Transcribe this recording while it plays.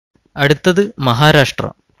അടുത്തത് മഹാരാഷ്ട്ര.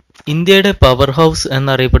 ഇന്ത്യയുടെ power house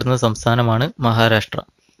എന്നറിയപ്പെടുന്ന സംസ്ഥാനമാണ് മഹാരാഷ്ട്ര.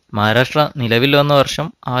 മഹാരാഷ്ട്ര നിലവിൽ വന്ന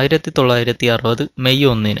വർഷം 1960 മെയ്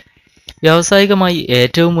 1. വ്യാവസായികമായി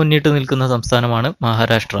ഏറ്റവും മുന്നിട്ട് നിൽക്കുന്ന സംസ്ഥാനമാണ്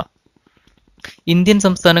മഹാരാഷ്ട്ര. ഇന്ത്യൻ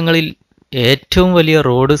സംസ്ഥാനങ്ങളിൽ ഏറ്റവും വലിയ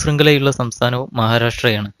റോഡ് ശൃംഖലയുള്ള സംസ്ഥാനവും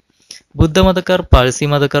മഹാരാഷ്ട്രയാണ്. ബുദ്ധമതക്കാർ, പാഴ്സി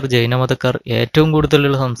മതക്കാർ, ജൈനമതക്കാർ ഏറ്റവും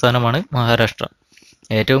കൂടുതലുള്ള സംസ്ഥാനമാണ് മഹാരാഷ്ട്ര.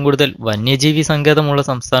 ഏറ്റവും കൂടുതൽ വന്യജീവി സങ്കേതമുള്ള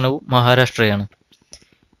സംസ്ഥാനവും മഹാരാഷ്ട്രയാണ്.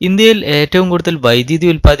 ഇന്ത്യയിൽ ഏറ്റവും കൂടുതൽ വൈദ്യുതി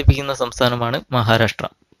ഉൽപ്പാദിപ്പിക്കുന്ന സംസ്ഥാനമാണ് മഹാരാഷ്ട്ര.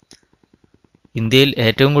 ഇന്ത്യയിൽ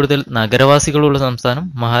ഏറ്റവും കൂടുതൽ നഗരവാസികളുള്ള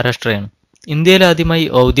സംസ്ഥാനം മഹാരാഷ്ട്രയാണ്. ഇന്ത്യയിൽ ആദ്യമായി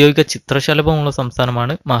ഔദ്യോഗിക ചിത്രശലഭമുള്ള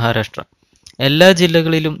സംസ്ഥാനമാണ് മഹാരാഷ്ട്ര. എല്ലാ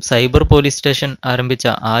ജില്ലകളിലും സൈബർ പോലീസ് സ്റ്റേഷൻ ആരംഭിച്ച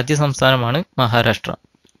ആദ്യ സംസ്ഥാനമാണ് മഹാരാഷ്ട്ര.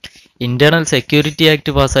 ഇന്റേണൽ സെക്യൂരിറ്റി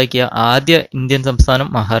ആക്ട് പാസാക്കിയ ആദ്യ ഇന്ത്യൻ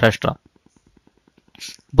സംസ്ഥാനം മഹാരാഷ്ട്ര.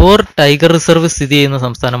 ബോർ ടൈഗർ റിസർവ് സ്ഥിതി ചെയ്യുന്ന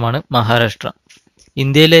സംസ്ഥാനമാണ് മഹാരാഷ്ട്ര.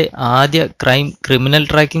 ഇന്ത്യയിലെ ആദ്യ ക്രിമിനൽ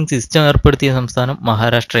ട്രാക്കിംഗ് സിസ്റ്റം ഏർപ്പെടുത്തിയ സംസ്ഥാനം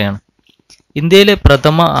മഹാരാഷ്ട്രയാണ്. ഇന്ത്യയിലെ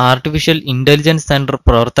പ്രഥമ ആർട്ടിഫിഷ്യൽ ഇന്റലിജൻസ് സെന്റർ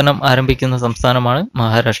പ്രവർത്തനം ആരംഭിക്കുന്ന സംസ്ഥാനമാണ്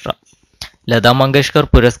മഹാരാഷ്ട്ര. ലതാ മങ്കേഷ്കർ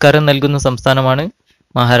പുരസ്കാരം നൽകുന്ന സംസ്ഥാനമാണ്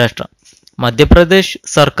മഹാരാഷ്ട്ര. മധ്യപ്രദേശ്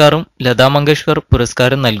സർക്കാരും ലതാ മങ്കേഷ്കർ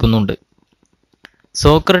പുരസ്കാരം നൽകുന്നുണ്ട്.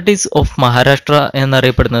 സോക്രട്ടീസ് ഓഫ് മഹാരാഷ്ട്ര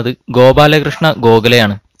എന്നറിയപ്പെടുന്നത് Gopalakrishna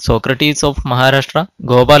ഗോഖലെയാണ്. Socrates of Maharashtra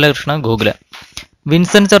Gopalakrishna Gokhale.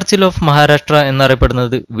 Vinson Churchill of Maharashtra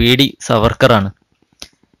എന്നറിയപ്പെടുന്നത് വി.ഡി. സവർക്കർ ആണ്.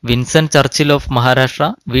 വിൻസൻ ചർച്ചിൽ ഓഫ് മഹാരാഷ്ട്ര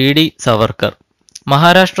വി.ഡി. സവർക്കർ.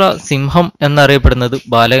 മഹാരാഷ്ട്ര സിംഹം എന്നറിയപ്പെടുന്നത്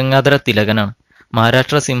ബാലഗംഗാധര തിലകനാണ്.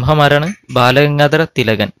 മഹാരാഷ്ട്ര സിംഹം ആരാണ്? ബാലഗംഗാധര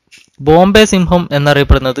തിലകൻ. ബോംബെ സിംഹം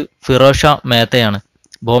എന്നറിയപ്പെടുന്നത് ഫിറോസ് ഷാ മേത്തയാണ്.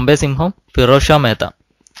 ബോംബെ സിംഹം ഫിറോസ് ഷാ മേത്ത.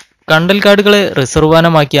 കണ്ടൽക്കാടുകളെ റിസർവ്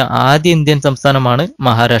വനമാക്കിയ ആദ്യ ഇന്ത്യൻ സംസ്ഥാനമാണ്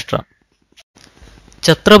മഹാരാഷ്ട്ര.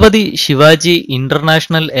 ഛത്രപതി ശിവാജി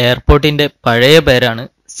ഇന്റർനാഷണൽ എയർപോർട്ടിന്റെ പഴയ പേരാണ്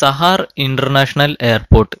സഹാർ ഇന്റർനാഷണൽ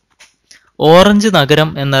എയർപോർട്ട്. ഓറഞ്ച് നഗരം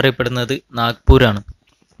എന്നറിയപ്പെടുന്നത് നാഗ്പൂരാണ്.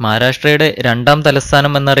 മഹാരാഷ്ട്രയുടെ രണ്ടാം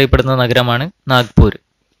തലസ്ഥാനം എന്നറിയപ്പെടുന്ന നഗരമാണ് നാഗ്പൂർ.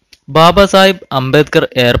 ബാബാ സാഹിബ് അംബേദ്കർ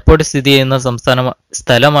എയർപോർട്ട് സ്ഥിതി ചെയ്യുന്ന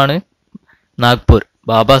സ്ഥലമാണ് നാഗ്പൂർ.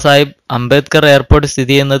 ബാബാ സാഹിബ് അംബേദ്കർ എയർപോർട്ട്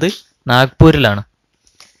സ്ഥിതി ചെയ്യുന്നത് നാഗ്പൂരിലാണ്.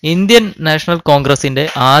 ഇന്ത്യൻ നാഷണൽ കോൺഗ്രസിന്റെ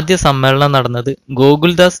ആദ്യ സമ്മേളനം നടന്നത്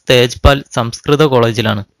ഗോകുൽദാസ് തേജ്പാൽ സംസ്കൃത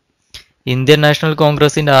കോളേജിലാണ്. ഇന്ത്യൻ നാഷണൽ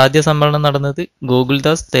കോൺഗ്രസിന്റെ ആദ്യ സമ്മേളനം നടന്നത്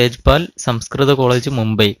ഗോകുൽദാസ് തേജ്പാൽ സംസ്കൃത കോളേജ്,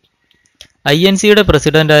 മുംബൈ. INCയുടെ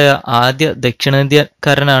പ്രസിഡന്റായ ആദ്യ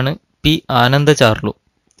ദക്ഷിണേന്ത്യക്കാരനാണ് പി ആനന്ദചാർലു.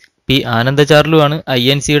 പി ആനന്ദചാർലു ആണ്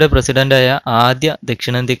INCയുടെ പ്രസിഡന്റായ ആദ്യ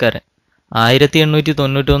ദക്ഷിണേന്ത്യക്കാരൻ.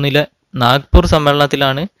 1891 നാഗ്പൂർ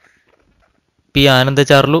സമ്മേളനത്തിലാണ് പി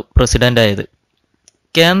ആനന്ദചാർലു പ്രസിഡന്റായത്.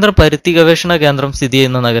 കേന്ദ്ര പരുത്തി ഗവേഷണ കേന്ദ്രം സ്ഥിതി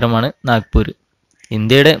ചെയ്യുന്ന നഗരമാണ് നാഗ്പൂർ.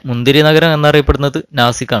 ഇന്ത്യയുടെ മുന്തിരി നഗരം എന്നറിയപ്പെടുന്നത്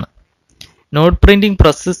നാസിക്കാണ്. നോട്ട് പ്രിന്റിംഗ്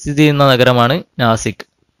പ്രസ് സ്ഥിതി ചെയ്യുന്ന നഗരമാണ് നാസിക്.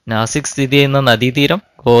 നാസിക് സ്ഥിതി ചെയ്യുന്ന നദീതീരം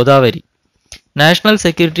ഗോദാവരി. നാഷണൽ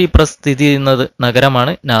സെക്യൂരിറ്റി പ്രസ് സ്ഥിതി ചെയ്യുന്നത്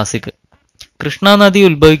നഗരമാണ് നാസിക്. കൃഷ്ണ നദി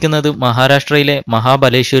ഉത്ഭവിക്കുന്നത് മഹാരാഷ്ട്രയിലെ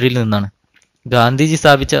മഹാബലേശ്വരിൽ നിന്നാണ്. ഗാന്ധിജി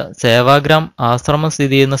സ്ഥാപിച്ച സേവാഗ്രാം ആശ്രമം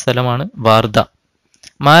സ്ഥിതി ചെയ്യുന്ന സ്ഥലമാണ് വാർധ.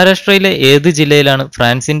 മഹാരാഷ്ട്രയിലെ ഏത് ജില്ലയിലാണ്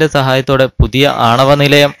ഫ്രാൻസിന്റെ സഹായത്തോടെ പുതിയ ആണവ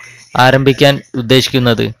നിലയം ആരംഭിക്കാൻ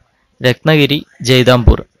ഉദ്ദേശിക്കുന്നത്? രത്നഗിരി,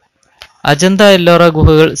 ജയ്താംപൂർ. അജന്ത എല്ലോറ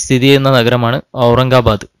ഗുഹകൾ സ്ഥിതി ചെയ്യുന്ന നഗരമാണ്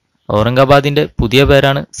ഔറംഗാബാദ്. ഔറംഗാബാദിന്റെ പുതിയ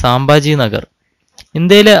പേരാണ് സാംബാജി നഗർ.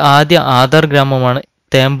 ഇന്ത്യയിലെ ആദ്യ ആധാർ ഗ്രാമമാണ്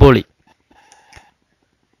തേമ്പോളി.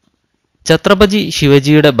 ഛത്രപതി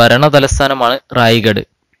ശിവജിയുടെ ഭരണ തലസ്ഥാനമാണ് റായ്ഗഡ്.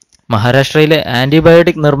 മഹാരാഷ്ട്രയിലെ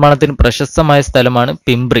ആന്റിബയോട്ടിക് നിർമ്മാണത്തിന് പ്രശസ്തമായ സ്ഥലമാണ്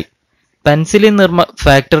പിംപ്രി. പെൻസിലിൻ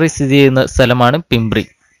ഫാക്ടറി സ്ഥിതി ചെയ്യുന്ന സ്ഥലമാണ് പിംപ്രി.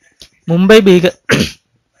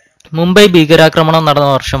 മുംബൈ ഭീകരാക്രമണം നടന്ന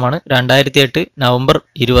വർഷമാണ് 2008 നവംബർ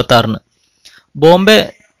 26. ബോംബെ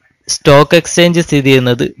സ്റ്റോക്ക് എക്സ്ചേഞ്ച് സ്ഥിതി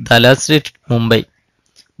ചെയ്യുന്നത് Dalal street, Mumbai.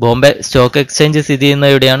 Bombay stock exchange സ്ഥിതി ചെയ്യുന്ന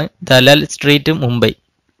എവിടെയാണ്? ദലാൽ സ്ട്രീറ്റ്, മുംബൈ.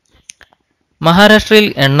 മഹാരാഷ്ട്രയിൽ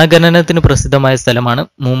എണ്ണ ഖനനത്തിന് പ്രസിദ്ധമായ സ്ഥലമാണ്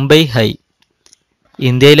മുംബൈ ഹൈ.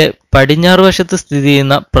 ഇന്ത്യയിലെ പടിഞ്ഞാറ് വശത്ത് സ്ഥിതി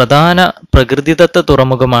ചെയ്യുന്ന പ്രധാന പ്രകൃതിദത്ത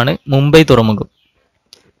തുറമുഖമാണ് മുംബൈ തുറമുഖം.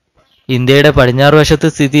 ഇന്ത്യയുടെ പടിഞ്ഞാറ് വശത്ത്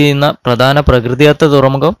സ്ഥിതി ചെയ്യുന്ന പ്രധാന പ്രകൃതിദത്ത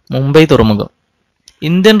തുറമുഖം മുംബൈ തുറമുഖം.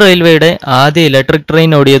 ഇന്ത്യൻ റെയിൽവേയുടെ ആദ്യ ഇലക്ട്രിക്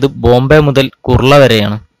ട്രെയിൻ ഓടിയത് ബോംബെ മുതൽ കുർള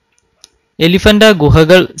വരെയാണ്. എലിഫന്റ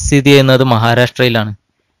ഗുഹകൾ സ്ഥിതി ചെയ്യുന്നത് മഹാരാഷ്ട്രയിലാണ്.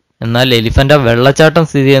 എന്നാൽ എലിഫന്റ വെള്ളച്ചാട്ടം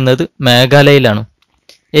സ്ഥിതി ചെയ്യുന്നത് മേഘാലയയിലാണ്.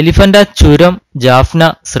 എലിഫന്റ ചുരം, ജാഫ്ന,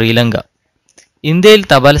 ശ്രീലങ്ക. ഇന്ത്യയിൽ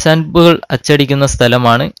തപാൽ സ്റ്റാമ്പുകൾ അച്ചടിക്കുന്ന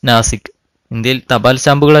സ്ഥലമാണ് നാസിക്. ഇന്ത്യയിൽ തപാൽ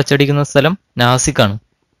സ്റ്റാമ്പുകൾ അച്ചടിക്കുന്ന സ്ഥലം നാസിക് ആണ്.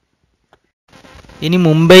 ഇനി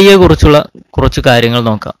മുംബൈയെ കുറിച്ചുള്ള കുറച്ച് കാര്യങ്ങൾ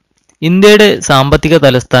നോക്കാം. ഇന്ത്യയുടെ സാമ്പത്തിക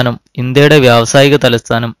തലസ്ഥാനം, ഇന്ത്യയുടെ വ്യാവസായിക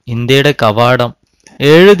തലസ്ഥാനം, ഇന്ത്യയുടെ കവാടം,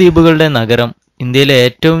 7 ദ്വീപുകളുടെ നഗരം, ഇന്ത്യയിലെ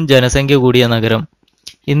ഏറ്റവും ജനസംഖ്യ കൂടിയ നഗരം,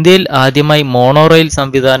 ഇന്ത്യയിൽ ആദ്യമായി മോണോറെയിൽ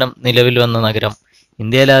സംവിധാനം നിലവിൽ വന്ന നഗരം,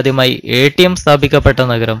 ഇന്ത്യയിൽ ആദ്യമായി ATM സ്ഥാപിക്കപ്പെട്ട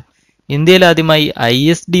നഗരം, ഇന്ത്യയിൽ ആദ്യമായി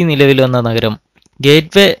ISD നിലവിൽ വന്ന നഗരം,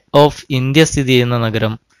 ഗേറ്റ്വേ ഓഫ് ഇന്ത്യ സ്ഥിതി ചെയ്യുന്ന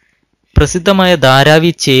നഗരം, പ്രസിദ്ധമായ ധാരാവി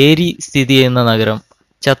ചേരി സ്ഥിതി ചെയ്യുന്ന നഗരം,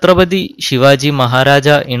 ഛത്രപതി ശിവാജി മഹാരാജ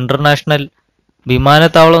ഇന്റർനാഷണൽ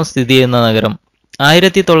വിമാനത്താവളം സ്ഥിതി ചെയ്യുന്ന നഗരം,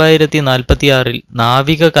 1946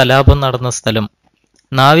 നാവിക കലാപം നടന്ന സ്ഥലം,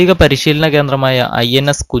 നാവിക പരിശീലന കേന്ദ്രമായ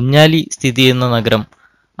INS കുഞ്ഞാലി സ്ഥിതി ചെയ്യുന്ന നഗരം,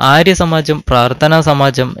 ആര്യ സമാജം, പ്രാർത്ഥനാ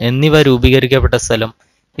സമാജം എന്നിവ രൂപീകരിക്കപ്പെട്ട സ്ഥലം,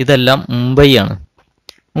 ഇതെല്ലാം മുംബൈയാണ്.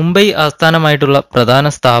 മുംബൈ ആസ്ഥാനമായിട്ടുള്ള പ്രധാന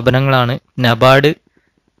സ്ഥാപനങ്ങളാണ് NABARD,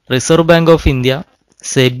 reserve bank of India,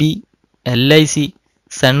 SEBI, LIC,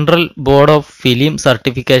 central board of film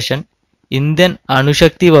certification, Indian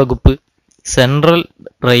അണുശക്തി വകുപ്പ്, സെൻട്രൽ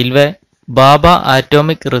റെയിൽവേ, ബാബ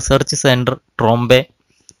ആറ്റോമിക് റിസർച്ച് സെന്റർ ട്രോംബെ,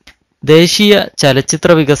 ദേശീയ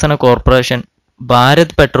ചലച്ചിത്ര വികസന കോർപ്പറേഷൻ,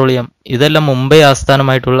 ഭാരത് പെട്രോളിയം, ഇതെല്ലാം മുംബൈ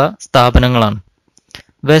ആസ്ഥാനമായിട്ടുള്ള സ്ഥാപനങ്ങളാണ്.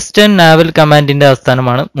 വെസ്റ്റേൺ നാവൽ കമാൻഡിന്റെ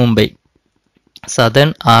ആസ്ഥാനമാണ് മുംബൈ.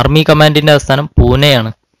 സദേൺ ആർമി കമാൻഡിന്റെ ആസ്ഥാനം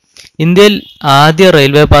പൂനെയാണ്. ഇന്ത്യയിൽ ആദ്യ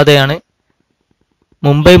റെയിൽവേ പാതയാണ്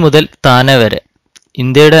മുംബൈ മുതൽ താനെ വരെ.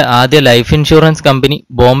 ഇന്ത്യയുടെ ആദ്യ life insurance company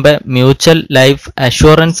Bombay mutual life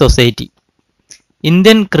assurance society.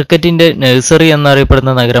 Indian ക്രിക്കറ്റിന്റെ നഴ്സറി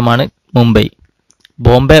എന്നറിയപ്പെടുന്ന നഗരമാണ് മുംബൈ.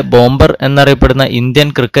 ബോംബെ ബോംബർ എന്നറിയപ്പെടുന്ന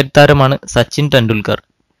ഇന്ത്യൻ ക്രിക്കറ്റ് താരമാണ് സച്ചിൻ ടെണ്ടുൽക്കർ.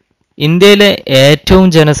 ഇന്ത്യയിലെ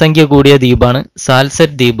ഏറ്റവും ജനസംഖ്യ കൂടിയ ദ്വീപാണ്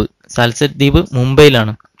സാൽസെറ്റ് ദ്വീപ്. സാൽസെറ്റ് ദ്വീപ്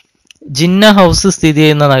മുംബൈയിലാണ്. ജിന്ന ഹൗസ് സ്ഥിതി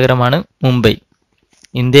ചെയ്യുന്ന നഗരമാണ് മുംബൈ.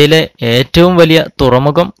 ഇന്ത്യയിലെ ഏറ്റവും വലിയ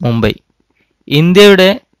തുറമുഖം മുംബൈ.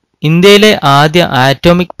 ഇന്ത്യയിലെ ആദ്യ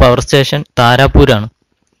ആറ്റോമിക് പവർ സ്റ്റേഷൻ താരാപൂരാണ്.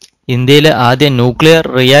 ഇന്ത്യയിലെ ആദ്യ ന്യൂക്ലിയർ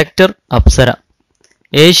റിയാക്ടർ അപ്സര.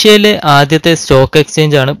 ഏഷ്യയിലെ ആദ്യത്തെ സ്റ്റോക്ക്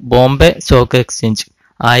എക്സ്ചേഞ്ച് ആണ് Bombay stock exchange.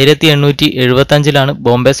 1875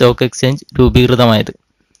 Bombay stock exchange രൂപീകൃതമായത്.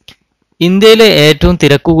 ഇന്ത്യയിലെ ഏറ്റവും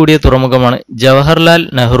തിരക്കുകൂടിയ തുറമുഖമാണ് Jawaharlal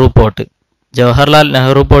Nehru port. Jawaharlal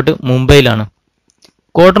Nehru port മുംബൈയിലാണ്.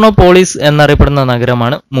 Cottonopolis എന്നറിയപ്പെടുന്ന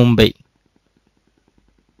നഗരമാണ് മുംബൈ.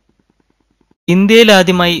 ഇന്ത്യയിൽ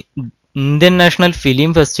ആദ്യമായി ഇന്ത്യൻ നാഷണൽ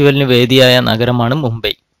ഫിലിം ഫെസ്റ്റിവലിന് വേദിയായ നഗരമാണ്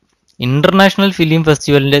മുംബൈ. ഇന്റർനാഷണൽ ഫിലിം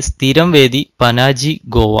ഫെസ്റ്റിവലിന്റെ സ്ഥിരം വേദി പനാജി,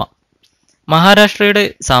 ഗോവ. മഹാരാഷ്ട്രയുടെ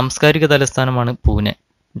സാംസ്കാരിക തലസ്ഥാനമാണ് പൂനെ.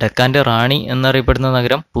 ഡക്കാന്റെ റാണി എന്നറിയപ്പെടുന്ന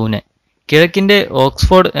നഗരം പൂനെ. കിഴക്കിന്റെ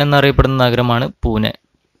ഓക്സ്ഫോർഡ് എന്നറിയപ്പെടുന്ന നഗരമാണ് പൂനെ.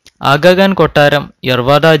 ആഗാഖാൻ കൊട്ടാരം,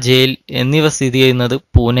 യർവാദ ജയിൽ എന്നിവ സ്ഥിതി ചെയ്യുന്നത്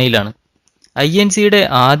പൂനെയിലാണ്. INCയുടെ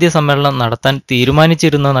ആദ്യ സമ്മേളനം നടത്താൻ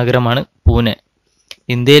തീരുമാനിച്ചിരുന്ന നഗരമാണ് പൂനെ.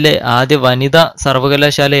 ഇന്ത്യയിലെ ആദ്യ വനിതാ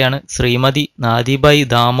സർവകലാശാലയാണ് ശ്രീമതി നാദിബായി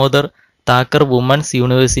ദാമോദർ താക്കർ വുമൺസ്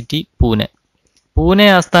യൂണിവേഴ്സിറ്റി, പൂനെ. പൂനെ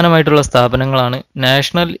ആസ്ഥാനമായിട്ടുള്ള സ്ഥാപനങ്ങളാണ്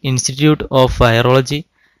national institute of virology,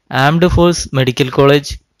 armed force medical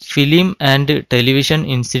college, film and television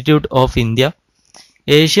institute of India,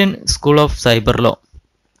 Asian school of cyber law.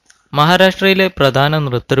 മഹാരാഷ്ട്രയിലെ പ്രധാന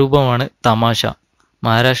നൃത്തരൂപമാണ് തമാശ.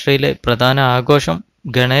 മഹാരാഷ്ട്രയിലെ പ്രധാന ആഘോഷം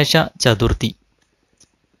ഗണേശ ചതുർത്ഥി.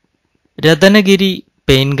 രതനഗിരി,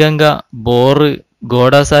 പെയിൻഗംഗ, ബോറ്,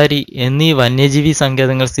 ഗോഡാസാരി എന്നീ വന്യജീവി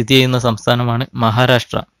സങ്കേതങ്ങൾ സ്ഥിതി ചെയ്യുന്ന സംസ്ഥാനമാണ്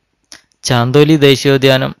മഹാരാഷ്ട്ര. ചാന്തോലി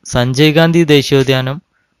ദേശീയോദ്യാനം, സഞ്ജയ് ഗാന്ധി ദേശീയോദ്യാനം,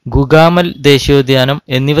 ഗുഗാമൽ ദേശീയോദ്യാനം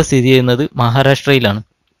എന്നിവ സ്ഥിതി ചെയ്യുന്നത് മഹാരാഷ്ട്രയിലാണ്.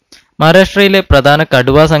 മഹാരാഷ്ട്രയിലെ പ്രധാന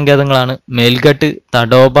കടുവാ സങ്കേതങ്ങളാണ് മേൽഘട്ട്,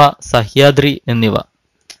 തഡോബ, സഹ്യാദ്രി എന്നിവ.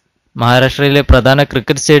 മഹാരാഷ്ട്രയിലെ പ്രധാന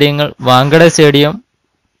cricket സ്റ്റേഡിയങ്ങൾ Wankhede stadium,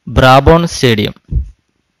 Brabourne stadium.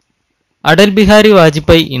 Atal Bihari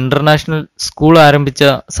Vajpayee international school ആരംഭിച്ച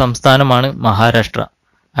സംസ്ഥാനമാണ് മഹാരാഷ്ട്ര.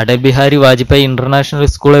 അടൽ ബിഹാരി വാജ്പേയി ഇന്റർനാഷണൽ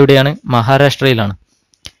സ്കൂൾ എവിടെയാണ്? മഹാരാഷ്ട്രയിലാണ്.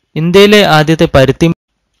 ഇന്ത്യയിലെ ആദ്യത്തെ പരുത്തി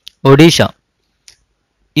ഒഡീഷ.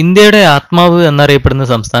 ഇന്ത്യയുടെ ആത്മാവ് എന്നറിയപ്പെടുന്ന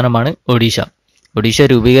സംസ്ഥാനമാണ് ഒഡീഷ. ഒഡീഷ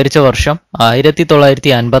രൂപീകരിച്ച വർഷം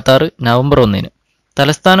 1956 നവംബർ 1.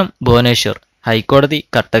 തലസ്ഥാനം ഭുവനേശ്വർ. ഹൈക്കോടതി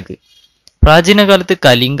കട്ടക്ക്. പ്രാചീനകാലത്ത്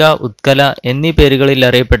കലിംഗ, ഉത്കല എന്നീ പേരുകളിൽ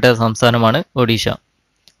അറിയപ്പെട്ട സംസ്ഥാനമാണ് ഒഡീഷ.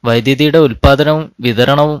 വൈദ്യുതിയുടെ ഉൽപാദനവും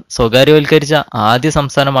വിതരണവും സ്വകാര്യവൽക്കരിച്ച ആദ്യ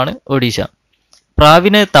സംസ്ഥാനമാണ് ഒഡീഷ.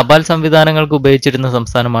 പ്രാവിനെ തപാൽ സംവിധാനങ്ങൾക്ക് ഉപയോഗിച്ചിരുന്ന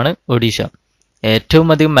സംസ്ഥാനമാണ് ഒഡീഷ.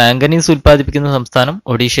 ഏറ്റവും അധികം മാംഗനീസ് ഉൽപ്പാദിപ്പിക്കുന്ന സംസ്ഥാനം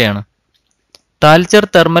ഒഡീഷയാണ്. താൽച്ചർ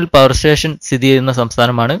തെർമൽ പവർ സ്റ്റേഷൻ സ്ഥിതി ചെയ്യുന്ന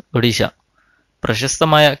സംസ്ഥാനമാണ് ഒഡീഷ.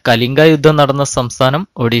 പ്രശസ്തമായ കലിംഗ യുദ്ധം നടന്ന സംസ്ഥാനം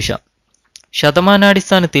ഒഡീഷ.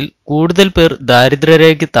 ശതമാനാടിസ്ഥാനത്തിൽ കൂടുതൽ പേർ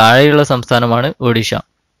ദാരിദ്ര്യരേഖയ്ക്ക് താഴെയുള്ള സംസ്ഥാനമാണ് ഒഡീഷ.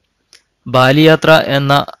 ബാലിയാത്ര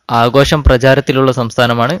എന്ന ആഘോഷം പ്രചാരത്തിലുള്ള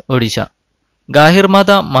സംസ്ഥാനമാണ് ഒഡീഷ.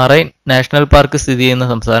 ഗാഹിർമാത മറൈൻ നാഷണൽ പാർക്ക് സ്ഥിതി ചെയ്യുന്ന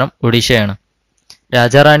സംസ്ഥാനം ഒഡീഷയാണ്.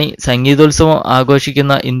 രാജാറാണി സംഗീതോത്സവം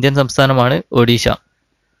ആഘോഷിക്കുന്ന ഇന്ത്യൻ സംസ്ഥാനമാണ് ഒഡീഷ.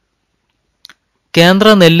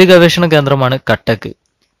 കേന്ദ്ര നെല്ല് ഗവേഷണ കേന്ദ്രമാണ് കട്ടക്ക്.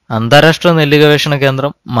 അന്താരാഷ്ട്ര നെല്ല് ഗവേഷണ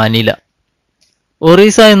കേന്ദ്രം മനില.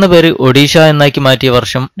 ഒറീസ എന്ന പേര് ഒഡീഷ എന്നാക്കി മാറ്റിയ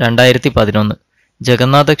വർഷം 2011.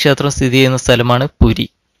 ജഗന്നാഥ ക്ഷേത്രം സ്ഥിതി ചെയ്യുന്ന സ്ഥലമാണ് പുരി.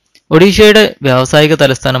 ഒഡീഷയുടെ വ്യാവസായിക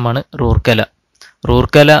തലസ്ഥാനമാണ് റൂർക്കല.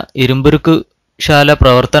 റൂർക്കല ഇരുമ്പുരുക്ക് ശാല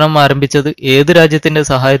പ്രവർത്തനം ആരംഭിച്ചത് ഏത് രാജ്യത്തിന്റെ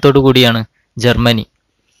സഹായത്തോടു കൂടിയാണ്? Germany.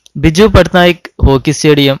 Biju Patnaik hockey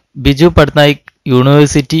stadium, Biju Patnaik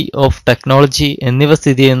university of technology എന്നിവ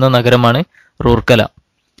സ്ഥിതി ചെയ്യുന്ന നഗരമാണ് റൂർക്കല.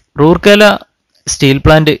 റൂർക്കല സ്റ്റീൽ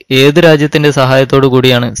പ്ലാന്റ് ഏത് രാജ്യത്തിന്റെ സഹായത്തോടു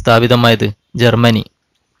കൂടിയാണ് സ്ഥാപിതമായത്? ജർമ്മനി.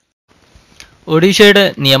 ഒഡീഷയുടെ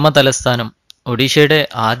നിയമ തലസ്ഥാനം, ഒഡീഷയുടെ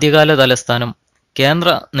ആദ്യകാല തലസ്ഥാനം, കേന്ദ്ര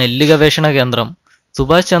നെല്ല് ഗവേഷണ കേന്ദ്രം,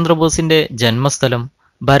 സുഭാഷ് ചന്ദ്രബോസിന്റെ ജന്മസ്ഥലം,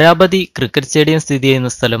 ബരാബതി ക്രിക്കറ്റ് സ്റ്റേഡിയം സ്ഥിതി ചെയ്യുന്ന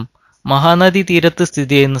സ്ഥലം, മഹാനദി തീരത്ത്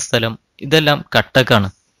സ്ഥിതി ചെയ്യുന്ന സ്ഥലം, ഇതെല്ലാം കട്ടക്കാണ്.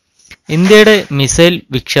 ഇന്ത്യയുടെ മിസൈൽ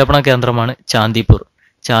വിക്ഷേപണ കേന്ദ്രമാണ് ചാന്ദിപ്പൂർ.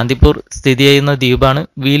 ചാന്ദിപ്പൂർ സ്ഥിതി ചെയ്യുന്ന ദ്വീപാണ്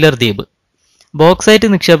വീലർ ദ്വീപ്. ബോക്സൈറ്റ്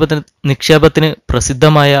നിക്ഷേപത്തിന്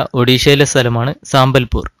പ്രസിദ്ധമായ ഒഡീഷയിലെ സ്ഥലമാണ്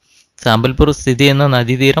സാമ്പൽപൂർ. സാമ്പൽപൂർ സ്ഥിതി ചെയ്യുന്ന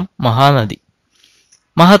നദീതീരം മഹാനദി.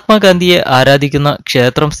 മഹാത്മാഗാന്ധിയെ ആരാധിക്കുന്ന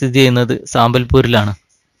ക്ഷേത്രം സ്ഥിതി ചെയ്യുന്നത് സാമ്പൽപൂരിലാണ്.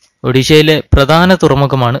 ഒഡീഷയിലെ പ്രധാന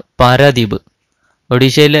തുറമുഖമാണ് പാരാദ്വീപ്.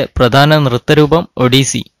 ഒഡീഷയിലെ പ്രധാന നൃത്തരൂപം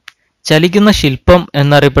ഒഡീസി. ചലിക്കുന്ന ശില്പം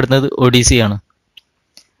എന്നറിയപ്പെടുന്നത് ഒഡീസിയാണ്.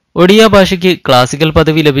 ഒഡിയ ഭാഷയ്ക്ക് ക്ലാസിക്കൽ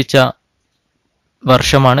പദവി ലഭിച്ച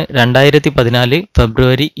വർഷമാണ് 2014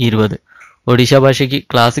 ഫെബ്രുവരി 20. ഒഡീഷ ഭാഷയ്ക്ക്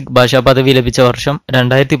ക്ലാസിക് ഭാഷാ പദവി ലഭിച്ച വർഷം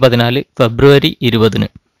 2014 ഫെബ്രുവരി 20.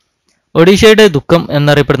 ഒഡീഷയുടെ ദുഃഖം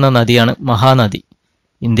എന്നറിയപ്പെടുന്ന നദിയാണ് മഹാനദി.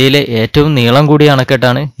 ഇന്ത്യയിലെ ഏറ്റവും നീളം കൂടിയ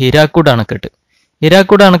അണക്കെട്ടാണ് ഹിരാക്കുഡ് അണക്കെട്ട്.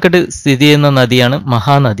 ഹിരാക്കുഡ് അണക്കെട്ട് സ്ഥിതി ചെയ്യുന്ന നദിയാണ്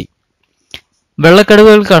മഹാനദി.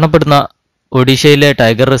 വെള്ളക്കടുവകൾ കാണപ്പെടുന്ന ഒഡീഷയിലെ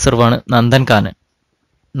ടൈഗർ റിസർവാണ് നന്ദൻകാനൻ.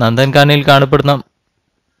 നന്ദൻകാനിൽ കാണപ്പെടുന്ന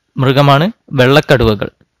മൃഗമാണ് വെള്ളക്കടുവകൾ.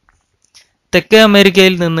 തെക്കേ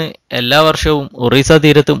അമേരിക്കയിൽ നിന്ന് എല്ലാ വർഷവും ഒറീസ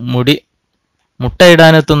തീരത്ത്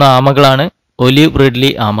മുട്ടയിടാനെത്തുന്ന ആമകളാണ് ഒലീവ് റിഡ്ലി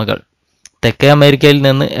ആമകൾ. തെക്കേ അമേരിക്കയിൽ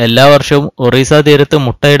നിന്ന് എല്ലാ വർഷവും ഒറീസ തീരത്ത്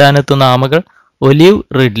മുട്ടയിടാനെത്തുന്ന ആമകൾ ഒലീവ്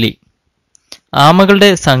റിഡ്ലി. ആമകളുടെ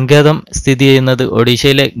സങ്കേതം സ്ഥിതി ചെയ്യുന്നത്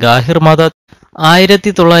ഒഡീഷയിലെ ഗാഹിർമാത.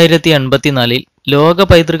 1984 ലോക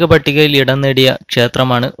പൈതൃക പട്ടികയിൽ ഇടം നേടിയ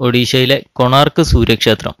ക്ഷേത്രമാണ് ഒഡീഷയിലെ കൊണാർക്ക്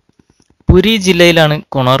സൂര്യക്ഷേത്രം. പുരി ജില്ലയിലാണ്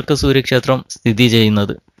കൊണാർക്ക് സൂര്യക്ഷേത്രം സ്ഥിതി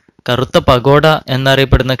ചെയ്യുന്നത്. കറുത്ത പഗോഡ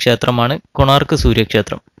എന്നറിയപ്പെടുന്ന ക്ഷേത്രമാണ് കൊണാർക്ക്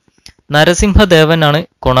സൂര്യക്ഷേത്രം. നരസിംഹദേവനാണ്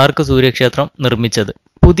കൊണാർക്ക് സൂര്യക്ഷേത്രം നിർമ്മിച്ചത്.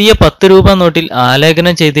 പുതിയ 10 രൂപ നോട്ടിൽ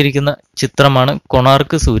ആലേഖനം ചെയ്തിരിക്കുന്ന ചിത്രമാണ്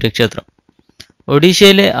കൊണാർക്ക് സൂര്യക്ഷേത്രം.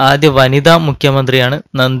 ഒഡീഷയിലെ ആദ്യ വനിതാ മുഖ്യമന്ത്രിയാണ്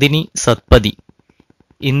നന്ദിനി സത്പതി.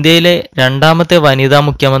 ഇന്ത്യയിലെ രണ്ടാമത്തെ വനിതാ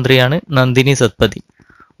മുഖ്യമന്ത്രിയാണ് നന്ദിനി സത്പതി.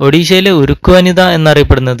 ഒഡീഷയിലെ ഉരുക്കു വനിത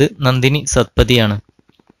എന്നറിയപ്പെടുന്നത് നന്ദിനി സത്പതിയാണ്.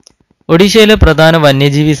 ഒഡീഷയിലെ പ്രധാന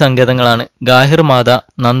വന്യജീവി സങ്കേതങ്ങളാണ് ഗാഹിർമാത,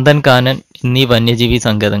 നന്ദൻകാനൻ എന്നീ വന്യജീവി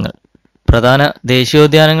സങ്കേതങ്ങൾ. പ്രധാന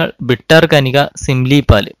ദേശീയോദ്യാനങ്ങൾ ഭിട്ടർകനിക,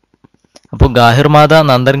 സിംലിപാല്. അപ്പോൾ ഗാഹിർമാത,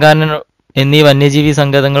 നന്ദൻകാനൻ എന്നീ വന്യജീവി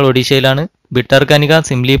സങ്കേതങ്ങൾ ഒഡീഷയിലാണ്. ഭിട്ടർകനിക,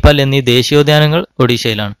 സിംലിപാൽ എന്നീ ദേശീയോദ്യാനങ്ങൾ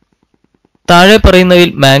ഒഡീഷയിലാണ്. താഴെ പറയുന്നവയിൽ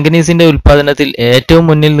മാംഗനീസിന്റെ ഉൽപ്പാദനത്തിൽ ഏറ്റവും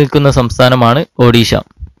മുന്നിൽ നിൽക്കുന്ന സംസ്ഥാനമാണ് ഒഡീഷ.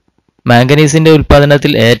 മാംഗനീസിന്റെ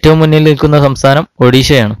ഉൽപ്പാദനത്തിൽ ഏറ്റവും മുന്നിൽ നിൽക്കുന്ന സംസ്ഥാനം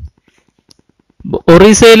ഒഡീഷയാണ്.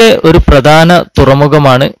 ഒറീസയിലെ ഒരു പ്രധാന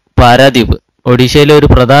തുറമുഖമാണ് പാരാദ്വീപ്. ഒഡീഷയിലെ ഒരു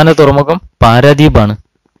പ്രധാന തുറമുഖം പാരാദ്വീപാണ്.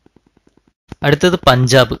 അടുത്തത്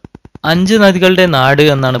പഞ്ചാബ്. 5 നദികളുടെ നാട്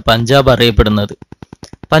എന്നാണ് പഞ്ചാബ് അറിയപ്പെടുന്നത്.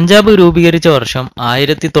 പഞ്ചാബ് രൂപീകരിച്ച വർഷം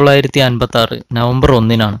 1956 നവംബർ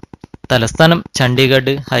 1-നാണ്. തലസ്ഥാനം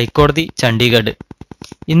ചണ്ഡീഗഡ്. ഹൈക്കോടതി ചണ്ഡീഗഡ്.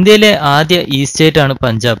 ഇന്ത്യയിലെ ആദ്യ ഇ സ്റ്റേറ്റാണ്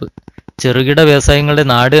പഞ്ചാബ്. ചെറുകിട വ്യവസായങ്ങളുടെ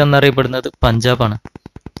നാട് എന്നറിയപ്പെടുന്നത് പഞ്ചാബാണ്.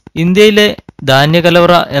 ഇന്ത്യയിലെ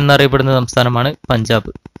ധാന്യകലവറ എന്നറിയപ്പെടുന്ന സംസ്ഥാനമാണ് പഞ്ചാബ്.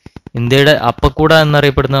 ഇന്ത്യയുടെ അപ്പക്കൂട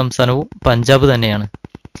എന്നറിയപ്പെടുന്ന സംസ്ഥാനവും പഞ്ചാബ് തന്നെയാണ്.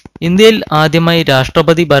 ഇന്ത്യയിൽ ആദ്യമായി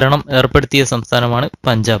രാഷ്ട്രപതി ഭരണം ഏർപ്പെടുത്തിയ സംസ്ഥാനമാണ്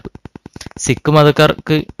പഞ്ചാബ്. സിഖ്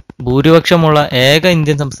മതക്കാർക്ക് ഭൂരിപക്ഷമുള്ള ഏക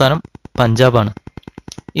ഇന്ത്യൻ സംസ്ഥാനം പഞ്ചാബാണ്.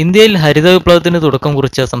 ഇന്ത്യയിൽ ഹരിത വിപ്ലവത്തിന് തുടക്കം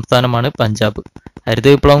കുറിച്ച സംസ്ഥാനമാണ് പഞ്ചാബ്. ഹരിത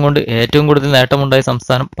വിപ്ലവം കൊണ്ട് ഏറ്റവും കൂടുതൽ നേട്ടമുണ്ടായ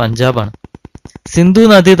സംസ്ഥാനം പഞ്ചാബാണ്. സിന്ധു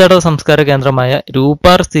നദീതട സംസ്കാര കേന്ദ്രമായ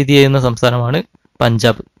രൂപാർ സ്ഥിതി ചെയ്യുന്ന സംസ്ഥാനമാണ്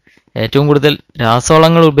പഞ്ചാബ്. ഏറ്റവും കൂടുതൽ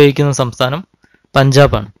രാസവളങ്ങൾ ഉപയോഗിക്കുന്ന സംസ്ഥാനം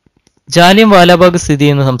പഞ്ചാബാണ്. ജാലിയൻ വാലാബാഗ് സ്ഥിതി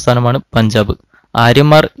ചെയ്യുന്ന സംസ്ഥാനമാണ് പഞ്ചാബ്.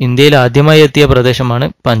 ആര്യന്മാർ ഇന്ത്യയിൽ ആദ്യമായി എത്തിയ പ്രദേശമാണ്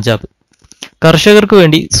പഞ്ചാബ്. കർഷകർക്ക്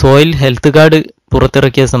വേണ്ടി സോയിൽ ഹെൽത്ത് കാർഡ്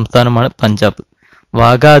പുറത്തിറക്കിയ സംസ്ഥാനമാണ് പഞ്ചാബ്.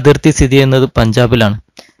 വാഗ അതിർത്തി സ്ഥിതി ചെയ്യുന്നത് പഞ്ചാബിലാണ്.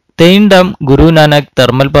 Thein dam, Guru Nanak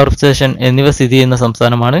thermal power station എന്നിവ സ്ഥിതി ചെയ്യുന്ന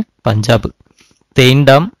സംസ്ഥാനമാണ് Punjab. Thein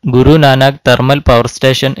dam, Guru Nanak thermal power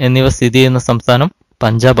station എന്നിവ സ്ഥിതി ചെയ്യുന്ന സംസ്ഥാനം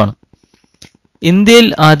പഞ്ചാബാണ്. ഇന്ത്യയിൽ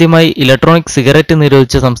ആദ്യമായി ഇലക്ട്രോണിക് സിഗരറ്റ്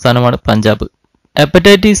നിരോധിച്ച സംസ്ഥാനമാണ് പഞ്ചാബ്.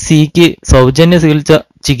 ഹെപ്പറ്റൈറ്റിസ് സിക്ക് സൗജന്യ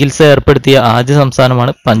ചികിത്സ ഏർപ്പെടുത്തിയ ആദ്യ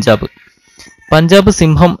സംസ്ഥാനമാണ് പഞ്ചാബ്. പഞ്ചാബ്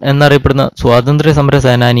സിംഹം എന്നറിയപ്പെടുന്ന സ്വാതന്ത്ര്യ സമര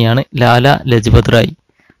സേനാനിയാണ് ലാല ലജ്പത് റായ്.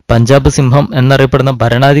 പഞ്ചാബ് സിംഹം എന്നറിയപ്പെടുന്ന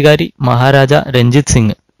ഭരണാധികാരി മഹാരാജ രഞ്ജിത്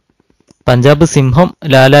സിംഗ്. പഞ്ചാബ് സിംഹം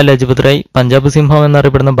ലാല ലജ്പത് റായ്. പഞ്ചാബ് സിംഹം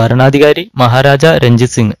എന്നറിയപ്പെടുന്ന ഭരണാധികാരി മഹാരാജ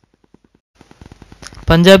രഞ്ജിത് സിംഗ്.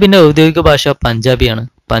 പഞ്ചാബിന്റെ ഔദ്യോഗിക ഭാഷ പഞ്ചാബിയാണ്.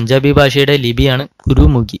 പഞ്ചാബി ഭാഷയുടെ ലിപിയാണ്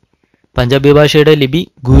ഗുരുമുഖി. പഞ്ചാബി ഭാഷയുടെ ലിപി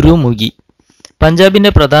ഗുരുമുഖി. പഞ്ചാബിന്റെ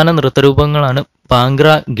പ്രധാന നൃത്തരൂപങ്ങളാണ് ഭാംഗ്ര,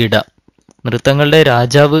 ഗിഡ. നൃത്തങ്ങളുടെ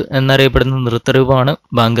രാജാവ് എന്നറിയപ്പെടുന്ന നൃത്തരൂപമാണ്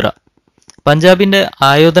ഭാംഗ്ര. പഞ്ചാബിന്റെ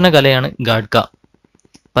ആയോധന കലയാണ് ഗാഡ്ക.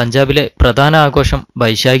 പഞ്ചാബിലെ പ്രധാന ആഘോഷം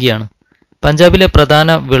ബൈശാഖിയാണ്. പഞ്ചാബിലെ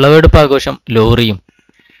പ്രധാന വിളവെടുപ്പ് ആഘോഷം ലോറിയും.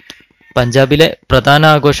 പഞ്ചാബിലെ പ്രധാന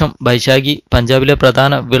ആഘോഷം ബൈശാഖി, പഞ്ചാബിലെ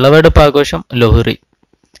പ്രധാന വിളവെടുപ്പ് ആഘോഷം ലോഹറി.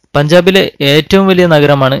 പഞ്ചാബിലെ ഏറ്റവും വലിയ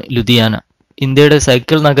നഗരമാണ് ലുധിയാന. ഇന്ത്യയുടെ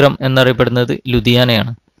സൈക്കിൾ നഗരം എന്നറിയപ്പെടുന്നത്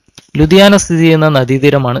ലുധിയാനയാണ്. ലുധിയാന സ്ഥിതി ചെയ്യുന്ന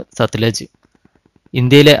നദീതീരമാണ് സത്ലജ്.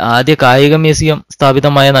 ഇന്ത്യയിലെ ആദ്യ കായിക മ്യൂസിയം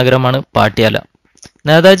സ്ഥാപിതമായ നഗരമാണ് Patiala.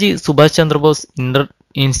 Netaji Subhash Chandrabose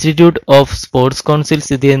institute of sports council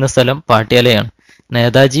സ്ഥിതി ചെയ്യുന്ന സ്ഥലം പാട്യാലയാണ്.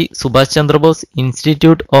 Netaji Subhash Chandrabose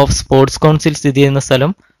institute of sports council സ്ഥിതി ചെയ്യുന്ന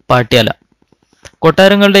സ്ഥലം പാട്യാല.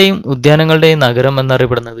 കൊട്ടാരങ്ങളുടെയും ഉദ്യാനങ്ങളുടെയും നഗരം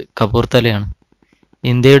എന്നറിയപ്പെടുന്നത് കപൂർത്തലയാണ്.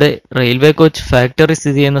 ഇന്ത്യയുടെ റെയിൽവേ കോച്ച് ഫാക്ടറി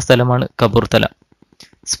സ്ഥിതി ചെയ്യുന്ന സ്ഥലമാണ് കപൂർത്തല.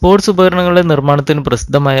 സ്പോർട്സ് ഉപകരണങ്ങളുടെ നിർമ്മാണത്തിന്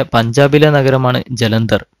പ്രസിദ്ധമായ പഞ്ചാബിലെ നഗരമാണ്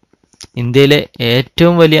ജലന്ധർ. ഇന്ത്യയിലെ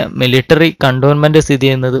ഏറ്റവും വലിയ മിലിറ്ററി കണ്ടോൺമെന്റ് സ്ഥിതി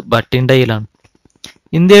ചെയ്യുന്നത് ബട്ടിണ്ടയിലാണ്.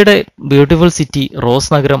 ഇന്ത്യയുടെ ബ്യൂട്ടിഫുൾ സിറ്റി,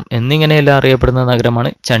 റോസ് നഗരം എന്നിങ്ങനെയെല്ലാം അറിയപ്പെടുന്ന നഗരമാണ്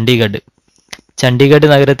ചണ്ഡീഗഡ്. ചണ്ഡീഗഡ്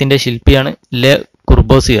നഗരത്തിന്റെ ശില്പിയാണ് ലെ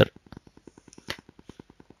കുർബോസിയർ.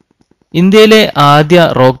 ഇന്ത്യയിലെ ആദ്യ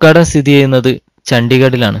റോക്ക് ഗാർഡൻ സ്ഥിതി ചെയ്യുന്നത്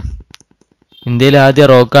ചണ്ഡീഗഡിലാണ്. ഇന്ത്യയിലെ ആദ്യ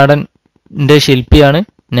റോക്ക് ഗാർഡന്റെ ശില്പിയാണ്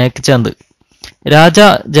നേക് ചന്ദ്. രാജ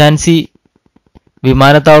ഝാൻസി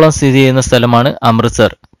വിമാനത്താവളം സ്ഥിതി ചെയ്യുന്ന സ്ഥലമാണ്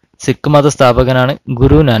അമൃത്സർ. സിഖ് മത സ്ഥാപകനാണ്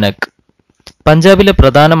ഗുരു നാനക്. പഞ്ചാബിലെ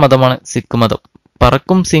പ്രധാന മതമാണ് സിഖ് മതം.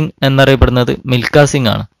 പറക്കും സിംഗ് എന്നറിയപ്പെടുന്നത് മിൽഖ സിംഗ്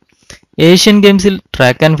ആണ്. ഏഷ്യൻ ഗെയിംസിൽ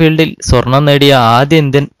ട്രാക്ക് ആൻഡ് ഫീൽഡിൽ സ്വർണം നേടിയ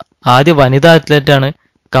ആദ്യ വനിതാ അത്ലറ്റാണ്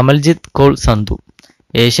കമൽജിത്ത് കൗൾ സന്ധു.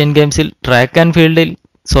 ഏഷ്യൻ ഗെയിംസിൽ ട്രാക്ക് ആൻഡ് ഫീൽഡിൽ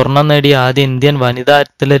സ്വർണം നേടിയ ആദ്യ ഇന്ത്യൻ വനിതാ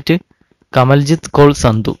അത്ലറ്റ് കമൽജിത്ത് കൗൾ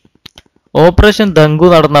സന്ധു. ഓപ്പറേഷൻ ദങ്കു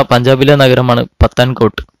നടന്ന പഞ്ചാബിലെ നഗരമാണ്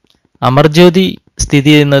പത്താൻകോട്ട്. അമർജ്യോതി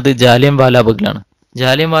സ്ഥിതി ചെയ്യുന്നത് ജാലിയൻ വാലാബാഗിലാണ്.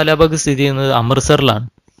 ജാലിയൻ വാലാബാഗ് സ്ഥിതി ചെയ്യുന്നത് അമൃത്സറിലാണ്.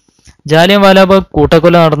 ജാലിയൻ വാലാബാഗ്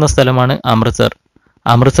കൂട്ടക്കൊല നടന്ന സ്ഥലമാണ് അമൃത്സർ.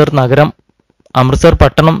 അമൃത്സർ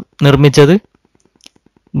പട്ടണം നിർമ്മിച്ചത്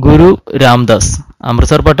ഗുരു രാംദാസ്.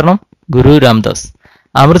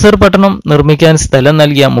 അമൃത്സർ പട്ടണം നിർമ്മിക്കാൻ സ്ഥലം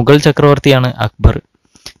നൽകിയ മുഗൾ ചക്രവർത്തിയാണ് അക്ബർ.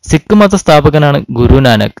 സിഖ് മത സ്ഥാപകനാണ് ഗുരു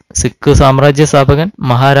നാനക്. സിഖ് സാമ്രാജ്യ സ്ഥാപകൻ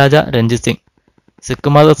മഹാരാജ രഞ്ജിത് സിംഗ്. സിഖ്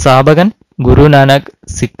മത സ്ഥാപകൻ ഗുരു നാനക്.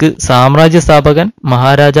 സിഖ് സാമ്രാജ്യ സ്ഥാപകൻ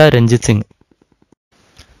മഹാരാജ രഞ്ജിത് സിംഗ്.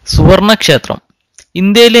 സുവർണക്ഷേത്രം.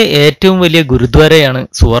 ഇന്ത്യയിലെ ഏറ്റവും വലിയ ഗുരുദ്വാരയാണ്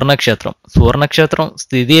സുവർണക്ഷേത്രം. സുവർണക്ഷേത്രം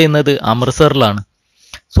സ്ഥിതി ചെയ്യുന്നത് അമൃത്സറിലാണ്.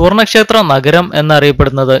 സുവർണക്ഷേത്ര നഗരം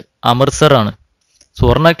എന്നറിയപ്പെടുന്നത് അമൃത്സർ ആണ്.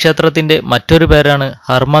 സുവർണക്ഷേത്രത്തിന്റെ മറ്റൊരു പേരാണ്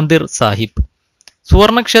ഹർമന്ദിർ സാഹിബ്.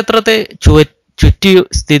 സുവർണക്ഷേത്രത്തെ ചുറ്റി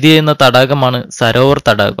സ്ഥിതി ചെയ്യുന്ന തടാകമാണ് സരോവർ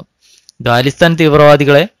തടാകം. ഖാലിസ്ഥാൻ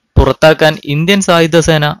തീവ്രവാദികളെ പുറത്താക്കാൻ ഇന്ത്യൻ സായുധ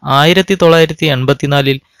സേന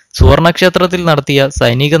 1984 സുവർണക്ഷേത്രത്തിൽ നടത്തിയ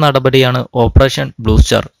സൈനിക നടപടിയാണ് operation blue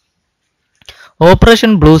star.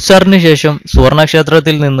 Operation blue സ്റ്റാറിന് ശേഷം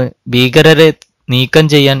സുവർണക്ഷേത്രത്തിൽ നിന്ന് ഭീകരരെ നീക്കം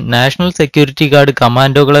ചെയ്യാൻ നാഷണൽ സെക്യൂരിറ്റി ഗാർഡ്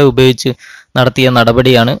കമാൻഡോകളെ ഉപയോഗിച്ച് നടത്തിയ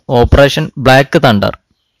നടപടിയാണ് ഓപ്പറേഷൻ ബ്ലാക്ക് തണ്ടർ.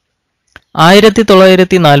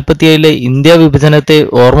 1947 ഇന്ത്യ വിഭജനത്തെ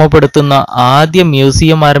ഓർമ്മപ്പെടുത്തുന്ന ആദ്യ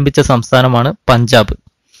മ്യൂസിയം ആരംഭിച്ച സംസ്ഥാനമാണ് പഞ്ചാബ്.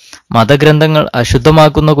 മതഗ്രന്ഥങ്ങൾ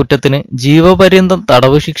അശുദ്ധമാക്കുന്ന കുറ്റത്തിന് ജീവപര്യന്തം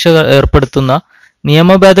തടവ് ശിക്ഷ ഏർപ്പെടുത്തുന്ന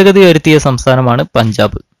നിയമഭേദഗതി വരുത്തിയ സംസ്ഥാനമാണ്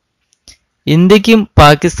പഞ്ചാബ്. ഇന്ത്യക്കും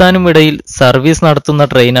പാകിസ്ഥാനും ഇടയിൽ സർവീസ് നടത്തുന്ന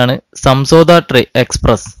ട്രെയിനാണ് സംസോദ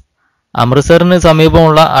എക്സ്പ്രസ്. അമൃത്സറിന്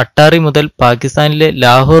സമീപമുള്ള അട്ടാറി മുതൽ പാകിസ്ഥാനിലെ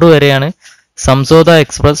ലാഹോർ വരെയാണ് സംസോദ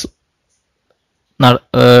എക്സ്പ്രസ്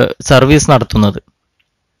സർവീസ് നടത്തുന്നത്.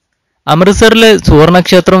 അമൃത്സറിലെ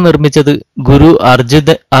സുവർണക്ഷേത്രം നിർമ്മിച്ചത് ഗുരു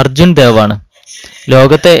അർജുൻ ദേവാണ്.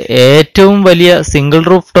 ലോകത്തെ ഏറ്റവും വലിയ single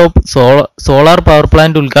roof top solar power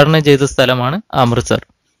plant ഉദ്ഘാടനം ചെയ്ത സ്ഥലമാണ് അമൃത്സർ.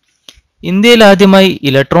 ഇന്ത്യയിൽ ആദ്യമായി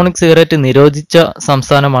ഇലക്ട്രോണിക് സിഗരറ്റ് നിരോധിച്ച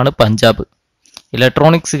സംസ്ഥാനമാണ് പഞ്ചാബ്.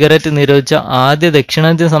 ഇലക്ട്രോണിക് സിഗരറ്റ് നിരോധിച്ച ആദ്യ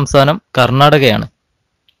ദക്ഷിണേന്ത്യൻ സംസ്ഥാനം കർണാടകയാണ്.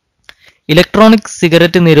 ഇലക്ട്രോണിക്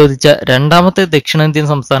സിഗരറ്റ് നിരോധിച്ച രണ്ടാമത്തെ ദക്ഷിണേന്ത്യൻ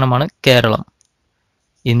സംസ്ഥാനമാണ് കേരളം.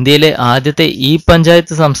 ഇന്ത്യയിലെ ആദ്യത്തെ ഈ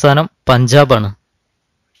പഞ്ചായത്ത് സംസ്ഥാനം പഞ്ചാബാണ്.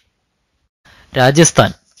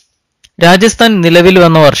 രാജസ്ഥാൻ നിലവിൽ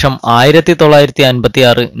വന്ന വർഷം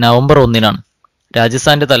 1956 നവംബർ 1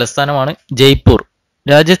 രാജസ്ഥാന്റെ തലസ്ഥാനമാണ് ജയ്പൂർ.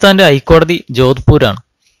 രാജസ്ഥാന്റെ ഹൈക്കോടതി ജോധ്പൂരാണ്.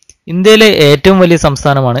 ഇന്ത്യയിലെ ഏറ്റവും വലിയ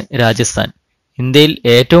സംസ്ഥാനമാണ് രാജസ്ഥാൻ. ഇന്ത്യയിൽ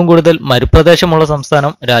ഏറ്റവും കൂടുതൽ മരുപ്രദേശമുള്ള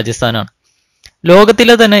സംസ്ഥാനം രാജസ്ഥാനാണ്.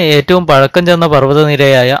 ലോകത്തിലെ തന്നെ ഏറ്റവും പഴക്കം ചെന്ന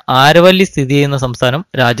പർവ്വതനിരയായ ആരവല്ലി സ്ഥിതി ചെയ്യുന്ന സംസ്ഥാനം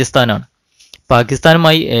രാജസ്ഥാനാണ്.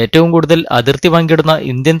 പാകിസ്ഥാനുമായി ഏറ്റവും കൂടുതൽ അതിർത്തി പങ്കിടുന്ന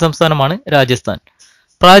ഇന്ത്യൻ സംസ്ഥാനമാണ് രാജസ്ഥാൻ.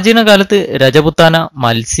 പ്രാചീന കാലത്ത് രജപുത്താന,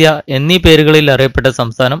 മത്സ്യ എന്നീ പേരുകളിൽ അറിയപ്പെട്ട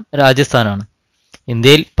സംസ്ഥാനം രാജസ്ഥാനാണ്.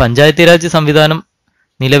 ഇന്ത്യയിൽ പഞ്ചായത്തി രാജ് സംവിധാനം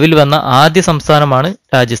നിലവിൽ വന്ന ആദ്യ സംസ്ഥാനമാണ്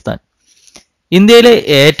രാജസ്ഥാൻ. ഇന്ത്യയിലെ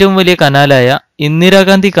ഏറ്റവും വലിയ കനാലായ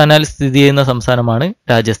ഇന്ദിരാഗാന്ധി കനാൽ സ്ഥിതി ചെയ്യുന്ന സംസ്ഥാനമാണ്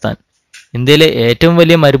രാജസ്ഥാൻ. ഇന്ത്യയിലെ ഏറ്റവും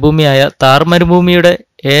വലിയ മരുഭൂമിയായ താർ മരുഭൂമിയുടെ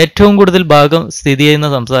ഏറ്റവും കൂടുതൽ ഭാഗം സ്ഥിതി ചെയ്യുന്ന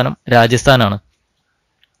സംസ്ഥാനം രാജസ്ഥാനാണ്.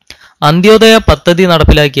 അന്ത്യോദയ പദ്ധതി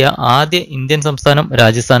നടപ്പിലാക്കിയ ആദ്യ ഇന്ത്യൻ സംസ്ഥാനം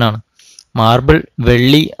രാജസ്ഥാനാണ്. മാർബിൾ,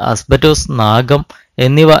 വെള്ളി, ആസ്ബറ്റോസ്, നാഗം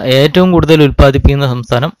എന്നിവ ഏറ്റവും കൂടുതൽ ഉൽപ്പാദിപ്പിക്കുന്ന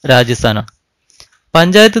സംസ്ഥാനം രാജസ്ഥാനാണ്.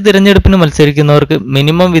 പഞ്ചായത്ത് തിരഞ്ഞെടുപ്പിന് മത്സരിക്കുന്നവർക്ക്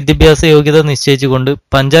മിനിമം വിദ്യാഭ്യാസ യോഗ്യത നിശ്ചയിച്ചുകൊണ്ട്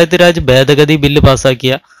പഞ്ചായത്ത് രാജ് ഭേദഗതി ബില്ല്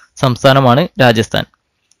പാസാക്കിയ സംസ്ഥാനമാണ് രാജസ്ഥാൻ.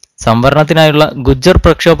 സംവരണത്തിനായുള്ള ഗുജ്ജർ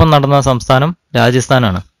പ്രക്ഷോഭം നടന്ന സംസ്ഥാനം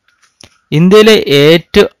രാജസ്ഥാനാണ്.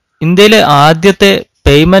 ഇന്ത്യയിലെ ആദ്യത്തെ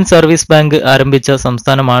പേയ്മെന്റ് സർവീസ് ബാങ്ക് ആരംഭിച്ച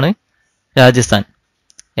സംസ്ഥാനമാണ് രാജസ്ഥാൻ.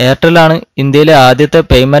 എയർടെലാണ് ഇന്ത്യയിലെ ആദ്യത്തെ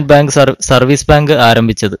പേയ്മെന്റ് ബാങ്ക് സർവീസ് ബാങ്ക്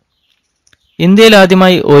ആരംഭിച്ചത്. ഇന്ത്യയിൽ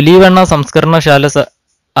ആദ്യമായി ഒലീവ് എണ്ണ സംസ്കരണശാല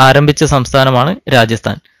ആരംഭിച്ച സംസ്ഥാനമാണ്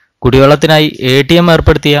രാജസ്ഥാൻ. കുടിവെള്ളത്തിനായി ATM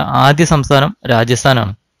ഏർപ്പെടുത്തിയ ആദ്യ സംസ്ഥാനം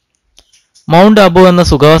രാജസ്ഥാനാണ്. മൗണ്ട് അബു എന്ന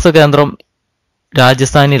സുഖവാസ കേന്ദ്രം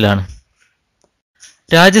രാജസ്ഥാനിലാണ്.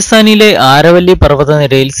 രാജസ്ഥാനിലെ ആരവല്ലി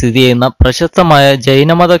പർവ്വതനിരയിൽ സ്ഥിതി ചെയ്യുന്ന പ്രശസ്തമായ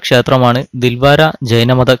ജൈനമത ക്ഷേത്രമാണ് ദിൽവാര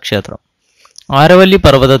ജൈനമത ക്ഷേത്രം. ആരവല്ലി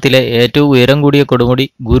പർവ്വതത്തിലെ ഏറ്റവും ഉയരം കൂടിയ കൊടുമുടി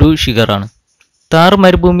ഗുരു ശിഖറാണ്. താർ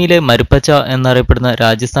മരുഭൂമിയിലെ മരുപ്പച്ച എന്നറിയപ്പെടുന്ന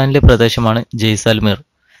രാജസ്ഥാനിലെ പ്രദേശമാണ് ജയ്സാൽമീർ.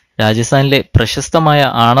 രാജസ്ഥാനിലെ പ്രശസ്തമായ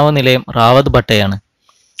ആണവ നിലയം റാവത്ത് ഭട്ടയാണ്.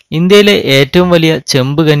 ഇന്ത്യയിലെ ഏറ്റവും വലിയ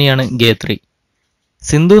ചെമ്പ് ഖനിയാണ് ഗേത്രി.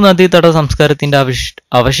 സിന്ധു നദീതട സംസ്കാരത്തിന്റെ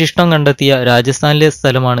അവശിഷ്ടം കണ്ടെത്തിയ രാജസ്ഥാനിലെ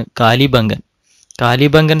സ്ഥലമാണ് കാലിബംഗൻ.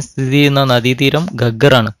 കാലിബംഗൻ സ്ഥിതി ചെയ്യുന്ന നദീതീരം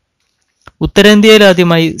ഗഗ്ഗറാണ്. ഉത്തരേന്ത്യയിൽ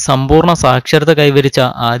ആദ്യമായി സമ്പൂർണ്ണ സാക്ഷരത കൈവരിച്ച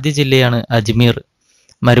ആദ്യ ജില്ലയാണ് അജ്മീർ.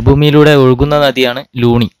 മരുഭൂമിയിലൂടെ ഒഴുകുന്ന നദിയാണ്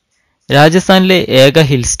ലൂണി. രാജസ്ഥാനിലെ ഏക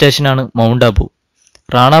ഹിൽ സ്റ്റേഷനാണ് മൗണ്ട് അബു.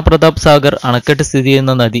 റാണ പ്രതാപ് സാഗർ അണക്കെട്ട് സ്ഥിതി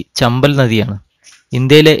ചെയ്യുന്ന നദി ചമ്പൽ നദിയാണ്.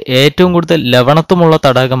 ഇന്ത്യയിലെ ഏറ്റവും കൂടുതൽ ലവണത്വമുള്ള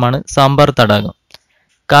തടാകമാണ് സാമ്പാർ തടാകം.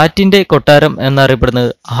 കാറ്റിന്റെ കൊട്ടാരം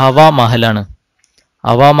എന്നറിയപ്പെടുന്നത് ഹവാ മഹലാണ്.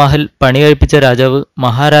 ഹവാ മഹൽ പണികഴിപ്പിച്ച രാജാവ്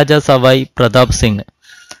മഹാരാജ സവായ് പ്രതാപ് സിംഗ്.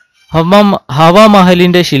 ഹവാ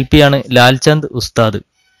മഹലിന്റെ ശില്പിയാണ് ലാൽചന്ദ് ഉസ്താദ്.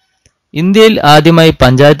 ഇന്ത്യയിൽ ആദ്യമായി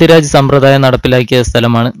പഞ്ചായത്ത് രാജ് സമ്പ്രദായം നടപ്പിലാക്കിയ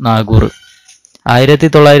സ്ഥലമാണ് നാഗൂർ.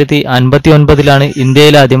 1959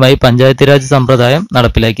 ഇന്ത്യയിൽ ആദ്യമായി പഞ്ചായത്ത് രാജ് സമ്പ്രദായം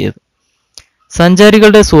നടപ്പിലാക്കിയത്.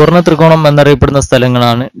 സഞ്ചാരികളുടെ സുവർണ ത്രികോണം എന്നറിയപ്പെടുന്ന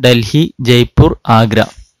സ്ഥലങ്ങളാണ് ഡൽഹി, ജയ്പൂർ, ആഗ്ര.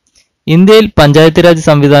 ഇന്ത്യയിൽ പഞ്ചായത്ത് രാജ്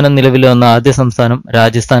സംവിധാനം നിലവിൽ വന്ന ആദ്യ സംസ്ഥാനം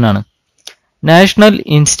രാജസ്ഥാനാണ്. National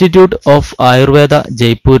institute of Ayurveda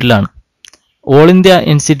ജയ്പൂരിലാണ്. All India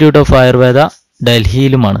institute of Ayurveda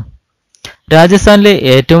ഡൽഹിയിലുമാണ്. രാജസ്ഥാനിലെ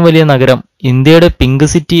ഏറ്റവും വലിയ നഗരം, ഇന്ത്യയുടെ പിങ്ക്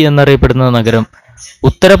സിറ്റി എന്നറിയപ്പെടുന്ന നഗരം,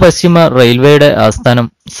 ഉത്തര പശ്ചിമ റെയിൽവേയുടെ ആസ്ഥാനം,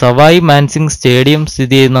 സവായ് മാൻസിംഗ് സ്റ്റേഡിയം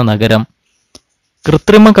സ്ഥിതി ചെയ്യുന്ന നഗരം,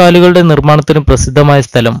 കൃത്രിമ കാലുകളുടെ നിർമ്മാണത്തിന് പ്രസിദ്ധമായ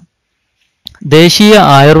സ്ഥലം, ദേശീയ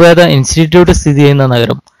ആയുർവേദ ഇൻസ്റ്റിറ്റ്യൂട്ട് സ്ഥിതി ചെയ്യുന്ന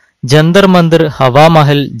നഗരം, ജന്തർ മന്ദിർ, ഹവാ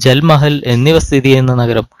മഹൽ, ജൽമഹൽ എന്നിവ സ്ഥിതി ചെയ്യുന്ന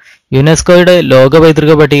നഗരം, യുനെസ്കോയുടെ ലോക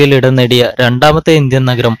പൈതൃക പട്ടികയിൽ ഇടം നേടിയ രണ്ടാമത്തെ ഇന്ത്യൻ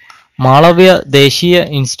നഗരം, മാളവ്യ ദേശീയ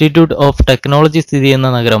ഇൻസ്റ്റിറ്റ്യൂട്ട് ഓഫ് ടെക്നോളജി സ്ഥിതി ചെയ്യുന്ന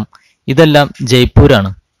നഗരം, ഇതെല്ലാം ജയ്പൂരാണ്.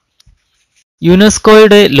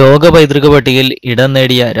 യുനെസ്കോയുടെ ലോക പൈതൃക പട്ടികയിൽ ഇടം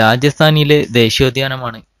നേടിയ രാജസ്ഥാനിലെ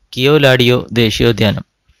ദേശീയോദ്യാനമാണ് കിയോലാഡിയോ ദേശീയോദ്യാനം.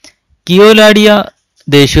 കിയോലാഡിയ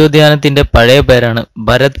ദേശീയോദ്യാനത്തിന്റെ പഴയ പേരാണ്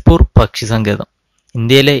ഭരത്പൂർ പക്ഷി സങ്കേതം.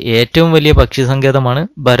 ഇന്ത്യയിലെ ഏറ്റവും വലിയ പക്ഷി സങ്കേതമാണ്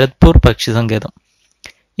ഭരത്പൂർ പക്ഷി സങ്കേതം.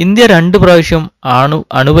 ഇന്ത്യ 2 പ്രാവശ്യം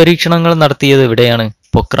അണുപരീക്ഷണങ്ങൾ നടത്തിയത് ഇവിടെയാണ്.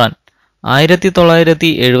 പൊക്രാൻ 1974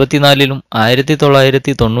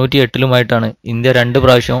 1998 ഇന്ത്യ 2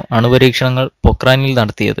 പ്രാവശ്യം അണുപരീക്ഷണങ്ങൾ പൊക്രാനിൽ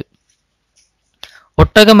നടത്തിയത്.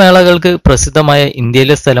 ഒട്ടകമേളകൾക്ക് പ്രസിദ്ധമായ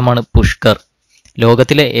ഇന്ത്യയിലെ സ്ഥലമാണ് പുഷ്കർ.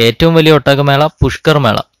 ലോകത്തിലെ ഏറ്റവും വലിയ ഒട്ടകമേള പുഷ്കർ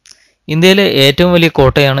മേള. ഇന്ത്യയിലെ ഏറ്റവും വലിയ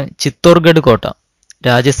കോട്ടയാണ് ചിത്തോർഗഡ് കോട്ട.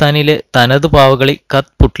 രാജസ്ഥാനിലെ തനത് പാവകളി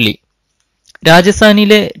കത്ത് പുട്ലി.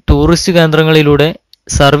 രാജസ്ഥാനിലെ ടൂറിസ്റ്റ് കേന്ദ്രങ്ങളിലൂടെ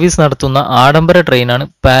സർവീസ് നടത്തുന്ന ആഡംബര ട്രെയിനാണ്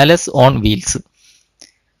പാലസ് ഓൺ വീൽസ്.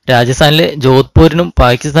 രാജസ്ഥാനിലെ ജോധ്പൂരിനും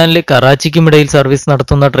പാകിസ്ഥാനിലെ കറാച്ചിക്കുമിടയിൽ സർവീസ്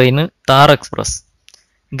നടത്തുന്ന train Thar express.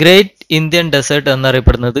 Great Indian desert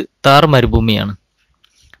എന്നറിയപ്പെടുന്നത് താർ മരുഭൂമിയാണ്.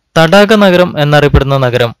 തടാക നഗരം എന്നറിയപ്പെടുന്ന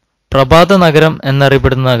നഗരം, പ്രഭാത നഗരം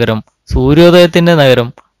എന്നറിയപ്പെടുന്ന നഗരം, സൂര്യോദയത്തിന്റെ നഗരം,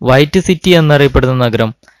 വൈറ്റ് സിറ്റി എന്നറിയപ്പെടുന്ന നഗരം,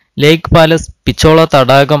 ലേക്ക് പാലസ്, പിച്ചോള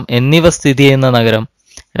തടാകം എന്നിവ സ്ഥിതി ചെയ്യുന്ന നഗരം,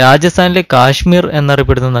 രാജസ്ഥാനിലെ കാശ്മീർ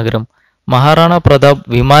എന്നറിയപ്പെടുന്ന നഗരം, മഹാറാണ പ്രതാപ്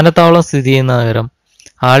വിമാനത്താവളം സ്ഥിതി ചെയ്യുന്ന നഗരം,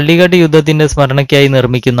 ഹാൽഡിഘട്ട് യുദ്ധത്തിന്റെ സ്മരണയ്ക്കായി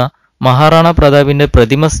നിർമ്മിക്കുന്ന മഹാറാണ പ്രതാപിന്റെ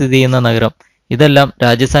പ്രതിമ സ്ഥിതി ചെയ്യുന്ന നഗരം, ഇതെല്ലാം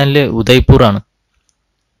രാജസ്ഥാനിലെ ഉദയ്പൂർ ആണ്.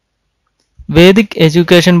 വേദിക്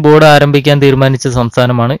എഡ്യൂക്കേഷൻ ബോർഡ് ആരംഭിക്കാൻ തീരുമാനിച്ച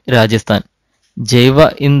സംസ്ഥാനമാണ് രാജസ്ഥാൻ. ജൈവ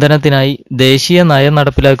ഇന്ധനത്തിനായി ദേശീയ നയം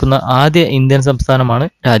നടപ്പിലാക്കുന്ന ആദ്യ ഇന്ത്യൻ സംസ്ഥാനമാണ്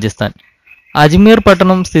രാജസ്ഥാൻ. അജ്മീർ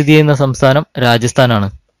പട്ടണം സ്ഥിതി ചെയ്യുന്ന സംസ്ഥാനം രാജസ്ഥാനാണ്.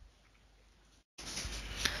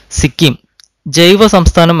 സിക്കിം ജൈവ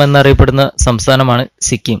സംസ്ഥാനം എന്നറിയപ്പെടുന്ന സംസ്ഥാനമാണ്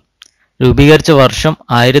സിക്കിം. രൂപീകരിച്ച വർഷം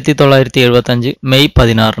 1975 മെയ്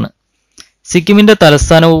 16. സിക്കിമിന്റെ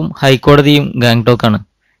തലസ്ഥാനവും ഹൈക്കോടതിയും ഗാംഗ്ടോക്കാണ്.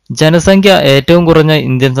 ജനസംഖ്യ ഏറ്റവും കുറഞ്ഞ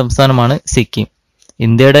ഇന്ത്യൻ സംസ്ഥാനമാണ് സിക്കിം.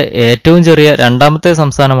 ഇന്ത്യയുടെ ഏറ്റവും ചെറിയ രണ്ടാമത്തെ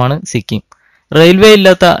സംസ്ഥാനമാണ് സിക്കിം. റെയിൽവേ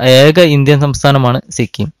ഇല്ലാത്ത ഏക ഇന്ത്യൻ സംസ്ഥാനമാണ്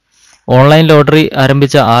സിക്കിം. ഓൺലൈൻ ലോട്ടറി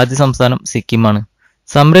ആരംഭിച്ച ആദ്യ സംസ്ഥാനം സിക്കിമാണ്.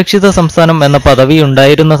 സംരക്ഷിത സംസ്ഥാനം എന്ന പദവി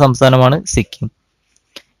ഉണ്ടായിരുന്ന സംസ്ഥാനമാണ് സിക്കിം.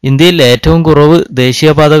 ഇന്ത്യയിൽ ഏറ്റവും കുറവ്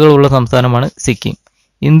ദേശീയപാതകളുള്ള സംസ്ഥാനമാണ് സിക്കിം.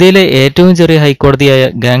 ഇന്ത്യയിലെ ഏറ്റവും ചെറിയ ഹൈക്കോടതിയായ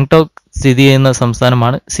ഗാംഗ്ടോക്ക് സ്ഥിതി ചെയ്യുന്ന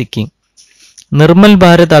സംസ്ഥാനമാണ് സിക്കിം. നിർമ്മൽ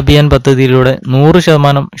ഭാരത് അഭിയാൻ പദ്ധതിയിലൂടെ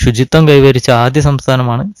 100% ശുചിത്വം കൈവരിച്ച ആദ്യ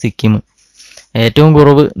സംസ്ഥാനമാണ് സിക്കിം. ഏറ്റവും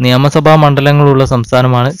കുറവ് നിയമസഭാ മണ്ഡലങ്ങളുള്ള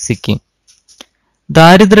സംസ്ഥാനമാണ് സിക്കിം.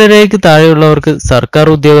 ദാരിദ്ര്യരേഖയ്ക്ക് താഴെയുള്ളവർക്ക്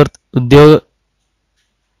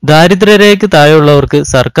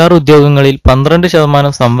സർക്കാർ ഉദ്യോഗങ്ങളിൽ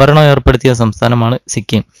 12% സംവരണം ഏർപ്പെടുത്തിയ സംസ്ഥാനമാണ്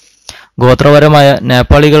സിക്കിം. ഗോത്രപരമായ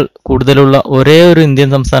നേപ്പാളികൾ കൂടുതലുള്ള ഒരേയൊരു ഇന്ത്യൻ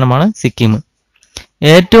സംസ്ഥാനമാണ് സിക്കിം.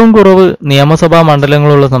 ഏറ്റവും കുറവ് നിയമസഭാ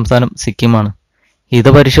മണ്ഡലങ്ങളുള്ള സംസ്ഥാനം സിക്കിമാണ്.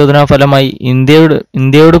 ഹിതപരിശോധനാ ഫലമായി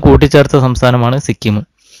ഇന്ത്യയോട് കൂട്ടിച്ചേർത്ത സംസ്ഥാനമാണ് സിക്കിം.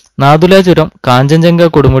 നാഥുല ചുരം, കാഞ്ചൻജംഗ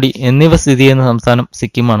കൊടുമുടി എന്നിവ സ്ഥിതി ചെയ്യുന്ന സംസ്ഥാനം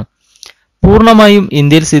സിക്കിമാണ്. പൂർണ്ണമായും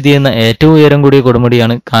ഇന്ത്യയിൽ സ്ഥിതി ചെയ്യുന്ന ഏറ്റവും ഉയരം കൂടിയ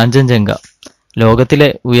കൊടുമുടിയാണ് കാഞ്ചൻജംഗ. ലോകത്തിലെ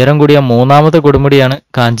ഉയരം കൂടിയ 3ാമത്തെ കൊടുമുടിയാണ്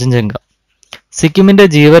കാഞ്ചൻജംഗ. സിക്കിമിന്റെ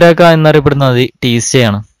ജീവരേഖ എന്നറിയപ്പെടുന്ന നദി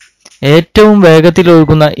ടീസ്റ്റയാണ്. ഏറ്റവും വേഗത്തിൽ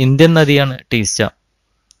ഒഴുകുന്ന ഇന്ത്യൻ നദിയാണ് ടീസ്റ്റ.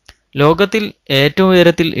 ലോകത്തിൽ ഏറ്റവും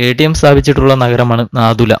ഉയരത്തിൽ ATM സ്ഥാപിച്ചിട്ടുള്ള നഗരമാണ്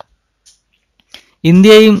നാഥുല.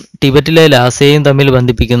 ഇന്ത്യയും ടിബറ്റിലെ ലാസയെയും തമ്മിൽ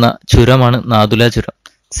ബന്ധിപ്പിക്കുന്ന ചുരമാണ് നാഥുല ചുരം.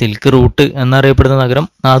 സിൽക്ക് റൂട്ട് എന്നറിയപ്പെടുന്ന നഗരം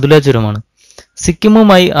നാഥുല ചുരമാണ്.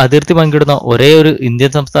 സിക്കിമുമായി അതിർത്തി പങ്കിടുന്ന ഒരേയൊരു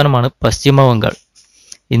ഇന്ത്യൻ സംസ്ഥാനമാണ് പശ്ചിമ ബംഗാൾ.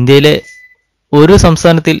 ഇന്ത്യയിലെ ഒരു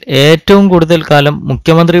സംസ്ഥാനത്തിൽ ഏറ്റവും കൂടുതൽ കാലം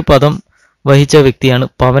മുഖ്യമന്ത്രി പദം വഹിച്ച വ്യക്തിയാണ്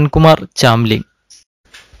പവൻകുമാർ ചാംലിംഗ്.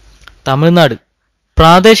 തമിഴ്നാട്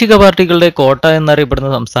പ്രാദേശിക പാർട്ടികളുടെ കോട്ട എന്നറിയപ്പെടുന്ന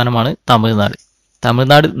സംസ്ഥാനമാണ് തമിഴ്നാട്.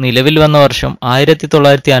 തമിഴ്നാട് നിലവിൽ വന്ന വർഷം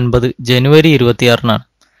 1950 ജനുവരി 26-നാണ്.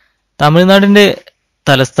 തമിഴ്നാടിന്റെ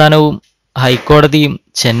തലസ്ഥാനവും ഹൈക്കോടതിയും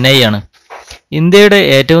ചെന്നൈയാണ്. ഇന്ത്യയുടെ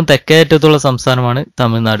ഏറ്റവും തെക്കേ അറ്റത്തുള്ള സംസ്ഥാനമാണ്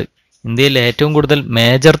തമിഴ്നാട്. ഇന്ത്യയിൽ ഏറ്റവും കൂടുതൽ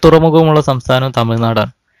മേജർ തുറമുഖമുള്ള സംസ്ഥാനം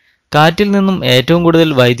തമിഴ്നാടാണ്. കാറ്റിൽ നിന്നും ഏറ്റവും കൂടുതൽ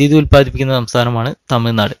വൈദ്യുതി ഉൽപ്പാദിപ്പിക്കുന്ന സംസ്ഥാനമാണ്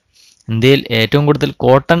തമിഴ്നാട്. ഇന്ത്യയിൽ ഏറ്റവും കൂടുതൽ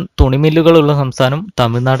കോട്ടൺ തുണിമില്ലുകളുള്ള സംസ്ഥാനം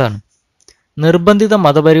തമിഴ്നാടാണ്. നിർബന്ധിത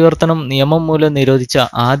മതപരിവർത്തനം നിയമം മൂലം നിരോധിച്ച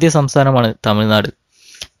ആദ്യ സംസ്ഥാനമാണ് തമിഴ്നാട്.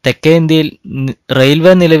 തെക്കേ ഇന്ത്യയിൽ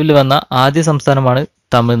റെയിൽവേ നിലവിൽ വന്ന ആദ്യ സംസ്ഥാനമാണ്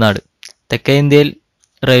തമിഴ്നാട്. തെക്കേ ഇന്ത്യയിൽ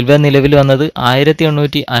റെയിൽവേ നിലവിൽ വന്നത്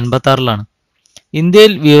 1856-ലാണ്.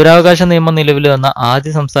 ഇന്ത്യയിൽ വിവരാവകാശ നിയമം നിലവിൽ വന്ന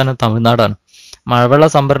ആദ്യ സംസ്ഥാനം തമിഴ്നാടാണ്. മഴവെള്ള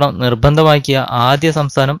സംഭരണം നിർബന്ധമാക്കിയ ആദ്യ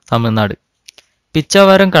സംസ്ഥാനം തമിഴ്നാട്.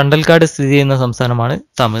 പിച്ചാവരം കണ്ടൽക്കാട് സ്ഥിതി ചെയ്യുന്ന സംസ്ഥാനമാണ്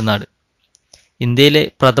തമിഴ്നാട്. ഇന്ത്യയിലെ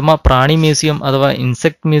പ്രഥമ പ്രാണി മ്യൂസിയം അഥവാ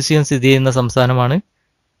ഇൻസെക്ട് മ്യൂസിയം സ്ഥിതി ചെയ്യുന്ന സംസ്ഥാനമാണ്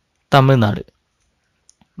തമിഴ്നാട്.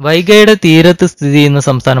 വൈഗയുടെ തീരത്ത് സ്ഥിതി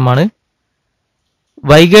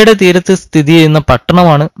ചെയ്യുന്ന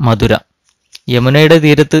പട്ടണമാണ് മധുര. യമുനയുടെ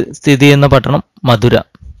തീരത്ത് സ്ഥിതി ചെയ്യുന്ന പട്ടണം മധുര.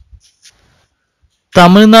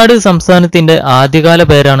 തമിഴ്നാട് സംസ്ഥാനത്തിന്റെ ആദ്യകാല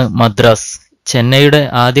പേരാണ് മദ്രാസ്. ചെന്നൈയുടെ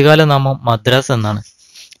ആദ്യകാല നാമം മദ്രാസ് എന്നാണ്.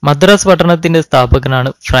 മദ്രാസ് പട്ടണത്തിന്റെ സ്ഥാപകനാണ്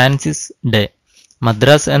ഫ്രാൻസിസ് ഡേ.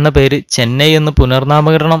 മദ്രാസ് എന്ന പേര് ചെന്നൈ എന്ന്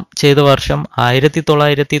പുനർനാമകരണം ചെയ്ത വർഷം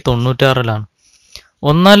 1996-ലാണ്.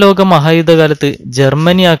 ഒന്നാം ലോക മഹായുദ്ധകാലത്ത്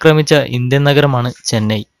ജർമ്മനി ആക്രമിച്ച ഇന്ത്യൻ നഗരമാണ്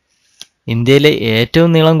ചെന്നൈ. ഇന്ത്യയിലെ ഏറ്റവും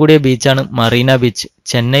നീളം കൂടിയ ബീച്ചാണ് മറീന ബീച്ച്.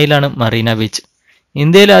 ചെന്നൈയിലാണ് മറീന ബീച്ച്.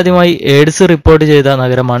 ഇന്ത്യയിൽ ആദ്യമായി എയ്ഡ്സ് റിപ്പോർട്ട് ചെയ്ത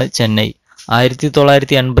നഗരമാണ് ചെന്നൈ.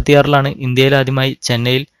 1986-ലാണ് ഇന്ത്യയിൽ ആദ്യമായി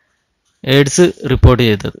ചെന്നൈയിൽ എയ്ഡ്സ് റിപ്പോർട്ട്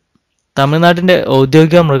ചെയ്തത്. തമിഴ്നാട്ടിന്റെ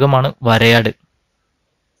ഔദ്യോഗിക മൃഗമാണ് വരയാട്.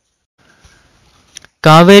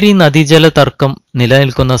 കാവേരി നദീജല തർക്കം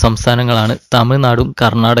നിലനിൽക്കുന്ന സംസ്ഥാനങ്ങളാണ് തമിഴ്നാടും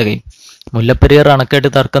കർണാടകയും. മുല്ലപ്പെരിയാർ അണക്കെട്ട്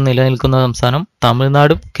തർക്കം നിലനിൽക്കുന്ന സംസ്ഥാനം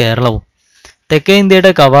തമിഴ്നാടും കേരളവും. തെക്കേ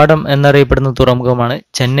ഇന്ത്യയുടെ കവാടം എന്നറിയപ്പെടുന്ന തുറമുഖമാണ്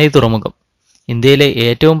ചെന്നൈ തുറമുഖം. ഇന്ത്യയിലെ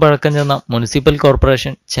ഏറ്റവും പഴക്കം ചെന്ന municipal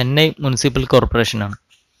corporation Chennai municipal കോർപ്പറേഷനാണ്.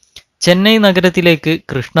 Chennai നഗരത്തിലേക്ക്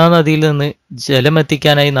കൃഷ്ണ നദിയിൽ നിന്ന്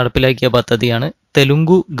ജലമെത്തിക്കാനായി നടപ്പിലാക്കിയ പദ്ധതിയാണ്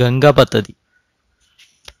തെലുങ്കു ഗംഗ പദ്ധതി.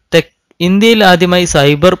 ഇന്ത്യയിൽ ആദ്യമായി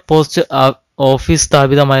സൈബർ പോസ്റ്റ് ഓഫീസ്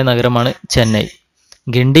സ്ഥാപിതമായ നഗരമാണ് ചെന്നൈ.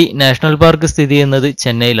 ഗിണ്ടി നാഷണൽ പാർക്ക് സ്ഥിതി ചെയ്യുന്നത്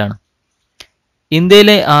ചെന്നൈയിലാണ്.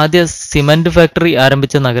 ഇന്ത്യയിലെ ആദ്യ സിമന്റ് ഫാക്ടറി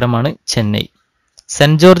ആരംഭിച്ച നഗരമാണ് ചെന്നൈ.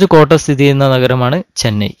 സെന്റ് ജോർജ് കോട്ട സ്ഥിതി ചെയ്യുന്ന നഗരമാണ്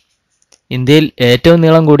ചെന്നൈ. ഇന്ത്യയിൽ ഏറ്റവും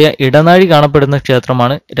നീളം കൂടിയ ഇടനാഴി കാണപ്പെടുന്ന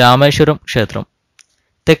ക്ഷേത്രമാണ് രാമേശ്വരം ക്ഷേത്രം.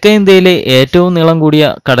 തെക്കേ ഇന്ത്യയിലെ ഏറ്റവും നീളം കൂടിയ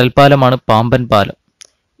കടൽപ്പാലമാണ് പാമ്പൻ പാലം.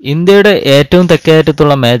 ഇന്ത്യയുടെ ഏറ്റവും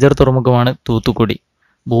തെക്കേയറ്റത്തുള്ള മേജർ തുറമുഖമാണ് തൂത്തുക്കുടി.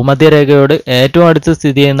 ഭൂമധ്യരേഖയോട് ഏറ്റവും അടുത്ത്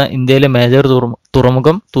സ്ഥിതി ചെയ്യുന്ന ഇന്ത്യയിലെ മേജർ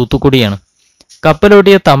തുറമുഖം തൂത്തുക്കുടിയാണ്.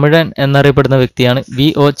 കപ്പലോട്ടിയ തമിഴൻ എന്നറിയപ്പെടുന്ന വ്യക്തിയാണ്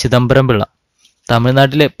VO ചിദംബരം പിള്ള.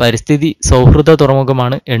 തമിഴ്നാട്ടിലെ പരിസ്ഥിതി സൗഹൃദ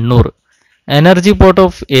തുറമുഖമാണ് Ennore. Energy port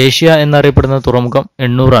of Asia എന്നറിയപ്പെടുന്ന തുറമുഖം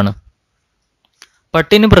എണ്ണൂറാണ്.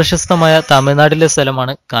 പട്ടിന് പ്രശസ്തമായ തമിഴ്നാട്ടിലെ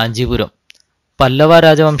സ്ഥലമാണ് കാഞ്ചീപുരം. പല്ലവ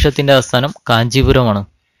രാജവംശത്തിന്റെ ആസ്ഥാനം കാഞ്ചീപുരമാണ്.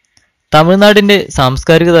 തമിഴ്നാടിന്റെ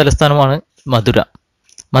സാംസ്കാരിക തലസ്ഥാനമാണ് മധുര.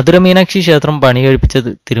 മധുര മീനാക്ഷി ക്ഷേത്രം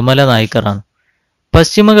പണികഴിപ്പിച്ചത് തിരുമല നായ്ക്കറാണ്.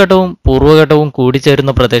 പശ്ചിമഘട്ടവും പൂർവ്വഘട്ടവും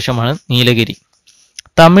കൂടിച്ചേരുന്ന പ്രദേശമാണ് നീലഗിരി.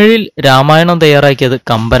 തമിഴിൽ രാമായണം തയ്യാറാക്കിയത്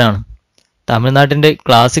കമ്പനാണ്. തമിഴ്നാട്ടിന്റെ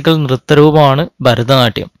ക്ലാസിക്കൽ നൃത്തരൂപമാണ്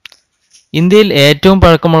ഭരതനാട്യം. ഇന്ത്യയിൽ ഏറ്റവും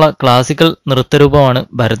പഴക്കമുള്ള ക്ലാസിക്കൽ നൃത്തരൂപമാണ്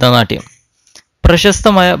ഭരതനാട്യം.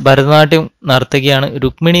 പ്രശസ്തമായ ഭരതനാട്യം നർത്തകിയാണ്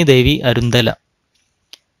രുക്മിണി ദേവി അരുന്തല.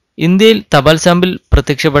 ഇന്ത്യയിൽ തപാൽ സ്റ്റാമ്പിൽ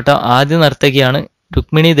പ്രത്യക്ഷപ്പെട്ട ആദ്യ നർത്തകിയാണ്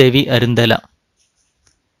രുക്മിണി ദേവി അരുന്തല.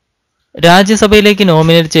 രാജ്യസഭയിലേക്ക്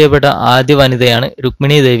നോമിനേറ്റ് ചെയ്യപ്പെട്ട ആദ്യ വനിതയാണ്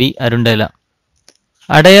രുക്മിണി ദേവി അരുണ്ടല.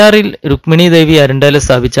 അടയാറിൽ രുക്മിണി ദേവി അരുണ്ടല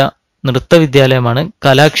സ്ഥാപിച്ച നൃത്തവിദ്യാലയമാണ്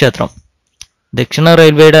കലാക്ഷേത്രം. ദക്ഷിണ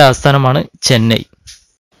റെയിൽവേയുടെ ആസ്ഥാനമാണ് ചെന്നൈ.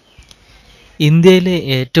 ഇന്ത്യയിലെ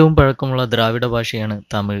ഏറ്റവും പഴക്കമുള്ള ദ്രാവിഡ ഭാഷയാണ്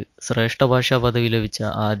തമിഴ്. ശ്രേഷ്ഠ ഭാഷാ പദവി ലഭിച്ച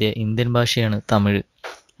ആദ്യ ഇന്ത്യൻ ഭാഷയാണ് തമിഴ്.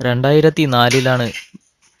 2004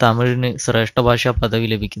 തമിഴിന് ശ്രേഷ്ഠ ഭാഷാ പദവി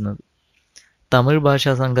ലഭിക്കുന്നത്. തമിഴ്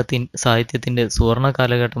ഭാഷാ സാഹിത്യത്തിന്റെ സുവർണ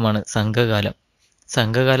കാലഘട്ടമാണ് സംഘകാലം.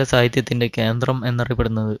 സംഘകാല സാഹിത്യത്തിന്റെ കേന്ദ്രം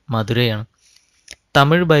എന്നറിയപ്പെടുന്നത് മധുരയാണ്.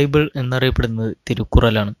 തമിഴ് ബൈബിൾ എന്നറിയപ്പെടുന്നത്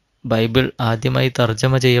തിരുക്കുറലാണ്. ബൈബിൾ ആദ്യമായി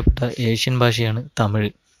തർജ്ജമ ചെയ്യപ്പെട്ട ഏഷ്യൻ ഭാഷയാണ്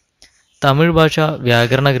തമിഴ്. തമിഴ് ഭാഷ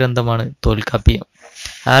വ്യാകരണ ഗ്രന്ഥമാണ് Tolkappiyam.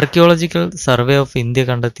 Archaeological survey of India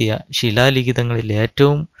കണ്ടെത്തിയ ശിലാലിഖിതങ്ങളിൽ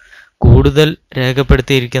ഏറ്റവും കൂടുതൽ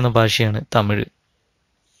രേഖപ്പെടുത്തിയിരിക്കുന്ന ഭാഷയാണ് തമിഴ്.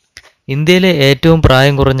 ഇന്ത്യയിലെ ഏറ്റവും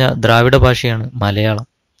പ്രായം കുറഞ്ഞ ദ്രാവിഡ ഭാഷയാണ് മലയാളം.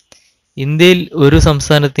 ഇന്ത്യയിൽ ഒരു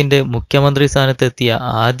സംസ്ഥാനത്തിന്റെ മുഖ്യമന്ത്രി സ്ഥാനത്തെത്തിയ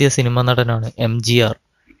ആദ്യ സിനിമ നടനാണ് MGR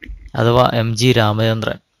അഥവാ MG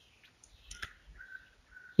രാമചന്ദ്രൻ.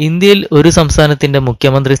 ഇന്ത്യയിൽ ഒരു സംസ്ഥാനത്തിന്റെ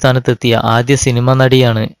മുഖ്യമന്ത്രി സ്ഥാനത്തെത്തിയ ആദ്യ സിനിമ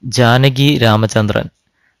നടിയാണ് ജാനകി രാമചന്ദ്രൻ.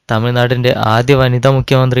 തമിഴ്നാടിന്റെ ആദ്യ വനിതാ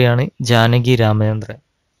മുഖ്യമന്ത്രിയാണ് ജാനകി രാമചന്ദ്രൻ.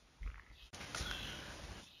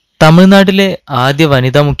 തമിഴ്നാട്ടിലെ ആദ്യ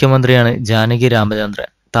വനിതാ മുഖ്യമന്ത്രിയാണ് ജാനകി രാമചന്ദ്രൻ.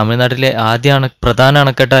 തമിഴ്നാട്ടിലെ ആദ്യ പ്രധാന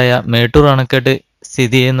അണക്കെട്ടായ മേട്ടൂർ അണക്കെട്ട്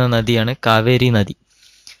സ്ഥിതി ചെയ്യുന്ന നദിയാണ് കാവേരി നദി.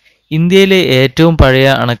 ഇന്ത്യയിലെ ഏറ്റവും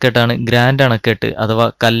പഴയ അണക്കെട്ടാണ് ഗ്രാൻഡ് അണക്കെട്ട്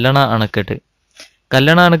അഥവാ കല്ലണ അണക്കെട്ട്.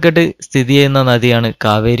 കല്ലണ അണക്കെട്ട് സ്ഥിതി ചെയ്യുന്ന നദിയാണ്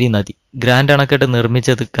കാവേരി നദി. ഗ്രാൻഡ് അണക്കെട്ട്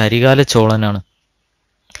നിർമ്മിച്ചത് കരികാല ചോളനാണ്.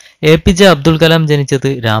 APJ അബ്ദുൽ കലാം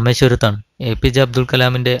ജനിച്ചത് രാമേശ്വരത്താണ്. APJ അബ്ദുൽ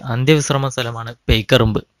കലാമിന്റെ അന്ത്യവിശ്രമ സ്ഥലമാണ്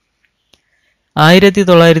പേക്കറുമ്പ്.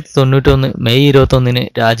 1991 മെയ്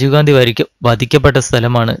 21 രാജീവ് ഗാന്ധി വധിക്കപ്പെട്ട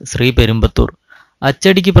സ്ഥലമാണ് ശ്രീപെരുമ്പത്തൂർ.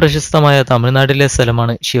 അച്ചടിക്ക് പ്രശസ്തമായ തമിഴ്നാട്ടിലെ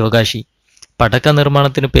സ്ഥലമാണ് ശിവകാശി. പടക്ക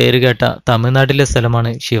നിർമ്മാണത്തിന് പേരുകേട്ട തമിഴ്നാട്ടിലെ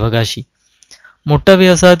സ്ഥലമാണ് ശിവകാശി. മുട്ട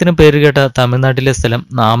വ്യവസായത്തിന് പേരുകേട്ട തമിഴ്നാട്ടിലെ സ്ഥലം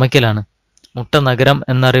നാമക്കലാണ്. മുട്ട നഗരം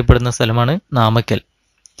എന്നറിയപ്പെടുന്ന സ്ഥലമാണ് നാമക്കൽ.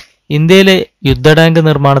 ഇന്ത്യയിലെ യുദ്ധ ടാങ്ക്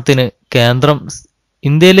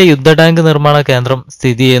നിർമ്മാണ കേന്ദ്രം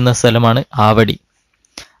സ്ഥിതി ചെയ്യുന്ന സ്ഥലമാണ് ആവടി.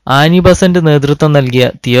 ആനി ബസന്റ് നേതൃത്വം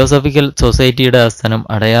നൽകിയ തിയോസഫിക്കൽ സൊസൈറ്റിയുടെ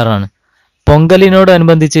ആസ്ഥാനം അടയാറാണ്.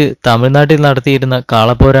 പൊങ്കലിനോടനുബന്ധിച്ച് തമിഴ്നാട്ടിൽ നടത്തിയിരുന്ന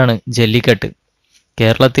കാളപ്പോരാണ് ജല്ലിക്കെട്ട്.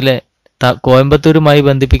 കേരളത്തിലെ കോയമ്പത്തൂരുമായി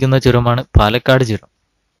ബന്ധിപ്പിക്കുന്ന ചുരമാണ് പാലക്കാട് ചുരം.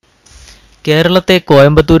 കേരളത്തെ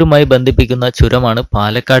കോയമ്പത്തൂരുമായി ബന്ധിപ്പിക്കുന്ന ചുരമാണ്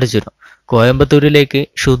പാലക്കാട് ചുരം. കോയമ്പത്തൂരിലേക്ക്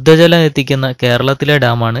ശുദ്ധജലം എത്തിക്കുന്ന കേരളത്തിലെ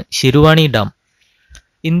ഡാമാണ് ശിരുവാണി ഡാം.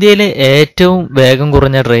 ഇന്ത്യയിലെ ഏറ്റവും വേഗം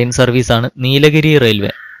കുറഞ്ഞ ട്രെയിൻ സർവീസാണ് Nilgiri railway.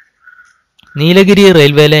 Nilgiri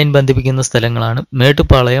railway line ബന്ധിപ്പിക്കുന്ന സ്ഥലങ്ങളാണ്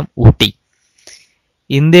മേട്ടുപ്പാളയം, ഊട്ടി.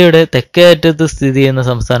 ഇന്ത്യയുടെ തെക്കേ അറ്റത്ത് സ്ഥിതി ചെയ്യുന്ന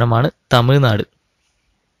സംസ്ഥാനമാണ് തമിഴ്നാട്.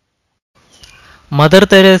 മദർ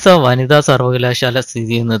തെരേസ വനിതാ സർവകലാശാല സ്ഥിതി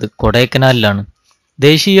ചെയ്യുന്നത് കൊടൈക്കനാലിലാണ്.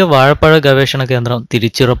 ദേശീയ വാഴപ്പഴ ഗവേഷണ കേന്ദ്രം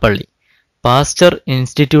തിരുച്ചിറപ്പള്ളി. പാസ്റ്റർ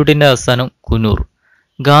ഇൻസ്റ്റിറ്റ്യൂട്ടിന്റെ ആസ്ഥാനം കുന്നൂർ.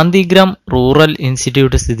 ഗാന്ധിഗ്രാം റൂറൽ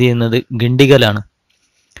ഇൻസ്റ്റിറ്റ്യൂട്ട് സ്ഥിതി ചെയ്യുന്നത് ഗിണ്ടിഗലാണ്.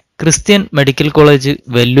 ക്രിസ്ത്യൻ മെഡിക്കൽ കോളേജ്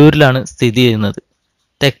വെല്ലൂരിലാണ് സ്ഥിതി ചെയ്യുന്നത്.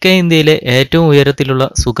 തെക്കേ ഇന്ത്യയിലെ ഏറ്റവും ഉയരത്തിലുള്ള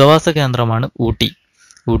സുഖവാസ കേന്ദ്രമാണ് ഊട്ടി.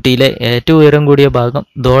 ഊട്ടിയിലെ ഏറ്റവും ഉയരം കൂടിയ ഭാഗം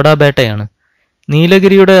ദോഡാബേട്ടയാണ്.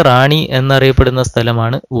 നീലഗിരിയുടെ റാണി എന്നറിയപ്പെടുന്ന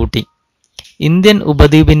സ്ഥലമാണ് ഊട്ടി. ഇന്ത്യൻ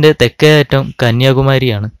ഉപദ്വീപിന്റെ തെക്കേ അറ്റം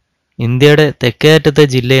കന്യാകുമാരിയാണ്. ഇന്ത്യയുടെ തെക്കേ അറ്റത്തെ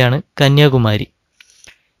ജില്ലയാണ് കന്യാകുമാരി.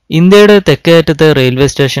 ഇന്ത്യയുടെ തെക്കേ അറ്റത്തെ റെയിൽവേ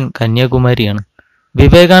സ്റ്റേഷൻ കന്യാകുമാരിയാണ്.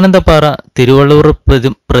 വിവേകാനന്ദ പാറ, തിരുവള്ളൂർ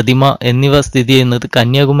പ്രതിമ എന്നിവ സ്ഥിതി ചെയ്യുന്നത്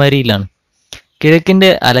കന്യാകുമാരിയിലാണ്.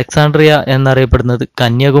 കിഴക്കിന്റെ അലക്സാണ്ട്രിയ എന്നറിയപ്പെടുന്നത്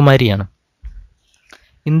കന്യാകുമാരിയാണ്.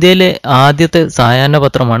 ഇന്ത്യയിലെ ആദ്യത്തെ സായാഹ്ന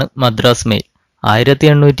പത്രമാണ് മദ്രാസ് മെയിൽ.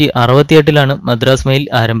 1868 മദ്രാസ് മെയിൽ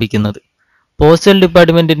ആരംഭിക്കുന്നത്. പോസ്റ്റൽ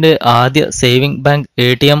ഡിപ്പാർട്ട്മെന്റിന്റെ ആദ്യ സേവിംഗ് ബാങ്ക്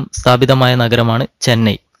ATM സ്ഥാപിതമായ നഗരമാണ്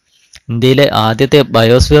ചെന്നൈ. ഇന്ത്യയിലെ ആദ്യത്തെ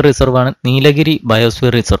ബയോസ്ഫിയർ റിസർവാണ് നീലഗിരി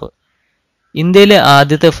ബയോസ്ഫിയർ റിസർവ്. ഇന്ത്യയിലെ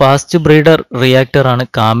ആദ്യത്തെ ഫാസ്റ്റ് ബ്രീഡർ റിയാക്ടറാണ്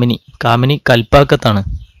കാമിനി. കാമിനി കൽപ്പാക്കത്താണ്.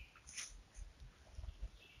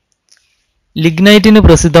 ലിഗ്നൈറ്റിന്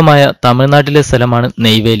പ്രസിദ്ധമായ തമിഴ്നാട്ടിലെ സ്ഥലമാണ്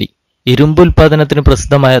നെയ്വേലി. ഇരുമ്പ് ഉൽപാദനത്തിന്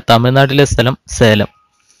പ്രസിദ്ധമായ തമിഴ്നാട്ടിലെ സ്ഥലം സേലം.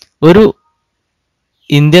 ഒരു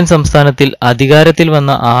ഇന്ത്യൻ സംസ്ഥാനത്തിൽ അധികാരത്തിൽ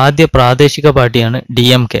വന്ന ആദ്യ പ്രാദേശിക പാർട്ടിയാണ്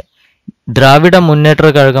DMK. ദ്രാവിഡ മുന്നേറ്റ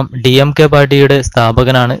കഴകം DMK പാർട്ടിയുടെ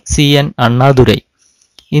സ്ഥാപകനാണ് CN അണ്ണാദുരൈ.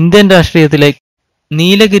 ഇന്ത്യൻ രാഷ്ട്രീയത്തിലെ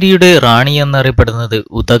നീലഗിരിയുടെ റാണി എന്നറിയപ്പെടുന്നത്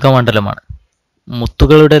ഉദകമണ്ഡലമാണ്.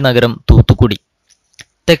 മുത്തുകളുടെ നഗരം തൂത്തുക്കുടി.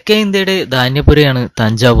 തെക്കേ ഇന്ത്യയുടെ ധാന്യപുരയാണ്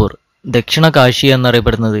തഞ്ചാവൂർ. ദക്ഷിണ കാശി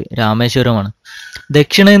എന്നറിയപ്പെടുന്നത് രാമേശ്വരമാണ്.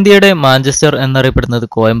 ദക്ഷിണേന്ത്യയുടെ മാഞ്ചസ്റ്റർ എന്നറിയപ്പെടുന്നത്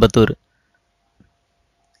കോയമ്പത്തൂർ.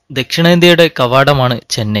 ദക്ഷിണേന്ത്യയുടെ കവാടമാണ്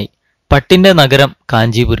ചെന്നൈ. പട്ടിന്റെ നഗരം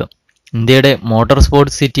കാഞ്ചീപുരം. ഇന്ത്യയുടെ മോട്ടോർ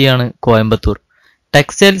സ്പോർട്സ് സിറ്റിയാണ് Coimbatore.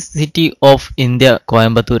 Textile city of India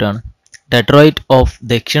കോയമ്പത്തൂരാണ്. Detroit of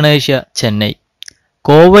ദക്ഷിണേഷ്യ Chennai.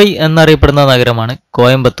 Kovai എന്നറിയപ്പെടുന്ന നഗരമാണ്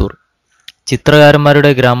കോയമ്പത്തൂർ.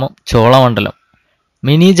 ചിത്രകാരന്മാരുടെ ഗ്രാമം ചോളമണ്ഡലം.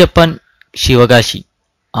 Mini Japan Sivakasi.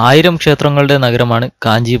 1000 ക്ഷേത്രങ്ങളുടെ നഗരമാണ്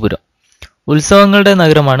കാഞ്ചീപുരം. ഉത്സവങ്ങളുടെ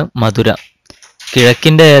നഗരമാണ് മധുര.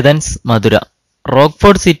 കിഴക്കിന്റെ ഏതൻസ് മധുര.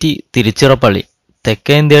 Rockfort city Tiruchirappalli.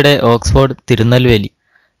 തെക്കേ ഇന്ത്യയുടെ ഓക്സ്ഫോർഡ് തിരുനെൽവേലി.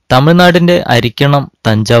 തമിഴ്നാടിന്റെ അരിക്കണം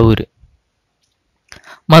തഞ്ചാവൂര്.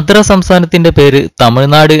 മദ്രാസ് സംസ്ഥാനത്തിന്റെ പേര്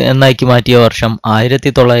തമിഴ്നാട് എന്നാക്കി മാറ്റിയ വർഷം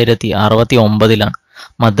 1969-ലാണ്.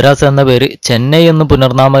 മദ്രാസ് എന്ന പേര് ചെന്നൈ എന്ന്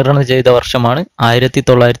പുനർനാമകരണം ചെയ്ത വർഷമാണ്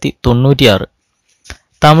 1996.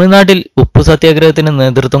 തമിഴ്നാട്ടിൽ ഉപ്പു സത്യാഗ്രഹത്തിന്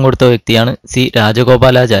നേതൃത്വം കൊടുത്ത വ്യക്തിയാണ് C.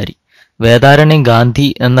 രാജഗോപാലാചാരി. വേദാരണ്യം ഗാന്ധി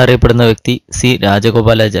എന്നറിയപ്പെടുന്ന വ്യക്തി C.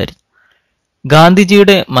 രാജഗോപാലാചാരി.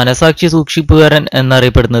 ഗാന്ധിജിയുടെ മനസാക്ഷി സൂക്ഷിപ്പുകാരൻ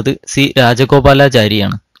എന്നറിയപ്പെടുന്നത് C.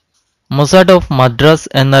 രാജഗോപാലാചാരിയാണ്. മൊസാഡ് ഓഫ് മദ്രാസ്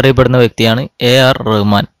എന്നറിയപ്പെടുന്ന വ്യക്തിയാണ് AR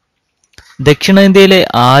റഹ്മാൻ. ദക്ഷിണേന്ത്യയിലെ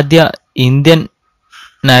ആദ്യ ഇന്ത്യൻ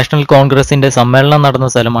നാഷണൽ കോൺഗ്രസിന്റെ സമ്മേളനം നടന്ന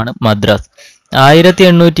സ്ഥലമാണ് മദ്രാസ്.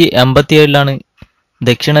 1887-ലാണ്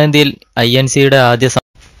ദക്ഷിണേന്ത്യയിൽ INCയുടെ ആദ്യ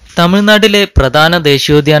തമിഴ്നാട്ടിലെ പ്രധാന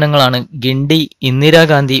ദേശീയോദ്യാനങ്ങളാണ് ഗിണ്ടി,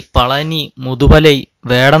 ഇന്ദിരാഗാന്ധി, പളനി, മുതുമലൈ,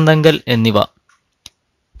 വേടന്തങ്കൽ എന്നിവ.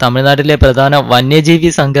 തമിഴ്നാട്ടിലെ പ്രധാന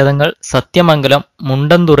വന്യജീവി സങ്കേതങ്ങൾ സത്യമംഗലം,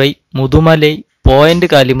 മുണ്ടന്തുറൈ, മുതുമലൈ, പോയിന്റ്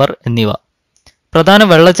കാലിമർ എന്നിവ. പ്രധാന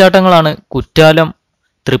വെള്ളച്ചാട്ടങ്ങളാണ് കുറ്റാലം,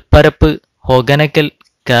 തൃപ്പരപ്പ്, ഹൊഗനക്കൽ,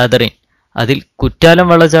 കാതറിൻ. അതിൽ കുറ്റാലം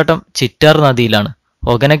വെള്ളച്ചാട്ടം ചിറ്റാർ നദിയിലാണ്.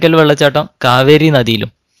 ഹൊഗനക്കൽ വെള്ളച്ചാട്ടം കാവേരി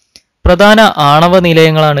നദിയിലും. പ്രധാന ആണവ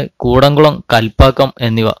നിലയങ്ങളാണ് കൂടംകുളം, കൽപ്പാക്കം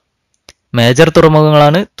എന്നിവ. മേജർ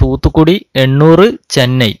തുറമുഖങ്ങളാണ് തൂത്തുക്കുടി, എണ്ണൂർ,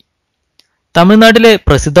 ചെന്നൈ. തമിഴ്നാട്ടിലെ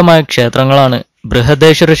പ്രസിദ്ധമായ ക്ഷേത്രങ്ങളാണ്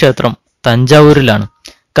ബൃഹദേശ്വര ക്ഷേത്രം തഞ്ചാവൂരിലാണ്.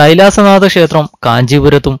 കൈലാസനാഥ ക്ഷേത്രം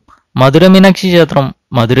കാഞ്ചീപുരത്തും മധുരമീനാക്ഷി ക്ഷേത്രം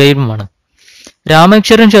മധുരയിലുമാണ്.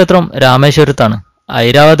 രാമേശ്വരം ക്ഷേത്രം രാമേശ്വരത്താണ്.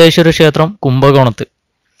 ഐരാവതേശ്വര ക്ഷേത്രം കുംഭകോണത്ത്.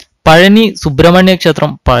 പഴനി സുബ്രഹ്മണ്യ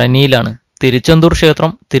ക്ഷേത്രം പഴനിയിലാണ്. തിരുച്ചെന്തൂർ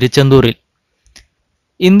ക്ഷേത്രം തിരുച്ചെന്തൂരിൽ.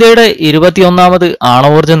 ഇന്ത്യയുടെ 21ാമത്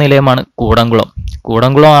ആണവോർജ്ജ നിലയമാണ് കൂടംകുളം.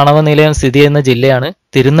 കൂടംകുളം ആണവ നിലയം സ്ഥിതി ചെയ്യുന്ന ജില്ലയാണ്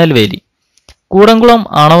തിരുനെൽവേലി. കൂടംകുളം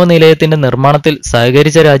ആണവ നിലയത്തിന്റെ നിർമ്മാണത്തിൽ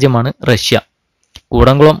സഹകരിച്ച രാജ്യമാണ് റഷ്യ.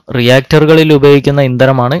 കൂടംകുളം റിയാക്ടറുകളിൽ ഉപയോഗിക്കുന്ന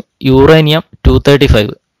ഇന്ധനമാണ് യുറേനിയം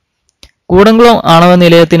 235. കൂടംകുളം ആണവ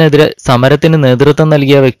നിലയത്തിനെതിരെ സമരത്തിന് നേതൃത്വം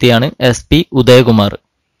നൽകിയ വ്യക്തിയാണ് SP ഉദയകുമാർ.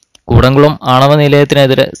 കൂടംകുളം ആണവ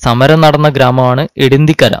നിലയത്തിനെതിരെ സമരം നടന്ന ഗ്രാമമാണ്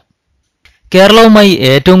ഇടിന്തിക്കര. കേരളവുമായി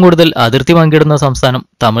ഏറ്റവും കൂടുതൽ അതിർത്തി പങ്കിടുന്ന സംസ്ഥാനം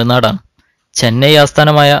തമിഴ്നാടാണ്. ചെന്നൈ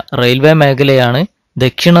ആസ്ഥാനമായ റെയിൽവേ മേഖലയാണ്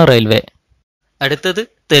ദക്ഷിണ റെയിൽവേ. അടുത്തത്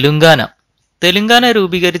തെലുങ്കാന. തെലുങ്കാന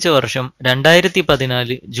രൂപീകരിച്ച വർഷം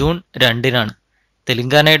 2014 ജൂൺ 2-നാണ്.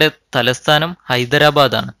 തെലുങ്കാനയുടെ തലസ്ഥാനം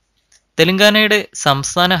ഹൈദരാബാദാണ്. തെലുങ്കാനയുടെ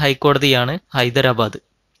സംസ്ഥാന ഹൈക്കോടതിയാണ് ഹൈദരാബാദ്.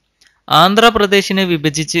 ആന്ധ്രാപ്രദേശിനെ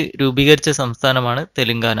വിഭജിച്ച് രൂപീകരിച്ച സംസ്ഥാനമാണ്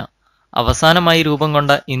തെലുങ്കാന. അവസാനമായി രൂപം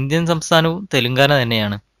കൊണ്ട ഇന്ത്യൻ സംസ്ഥാനവും തെലുങ്കാന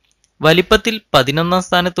തന്നെയാണ്. വലിപ്പത്തിൽ 11ാം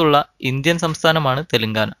സ്ഥാനത്തുള്ള ഇന്ത്യൻ സംസ്ഥാനമാണ്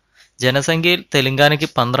തെലുങ്കാന. ജനസംഖ്യയിൽ തെലുങ്കാനയ്ക്ക്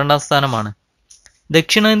 12ാം സ്ഥാനമാണ്.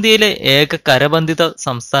 ദക്ഷിണേന്ത്യയിലെ ഏക കരബന്ധിത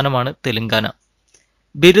സംസ്ഥാനമാണ് തെലുങ്കാന.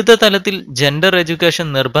 ബിരുദ തലത്തിൽ ജെൻഡർ എഡ്യൂക്കേഷൻ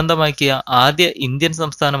നിർബന്ധമാക്കിയ ആദ്യ ഇന്ത്യൻ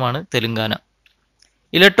സംസ്ഥാനമാണ് Telangana.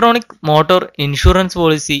 Electronic motor insurance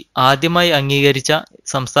policy ആദ്യമായി അംഗീകരിച്ച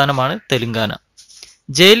സംസ്ഥാനമാണ് തെലുങ്കാന.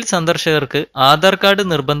 ജയിൽ സന്ദർശകർക്ക് ആധാർ കാർഡ്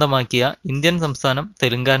നിർബന്ധമാക്കിയ ഇന്ത്യൻ സംസ്ഥാനം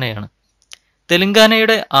തെലുങ്കാനയാണ്.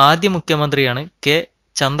 തെലുങ്കാനയുടെ ആദ്യ മുഖ്യമന്ത്രിയാണ് K.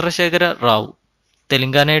 ചന്ദ്രശേഖര റാവു.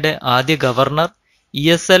 തെലുങ്കാനയുടെ ആദ്യ ഗവർണർ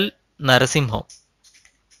ESL നരസിംഹം.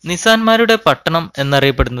 നിസാന്മാരുടെ പട്ടണം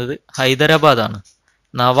എന്നറിയപ്പെടുന്നത് ഹൈദരാബാദാണ്.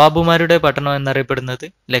 നവാബുമാരുടെ പട്ടണം എന്നറിയപ്പെടുന്നത്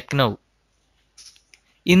ലക്നൗ.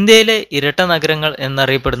 ഇന്ത്യയിലെ ഇരട്ട നഗരങ്ങൾ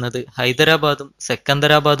എന്നറിയപ്പെടുന്നത് ഹൈദരാബാദും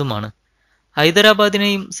സെക്കന്ദരാബാദുമാണ്.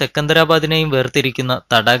 ഹൈദരാബാദിനെയും സെക്കന്ദരാബാദിനെയും വേർതിരിക്കുന്ന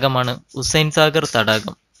തടാകമാണ് ഹുസൈൻ സാഗർ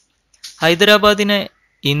തടാകം. ഹൈദരാബാദിനെ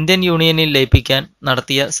ഇന്ത്യൻ യൂണിയനിൽ ലയിപ്പിക്കാൻ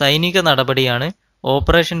നടത്തിയ സൈനിക നടപടിയാണ്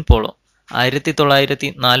ഓപ്പറേഷൻ പോളോ.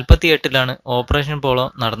 1948-ലാണ് ഓപ്പറേഷൻ പോളോ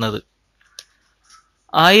നടന്നത്.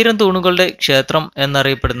 1000 തൂണുകളുടെ ക്ഷേത്രം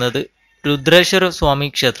എന്നറിയപ്പെടുന്നത് രുദ്രേശ്വര സ്വാമി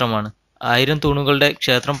ക്ഷേത്രമാണ്. 1000 തൂണുകളുടെ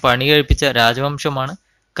ക്ഷേത്രം പണികഴിപ്പിച്ച രാജവംശമാണ്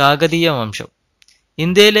കാകതീയ വംശം.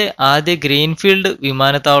 ഇന്ത്യയിലെ ആദ്യ ഗ്രീൻഫീൽഡ്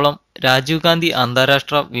വിമാനത്താവളം രാജീവ് ഗാന്ധി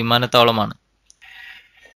അന്താരാഷ്ട്ര വിമാനത്താവളമാണ്.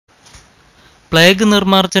 പ്ലേഗ്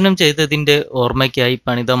നിർമ്മാർജ്ജനം ചെയ്തതിൻ്റെ ഓർമ്മയ്ക്കായി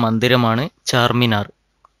പണിത മന്ദിരമാണ് ചാർമിനാർ.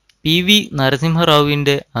 PV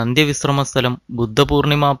നരസിംഹറാവുവിൻ്റെ അന്ത്യവിശ്രമ സ്ഥലം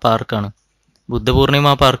ബുദ്ധപൂർണിമ പാർക്കാണ്. ബുദ്ധപൂർണിമ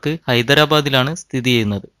പാർക്ക് ഹൈദരാബാദിലാണ് സ്ഥിതി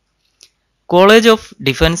ചെയ്യുന്നത്. കോളേജ് ഓഫ്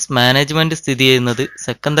ഡിഫൻസ് മാനേജ്മെൻറ്റ് സ്ഥിതി ചെയ്യുന്നത്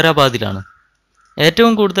സെക്കന്ദരാബാദിലാണ്.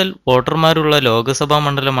 ഏറ്റവും കൂടുതൽ വോട്ടർമാരുള്ള ലോകസഭാ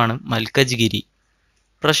മണ്ഡലമാണ് മൽക്കജ്ഗിരി.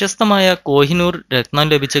 പ്രശസ്തമായ കോഹിനൂർ രത്നം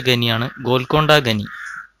ലഭിച്ച ഖനിയാണ് ഗോൽക്കൊണ്ട ഖനി.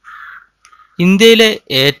 ഇന്ത്യയിലെ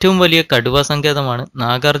ഏറ്റവും വലിയ കടുവ സങ്കേതമാണ്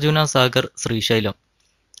നാഗാർജുന സാഗർ ശ്രീശൈലം.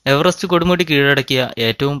 എവറസ്റ്റ് കൊടുമുടി കീഴടക്കിയ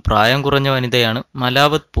ഏറ്റവും പ്രായം കുറഞ്ഞ വനിതയാണ്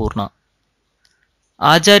മലാവത് പൂർണ.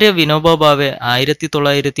 ആചാര്യ വിനോബ ഭാവെ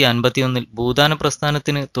 1951 ഭൂദാന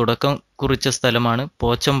പ്രസ്ഥാനത്തിന് തുടക്കം കുറിച്ച സ്ഥലമാണ്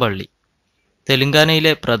പോച്ചംപള്ളി.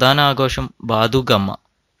 തെലുങ്കാനയിലെ പ്രധാന ആഘോഷം ബാതുഗമ്മ.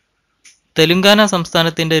 തെലുങ്കാന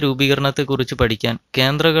സംസ്ഥാനത്തിൻ്റെ രൂപീകരണത്തെക്കുറിച്ച് പഠിക്കാൻ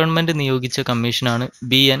കേന്ദ്ര ഗവൺമെൻറ് നിയോഗിച്ച കമ്മീഷനാണ്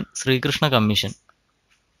BN ശ്രീകൃഷ്ണ കമ്മീഷൻ.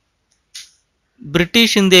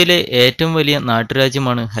 ബ്രിട്ടീഷ് ഇന്ത്യയിലെ ഏറ്റവും വലിയ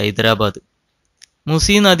നാട്ടുരാജ്യമാണ് ഹൈദരാബാദ്.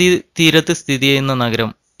 മുസി നദീ തീരത്ത് സ്ഥിതി ചെയ്യുന്ന നഗരം,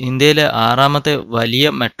 ഇന്ത്യയിലെ 6ാമത്തെ വലിയ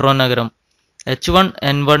മെട്രോ നഗരം,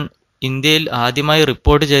 H1N1 ഇന്ത്യയിൽ ആദ്യമായി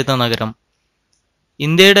റിപ്പോർട്ട് ചെയ്ത നഗരം,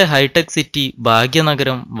 ഇന്ത്യയുടെ ഹൈടെക് സിറ്റി,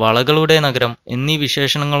 ഭാഗ്യനഗരം, വളകളുടെ നഗരം എന്നീ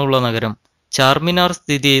വിശേഷണങ്ങളുള്ള നഗരം, ചാർമിനാർ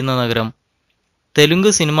സ്ഥിതി ചെയ്യുന്ന നഗരം,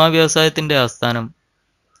 തെലുങ്ക് സിനിമാ വ്യവസായത്തിൻ്റെ ആസ്ഥാനം,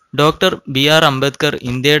 ഡോക്ടർ BR അംബേദ്കർ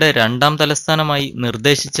ഇന്ത്യയുടെ 2ാം തലസ്ഥാനമായി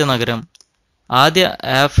നിർദ്ദേശിച്ച നഗരം, ആദ്യ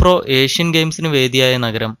ആഫ്രോ ഏഷ്യൻ ഗെയിംസിന് വേദിയായ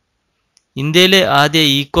നഗരം, ഇന്ത്യയിലെ ആദ്യ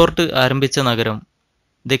കോർട്ട് ആരംഭിച്ച നഗരം,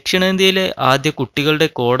 ദക്ഷിണേന്ത്യയിലെ ആദ്യ കുട്ടികളുടെ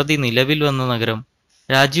കോടതി നിലവിൽ വന്ന നഗരം,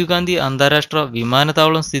 രാജീവ് ഗാന്ധി അന്താരാഷ്ട്ര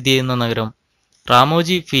വിമാനത്താവളം സ്ഥിതി ചെയ്യുന്ന നഗരം,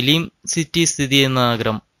 റാമോജി ഫിലിം സിറ്റി സ്ഥിതി ചെയ്യുന്ന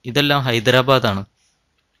നഗരം, ഇതെല്ലാം ഹൈദരാബാദാണ്.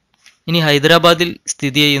 ഇനി ഹൈദരാബാദിൽ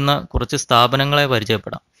സ്ഥിതി ചെയ്യുന്ന കുറച്ച് സ്ഥാപനങ്ങളെ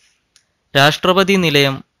പരിചയപ്പെടാം. രാഷ്ട്രപതി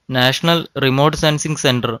നിലയം, national remote sensing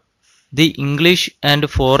centre, the English and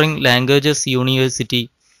foreign languages university,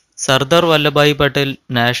 Sardar Vallabhbhai Patel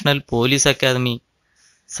national police academy,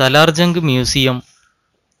 Salar Jung museum,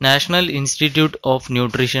 national institute of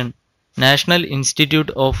nutrition, national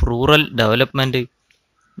institute of rural development,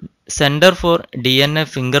 centre for DNA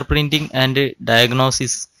finger printing and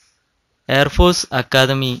diagnosis, air force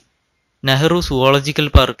academy, Nehru zoological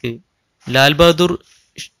park, Lal Bahadur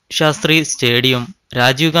Shastri stadium,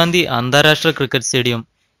 Rajeev Gandhi അന്താരാഷ്ട്ര cricket stadium,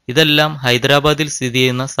 ഇതെല്ലാം ഹൈദരാബാദിൽ സ്ഥിതി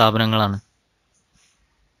ചെയ്യുന്ന സ്ഥാപനങ്ങളാണ്.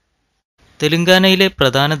 തെലുങ്കാനയിലെ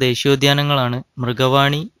പ്രധാന ദേശീയോദ്യാനങ്ങളാണ്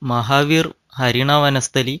മൃഗവാണി, മഹാവീർ, ഹരിണ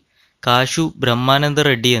വനസ്ഥലി, കാശു, ബ്രഹ്മാനന്ദ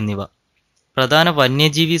റെഡ്ഡി എന്നിവ. പ്രധാന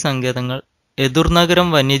വന്യജീവി സങ്കേതങ്ങൾ എദുർനഗരം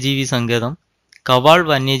വന്യജീവി സങ്കേതം, കവാൾ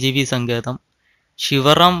വന്യജീവി സങ്കേതം,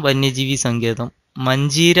 ശിവറാം വന്യജീവി സങ്കേതം,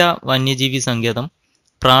 മഞ്ചീര വന്യജീവി സങ്കേതം,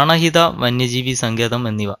 പ്രാണഹിത വന്യജീവി സങ്കേതം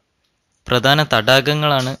എന്നിവ. പ്രധാന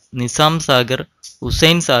തടാകങ്ങളാണ് നിസാം സാഗർ,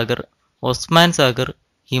 ഹുസൈൻ സാഗർ, ഒസ്മാൻ സാഗർ,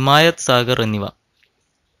 ഹിമായത് സാഗർ എന്നിവ.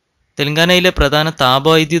 തെലങ്കാനയിലെ പ്രധാന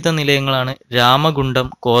താപവൈദ്യുത നിലയങ്ങളാണ് രാമഗുണ്ടം,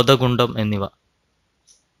 കോതഗുണ്ടം എന്നിവ.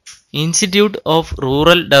 ഇൻസ്റ്റിറ്റ്യൂട്ട് ഓഫ്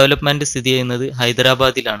റൂറൽ ഡെവലപ്മെൻറ്റ് സ്ഥിതി ചെയ്യുന്നത്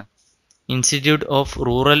ഹൈദരാബാദിലാണ്. Institute of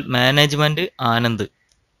rural management Anand.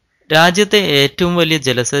 രാജ്യത്തെ ഏറ്റവും വലിയ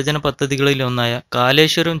ജലസേചന പദ്ധതികളിലൊന്നായ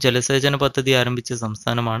കാലേശ്വരം ജലസേചന പദ്ധതി ആരംഭിച്ച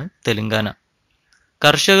സംസ്ഥാനമാണ് തെലങ്കാന.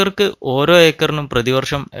 കർഷകർക്ക് ഓരോ ഏക്കറിനും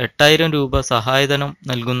പ്രതിവർഷം 8000 രൂപ സഹായധനം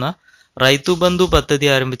നൽകുന്ന റൈതുബന്ധു പദ്ധതി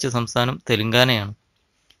ആരംഭിച്ച സംസ്ഥാനം തെലങ്കാനയാണ്.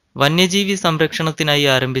 വന്യജീവി സംരക്ഷണത്തിനായി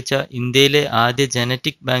ആരംഭിച്ച ഇന്ത്യയിലെ ആദ്യ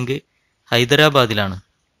ജനറ്റിക് ബാങ്ക് ഹൈദരാബാദിലാണ്.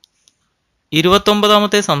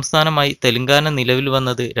 29ാമത്തെ സംസ്ഥാനമായി തെലങ്കാന നിലവിൽ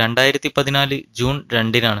വന്നത് 2014 ജൂൺ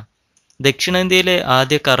 2-നാണ്. ദക്ഷിണേന്ത്യയിലെ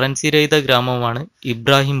ആദ്യ കറൻസി രഹിത ഗ്രാമമാണ്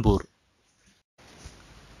ഇബ്രാഹിംപൂർ.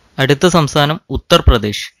 അടുത്ത സംസ്ഥാനം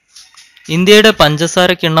ഉത്തർപ്രദേശ്. ഇന്ത്യയുടെ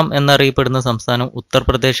പഞ്ചസാര കിണ്ണം എന്നറിയപ്പെടുന്ന സംസ്ഥാനം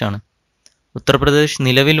ഉത്തർപ്രദേശാണ്. ഉത്തർപ്രദേശ്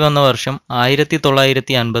നിലവിൽ വന്ന വർഷം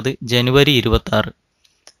 1950 ജനുവരി 26.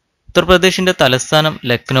 ഉത്തർപ്രദേശിൻ്റെ തലസ്ഥാനം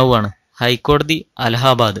ലക്നൗ ആണ്. ഹൈക്കോടതി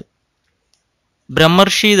അലഹാബാദ്.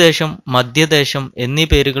 ബ്രഹ്മർഷി ദേശം, മധ്യദേശം എന്നീ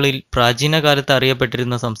പേരുകളിൽ പ്രാചീന കാലത്ത്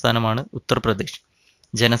അറിയപ്പെട്ടിരുന്ന സംസ്ഥാനമാണ് ഉത്തർപ്രദേശ്.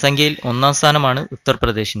 ജനസംഖ്യയിൽ 1-ാം സ്ഥാനമാണ്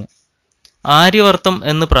ഉത്തർപ്രദേശിന്. ആര്യവർത്തം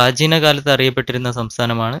എന്ന് പ്രാചീന കാലത്ത് അറിയപ്പെട്ടിരുന്ന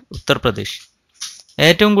സംസ്ഥാനമാണ് ഉത്തർപ്രദേശ്.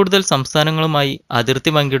 ഏറ്റവും കൂടുതൽ സംസ്ഥാനങ്ങളുമായി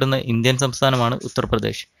അതിർത്തി പങ്കിടുന്ന ഇന്ത്യൻ സംസ്ഥാനമാണ്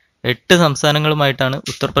ഉത്തർപ്രദേശ്. 8 സംസ്ഥാനങ്ങളുമായിട്ടാണ്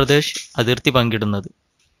ഉത്തർപ്രദേശ് അതിർത്തി പങ്കിടുന്നത്.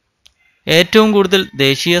 ഏറ്റവും കൂടുതൽ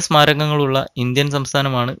ദേശീയ സ്മാരകങ്ങളുള്ള ഇന്ത്യൻ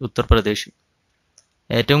സംസ്ഥാനമാണ് ഉത്തർപ്രദേശ്.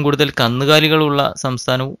 ഏറ്റവും കൂടുതൽ കന്നുകാലികളുള്ള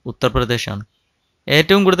സംസ്ഥാനവും ഉത്തർപ്രദേശാണ്.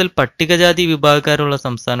 ഏറ്റവും കൂടുതൽ പട്ടികജാതി വിഭാഗക്കാരുള്ള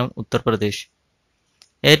സംസ്ഥാനം ഉത്തർപ്രദേശ്.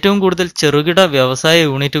 ഏറ്റവും കൂടുതൽ ചെറുകിട വ്യവസായ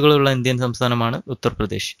യൂണിറ്റുകളുള്ള ഇന്ത്യൻ സംസ്ഥാനമാണ്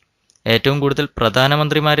ഉത്തർപ്രദേശ്. ഏറ്റവും കൂടുതൽ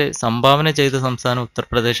പ്രധാനമന്ത്രിമാരെ സംഭാവന ചെയ്ത സംസ്ഥാനം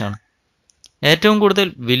ഉത്തർപ്രദേശാണ്. ഏറ്റവും കൂടുതൽ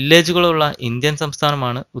വില്ലേജുകളുള്ള ഇന്ത്യൻ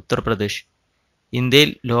സംസ്ഥാനമാണ് ഉത്തർപ്രദേശ്. ഇന്ത്യയിൽ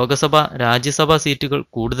ലോകസഭ രാജ്യസഭാ സീറ്റുകൾ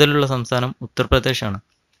കൂടുതലുള്ള സംസ്ഥാനം ഉത്തർപ്രദേശാണ്.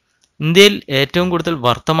 ഇന്ത്യയിൽ ഏറ്റവും കൂടുതൽ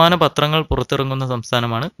വർത്തമാന പത്രങ്ങൾ പുറത്തിറങ്ങുന്ന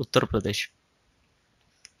സംസ്ഥാനമാണ് ഉത്തർപ്രദേശ്.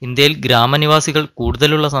 ഇന്ത്യയിൽ ഗ്രാമനിവാസികൾ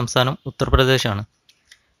കൂടുതലുള്ള സംസ്ഥാനം ഉത്തർപ്രദേശാണ്.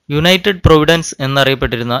 യുണൈറ്റഡ് പ്രൊവിഡൻസ്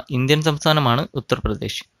എന്നറിയപ്പെട്ടിരുന്ന ഇന്ത്യൻ സംസ്ഥാനമാണ്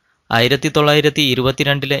ഉത്തർപ്രദേശ്.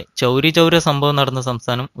 1922 ചൗരി ചൗര സംഭവം നടന്ന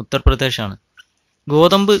സംസ്ഥാനം ഉത്തർപ്രദേശാണ്.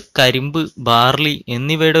 ഗോതമ്പ്, കരിമ്പ്, ബാർലി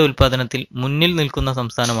എന്നിവയുടെ ഉൽപ്പാദനത്തിൽ മുന്നിൽ നിൽക്കുന്ന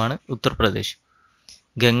സംസ്ഥാനമാണ് ഉത്തർപ്രദേശ്.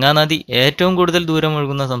 ഗംഗാനദി ഏറ്റവും കൂടുതൽ ദൂരം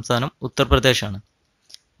ഒഴുകുന്ന സംസ്ഥാനം ഉത്തർപ്രദേശാണ്.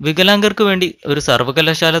 വികലാംഗർക്ക് വേണ്ടി ഒരു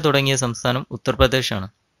സർവകലാശാല തുടങ്ങിയ സംസ്ഥാനം ഉത്തർപ്രദേശാണ്.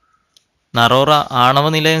 നറോറ ആണവ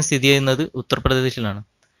നിലയം സ്ഥിതി ചെയ്യുന്നത് ഉത്തർപ്രദേശിലാണ്.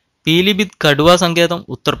 പീലിഭിത്ത് കടുവ സങ്കേതം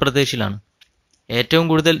ഉത്തർപ്രദേശിലാണ്. ഏറ്റവും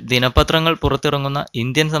കൂടുതൽ ദിനപത്രങ്ങൾ പുറത്തിറങ്ങുന്ന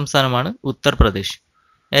ഇന്ത്യൻ സംസ്ഥാനമാണ് ഉത്തർപ്രദേശ്.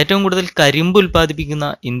 ഏറ്റവും കൂടുതൽ കരിമ്പ് ഉൽപ്പാദിപ്പിക്കുന്ന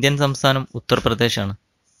ഇന്ത്യൻ സംസ്ഥാനം ഉത്തർപ്രദേശാണ്.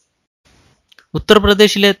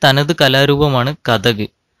 ഉത്തർപ്രദേശിലെ തനത് കലാരൂപമാണ് കഥക്.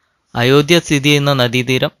 അയോധ്യ സ്ഥിതി ചെയ്യുന്ന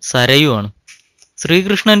നദീതീരം സരയു ആണ്.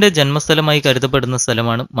 ശ്രീകൃഷ്ണന്റെ ജന്മസ്ഥലമായി കരുതപ്പെടുന്ന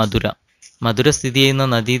സ്ഥലമാണ് മധുര. മധുര സ്ഥിതി ചെയ്യുന്ന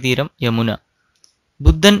നദീതീരം യമുന.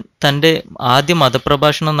 ബുദ്ധൻ തൻ്റെ ആദ്യ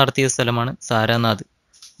മതപ്രഭാഷണം നടത്തിയ സ്ഥലമാണ് സാരാനാഥ്.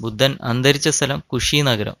 ബുദ്ധൻ അന്തരിച്ച സ്ഥലം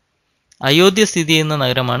കുശിനഗരം. അയോധ്യ സ്ഥിതി ചെയ്യുന്ന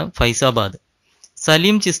നഗരമാണ് ഫൈസാബാദ്.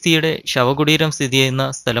 സലീം ചിസ്തിയുടെ ശവകുടീരം സ്ഥിതി ചെയ്യുന്ന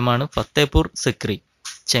സ്ഥലമാണ് ഫത്തേപൂർ സിക്രി.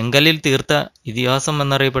 ചെങ്കല്ലിൽ തീർത്ത ഇതിഹാസം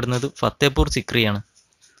എന്നറിയപ്പെടുന്നത് ഫത്തേപൂർ സിക്രിയാണ്.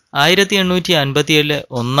 1857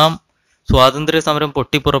 ഒന്നാം സ്വാതന്ത്ര്യ സമരം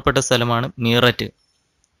പൊട്ടിപ്പുറപ്പെട്ട സ്ഥലമാണ് മീററ്റ്.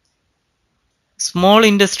 സ്മോൾ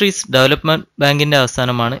ഇൻഡസ്ട്രീസ് ഡെവലപ്മെന്റ് ബാങ്കിന്റെ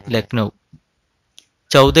ആസ്ഥാനമാണ് ലക്നൗ.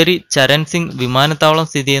 ചൗധരി ചരൺ സിംഗ് വിമാനത്താവളം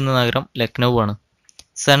സ്ഥിതി ചെയ്യുന്ന നഗരം ലക്നൗ ആണ്.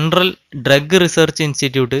 Central drug research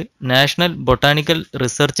institute, national botanical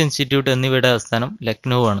research institute എന്നിവയുടെ ആസ്ഥാനം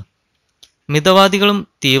ലക്നൗ ആണ്. മിതവാദികളും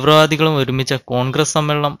തീവ്രവാദികളും ഒരുമിച്ച കോൺഗ്രസ്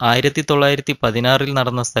സമ്മേളനം 1916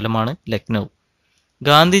 നടന്ന സ്ഥലമാണ് ലക്നൗ.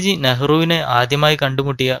 ഗാന്ധിജി നെഹ്റുവിനെ ആദ്യമായി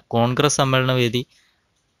കണ്ടുമുട്ടിയ കോൺഗ്രസ് സമ്മേളന വേദി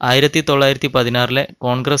 1916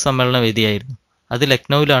 കോൺഗ്രസ് സമ്മേളന വേദിയായിരുന്നു. അത്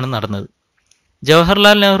ലക്നൌവിലാണ് നടന്നത്.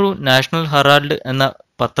 ജവഹർലാൽ നെഹ്റു നാഷണൽ ഹെറാൾഡ് എന്ന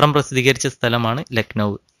പത്രം പ്രസിദ്ധീകരിച്ച സ്ഥലമാണ് ലക്നൗ.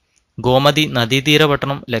 ഗോമതി നദീതീര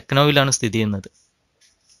പട്ടണം ലക്നൌവിലാണ് സ്ഥിതി ചെയ്യുന്നത്.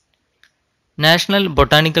 National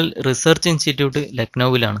botanical research institute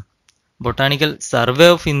ലക്നൌവിലാണ്. Botanical survey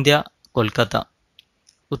of India Kolkata.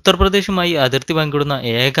 ഉത്തർപ്രദേശുമായി അതിർത്തി പങ്കിടുന്ന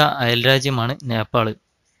ഏക അയൽരാജ്യമാണ് നേപ്പാൾ.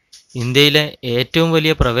 ഇന്ത്യയിലെ ഏറ്റവും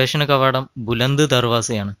വലിയ പ്രവേശന കവാടം ബുലന്ദ്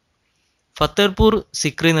ദർവാസയാണ്. ഫത്തേപൂർ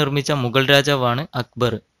സിക്രി നിർമ്മിച്ച മുഗൾ രാജാവാണ്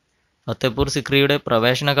അക്ബർ. ഫത്തേപൂർ സിക്രിയുടെ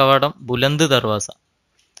പ്രവേശന കവാടം ബുലന്ദ് ദർവാസ.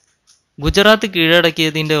 ഗുജറാത്ത്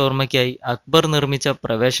കീഴടക്കിയതിൻ്റെ ഓർമ്മയ്ക്കായി അക്ബർ നിർമ്മിച്ച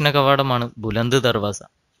പ്രവേശന കവാടമാണ് ബുലന്ദ് ദർവാസ.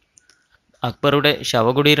 അക്ബറുടെ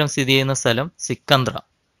ശവകുടീരം സ്ഥിതി ചെയ്യുന്ന സ്ഥലം സിക്കന്ദ്ര.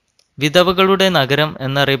 വിധവകളുടെ നഗരം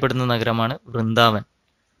എന്നറിയപ്പെടുന്ന നഗരമാണ് വൃന്ദാവൻ.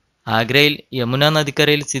 ആഗ്രയിൽ യമുന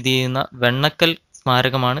നദിക്കരയിൽ സ്ഥിതി ചെയ്യുന്ന വെണ്ണക്കൽ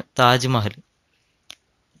സ്മാരകമാണ് താജ്മഹൽ.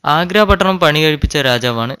 ആഗ്ര പട്ടണം പണി കഴിപ്പിച്ച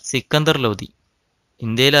രാജാവാണ് സിക്കന്ദർ ലോധി.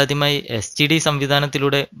 ഇന്ത്യയിൽ ആദ്യമായി STD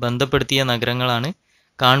സംവിധാനത്തിലൂടെ ബന്ധപ്പെടുത്തിയ നഗരങ്ങളാണ്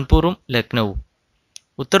കാൺപൂറും ലക്നൌവും.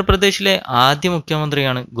 ഉത്തർപ്രദേശിലെ ആദ്യ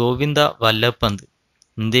മുഖ്യമന്ത്രിയാണ് ഗോവിന്ദ വല്ലഭ് പന്ത്.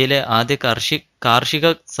 ഇന്ത്യയിലെ ആദ്യ കാർഷിക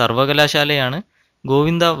സർവകലാശാലയാണ്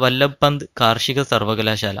ഗോവിന്ദ വല്ലഭ് പന്ത് കാർഷിക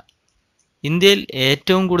സർവകലാശാല. ഇന്ത്യയിൽ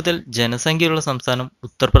ഏറ്റവും കൂടുതൽ ജനസംഖ്യയുള്ള സംസ്ഥാനം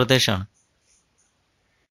ഉത്തർപ്രദേശാണ്.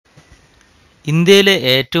 ഇന്ത്യയിലെ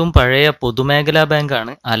ഏറ്റവും പഴയ പൊതുമേഖലാ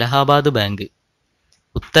ബാങ്കാണ് അലഹാബാദ് ബാങ്ക്.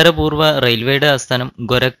 ഉത്തരപൂർവ്വ റെയിൽവേയുടെ ആസ്ഥാനം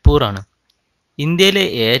ഗോരഖ്പൂർ ആണ്. ഇന്ത്യയിലെ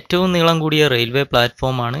ഏറ്റവും നീളം കൂടിയ റെയിൽവേ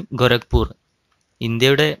പ്ലാറ്റ്ഫോമാണ് ഗോരഖ്പൂർ.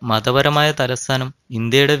 ഇന്ത്യയുടെ മതപരമായ തലസ്ഥാനം,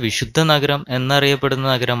 ഇന്ത്യയുടെ വിശുദ്ധ നഗരം എന്നറിയപ്പെടുന്ന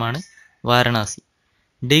നഗരമാണ് വാരണാസി.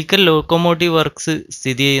 ഡീക്കൽ ലോക്കോമോട്ടീവ് വർക്ക്സ്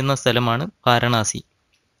സ്ഥിതി ചെയ്യുന്ന സ്ഥലമാണ് വാരണാസി.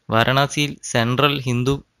 വാരണാസിയിൽ സെൻട്രൽ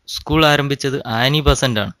ഹിന്ദു സ്കൂൾ ആരംഭിച്ചത് ആനി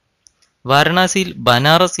ബസന്റാണ്. വാരണാസിയിൽ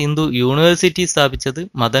ബനാറസ് ഹിന്ദു യൂണിവേഴ്സിറ്റി സ്ഥാപിച്ചത്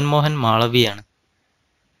മദൻ മോഹൻ മാളവിയാണ്.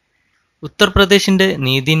 ഉത്തർപ്രദേശിന്റെ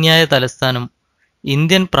നീതിന്യായ തലസ്ഥാനം,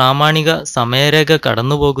 ഇന്ത്യൻ പ്രാമാണിക സമയരേഖ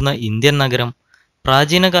കടന്നുപോകുന്ന ഇന്ത്യൻ നഗരം,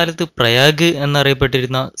 പ്രാചീന കാലത്ത് പ്രയാഗ്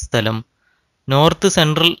എന്നറിയപ്പെട്ടിരുന്ന സ്ഥലം, നോർത്ത്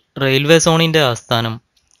സെൻട്രൽ റെയിൽവേ സോണിന്റെ ആസ്ഥാനം,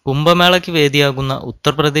 കുംഭമേളയ്ക്ക് വേദിയാകുന്ന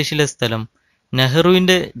ഉത്തർപ്രദേശിലെ സ്ഥലം,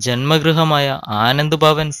 നെഹ്റുവിന്റെ ജന്മഗൃഹമായ ആനന്ദ്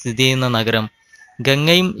ഭവൻ സ്ഥിതി ചെയ്യുന്ന നഗരം,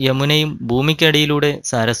 ഗംഗയും യമുനയും ഭൂമിക്കടിയിലൂടെ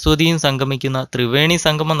സരസ്വതിയും സംഗമിക്കുന്ന ത്രിവേണി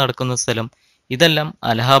സംഗമം നടക്കുന്ന സ്ഥലം, ഇതെല്ലാം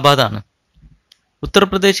അലഹാബാദാണ്.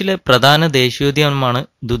 ഉത്തർപ്രദേശിലെ പ്രധാന ദേശീയോദ്യാനമാണ്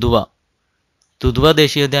ദുധുവ. ദുധുവ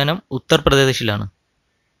ദേശീയോദ്യാനം ഉത്തർപ്രദേശിലാണ്.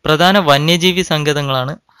 പ്രധാന വന്യജീവി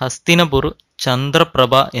സങ്കേതങ്ങളാണ് ഹസ്തിനപുർ,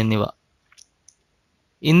 ചന്ദ്രപ്രഭ എന്നിവ.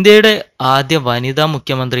 ഇന്ത്യയുടെ ആദ്യ വനിതാ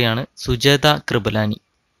മുഖ്യമന്ത്രിയാണ് സുജാത കൃപലാനി.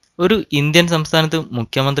 ഒരു ഇന്ത്യൻ സംസ്ഥാനത്ത്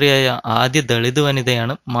മുഖ്യമന്ത്രിയായ ആദ്യ ദളിത്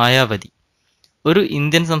വനിതയാണ് മായാവതി. ഒരു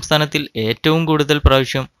ഇന്ത്യൻ സംസ്ഥാനത്തിൽ ഏറ്റവും കൂടുതൽ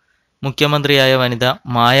പ്രാവശ്യം മുഖ്യമന്ത്രിയായ വനിത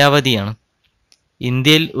മായാവതിയാണ്.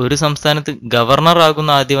 ഇന്ത്യയിൽ ഒരു സംസ്ഥാനത്ത് ഗവർണർ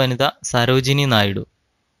ആകുന്ന ആദ്യ വനിത സരോജിനി നായിഡു.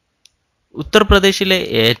 ഉത്തർപ്രദേശിലെ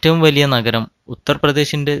ഏറ്റവും വലിയ നഗരം,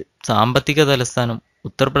 ഉത്തർപ്രദേശിന്റെ സാമ്പത്തിക തലസ്ഥാനം,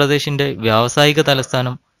 ഉത്തർപ്രദേശിന്റെ വ്യാവസായിക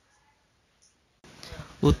തലസ്ഥാനം,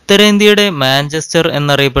 ഉത്തരേന്ത്യയുടെ മാഞ്ചസ്റ്റർ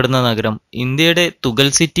എന്നറിയപ്പെടുന്ന നഗരം, ഇന്ത്യയുടെ തുകൽ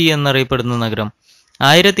സിറ്റി എന്നറിയപ്പെടുന്ന നഗരം,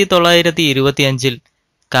 1925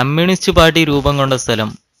 കമ്മ്യൂണിസ്റ്റ് പാർട്ടി രൂപം കൊണ്ട സ്ഥലം,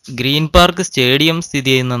 ഗ്രീൻ പാർക്ക് സ്റ്റേഡിയം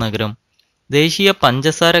സ്ഥിതി ചെയ്യുന്ന നഗരം, ദേശീയ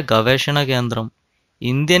പഞ്ചസാര ഗവേഷണ കേന്ദ്രം,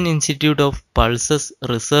 Indian institute of pulses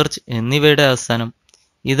research എന്നിവയുടെ ആസ്ഥാനം,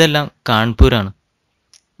 ഇതെല്ലാം കാൺപൂരാണ്.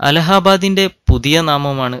 അലഹാബാദിന്റെ പുതിയ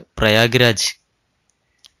നാമമാണ് പ്രയാഗ്രാജ്.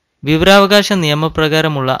 വിവരാവകാശ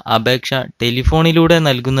നിയമപ്രകാരമുള്ള അപേക്ഷ ടെലിഫോണിലൂടെ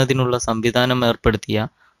നൽകുന്നതിനുള്ള സംവിധാനം ഏർപ്പെടുത്തിയ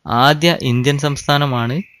ആദ്യ ഇന്ത്യൻ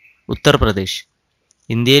സംസ്ഥാനമാണ് ഉത്തർപ്രദേശ്.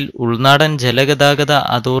 ഇന്ത്യയിൽ ഉൾനാടൻ ജലഗതാഗത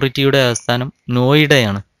അതോറിറ്റിയുടെ ആസ്ഥാനം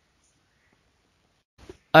നോയിഡയാണ്.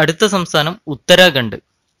 അടുത്ത സംസ്ഥാനം ഉത്തരാഖണ്ഡ്.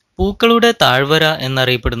 പൂക്കളുടെ താഴ്വര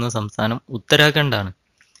എന്നറിയപ്പെടുന്ന സംസ്ഥാനം ഉത്തരാഖണ്ഡാണ്.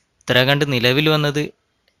 ഉത്തരാഖണ്ഡ് നിലവിൽ വന്നത്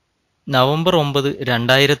നവംബർ 9,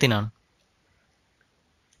 2000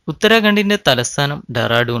 ഉത്തരാഖണ്ഡിന്റെ തലസ്ഥാനം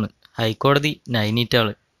ഡെറാഡൂൺ, ഹൈക്കോടതി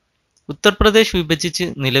നൈനിറ്റാള്. ഉത്തർപ്രദേശ് വിഭജിച്ച്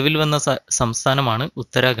നിലവിൽ വന്ന സംസ്ഥാനമാണ്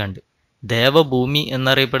ഉത്തരാഖണ്ഡ്. ദേവഭൂമി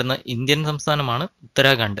എന്നറിയപ്പെടുന്ന ഇന്ത്യൻ സംസ്ഥാനമാണ്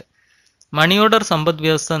ഉത്തരാഖണ്ഡ്. മണി ഓർഡർ സമ്പദ്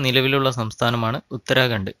വ്യവസ്ഥ നിലവിലുള്ള സംസ്ഥാനമാണ്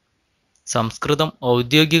ഉത്തരാഖണ്ഡ്. സംസ്കൃതം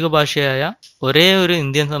ഔദ്യോഗിക ഭാഷയായ ഒരേ ഒരു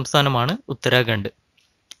ഇന്ത്യൻ സംസ്ഥാനമാണ് ഉത്തരാഖണ്ഡ്.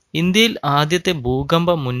 ഇന്ത്യയിൽ ആദ്യത്തെ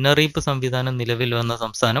ഭൂകമ്പ മുന്നറിയിപ്പ് സംവിധാനം നിലവിൽ വന്ന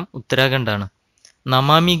സംസ്ഥാനം ഉത്തരാഖണ്ഡാണ്.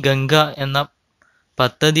 നമാമി ഗംഗ എന്ന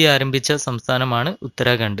പദ്ധതി ആരംഭിച്ച സംസ്ഥാനമാണ്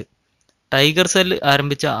ഉത്തരാഖണ്ഡ്. ടൈഗർ സെൽ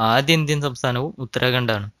ആരംഭിച്ച ആദ്യ ഇന്ത്യൻ സംസ്ഥാനവും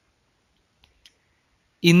ഉത്തരാഖണ്ഡാണ്.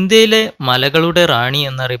 ഇന്ത്യയിലെ മലകളുടെ റാണി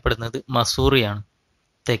എന്നറിയപ്പെടുന്നത് മസൂറിയാണ്.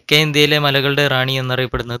 തെക്കേ ഇന്ത്യയിലെ മലകളുടെ റാണി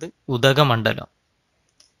എന്നറിയപ്പെടുന്നത് ഉദകമണ്ഡലം.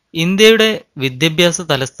 ഇന്ത്യയുടെ വിദ്യാഭ്യാസ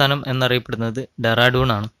തലസ്ഥാനം എന്നറിയപ്പെടുന്നത് ഡെറാഡൂൺ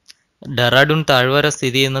ആണ്. ഡെറാഡൂൺ താഴ്വര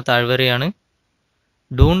സ്ഥിതി ചെയ്യുന്ന താഴ്വരയാണ്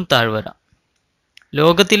ഡൂൺ താഴ്വര.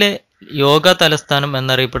 ലോകത്തിലെ യോഗ തലസ്ഥാനം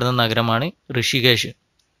എന്നറിയപ്പെടുന്ന നഗരമാണ് ഋഷികേശ്.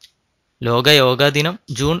 ലോക യോഗാ ദിനം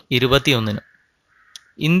ജൂൺ 21.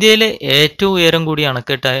 ഇന്ത്യയിലെ ഏറ്റവും ഉയരം കൂടിയ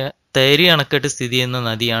അണക്കെട്ടായ തൈരി അണക്കെട്ട് സ്ഥിതി ചെയ്യുന്ന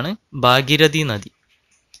നദിയാണ് ഭാഗീരഥി നദി.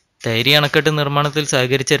 തൈരി അണക്കെട്ട് നിർമ്മാണത്തിൽ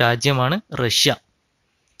സഹകരിച്ച രാജ്യമാണ് റഷ്യ.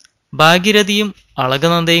 ഭാഗീരഥിയും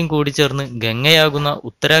അളകനന്ദയും കൂടി ചേർന്ന് ഗംഗയാകുന്ന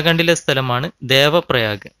ഉത്തരാഖണ്ഡിലെ സ്ഥലമാണ്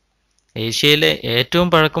ദേവപ്രയാഗ്. ഏഷ്യയിലെ ഏറ്റവും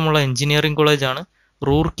പഴക്കമുള്ള എഞ്ചിനീയറിംഗ് കോളേജാണ്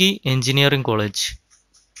റൂർക്കി എഞ്ചിനീയറിംഗ് കോളേജ്.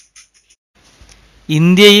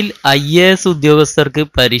 ഇന്ത്യയിൽ IAS ഉദ്യോഗസ്ഥർക്ക്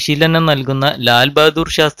പരിശീലനം നൽകുന്ന Lal Bahadur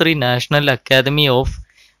Shastri national academy of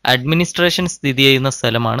administration സ്ഥിതി ചെയ്യുന്ന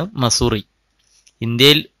സ്ഥലമാണ് മസൂറി.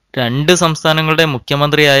 ഇന്ത്യയിൽ 2 സംസ്ഥാനങ്ങളുടെ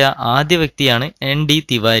മുഖ്യമന്ത്രിയായ ആദ്യ വ്യക്തിയാണ് ND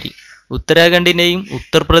തിവാരി. ഉത്തരാഖണ്ഡിന്റെയും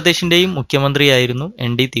ഉത്തർപ്രദേശിന്റെയും മുഖ്യമന്ത്രിയായിരുന്നു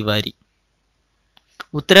ND തിവാരി.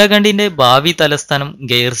 ഉത്തരാഖണ്ഡിന്റെ ഭാവി തലസ്ഥാനം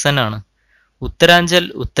ഗൈർസൻ ആണ്. ഉത്തരാഞ്ചൽ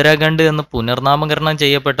ഉത്തരാഖണ്ഡ് എന്ന് പുനർനാമകരണം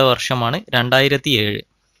ചെയ്യപ്പെട്ട വർഷമാണ് 2007.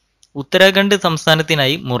 ഉത്തരാഖണ്ഡ്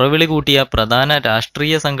സംസ്ഥാനത്തിനായി മുറവിളി കൂട്ടിയ പ്രധാന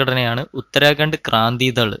രാഷ്ട്രീയ സംഘടനയാണ് ഉത്തരാഖണ്ഡ്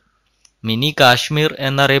ക്രാന്തിദൾ. മിനി കാശ്മീർ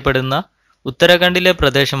എന്നറിയപ്പെടുന്ന ഉത്തരാഖണ്ഡിലെ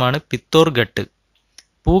പ്രദേശമാണ് പിത്തോർഘട്ട്.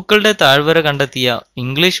 പൂക്കളുടെ താഴ്വര കണ്ടെത്തിയ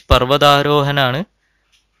ഇംഗ്ലീഷ് പർവ്വതാരോഹനാണ്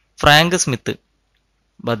ഫ്രാങ്ക് സ്മിത്ത്.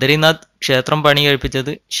 ബദരിനാഥ് ക്ഷേത്രം പണി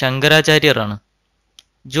കഴിപ്പിച്ചത് ശങ്കരാചാര്യരാണ്.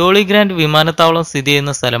 ജോളി ഗ്രാൻഡ് വിമാനത്താവളം സ്ഥിതി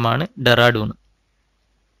ചെയ്യുന്ന സ്ഥലമാണ് ഡെറാഡൂൺ.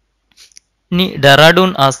 ഇനി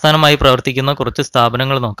ഡെറാഡൂൺ ആസ്ഥാനമായി പ്രവർത്തിക്കുന്ന കുറച്ച്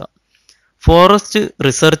സ്ഥാപനങ്ങൾ നോക്കാം. Forest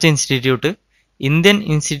research institute, Indian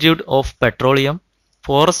institute of petroleum,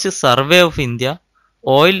 forest survey of India,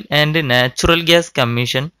 oil and natural gas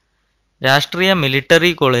commission, രാഷ്ട്രീയ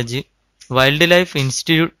military college, wild life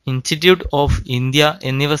institute of India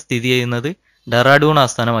എന്നിവ സ്ഥിതി ചെയ്യുന്നത് ഡെറാഡൂൺ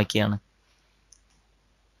ആസ്ഥാനമാക്കിയാണ്.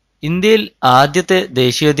 ഇന്ത്യയിൽ ആദ്യത്തെ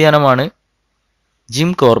ദേശീയോദ്യാനമാണ് Jim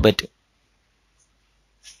Corbett.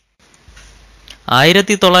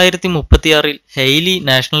 1936 Hailey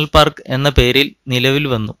national park എന്ന പേരിൽ നിലവിൽ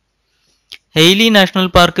വന്നു. ഹെയ്ലി നാഷണൽ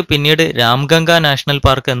പാർക്ക് പിന്നീട് രാംഗംഗ നാഷണൽ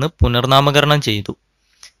പാർക്ക് എന്ന് പുനർനാമകരണം ചെയ്തു.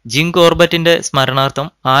 ജിം കോർബറ്റിന്റെ സ്മരണാർത്ഥം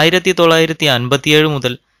 1957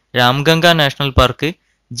 മുതൽ Ramganga national park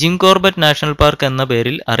Jim Corbett national park എന്ന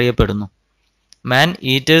പേരിൽ അറിയപ്പെടുന്നു. മാൻ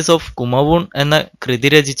ഈറ്റേഴ്സ് ഓഫ് കുമവൂൺ എന്ന കൃതി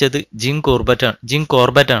രചിച്ചത് ജിം കോർബറ്റ്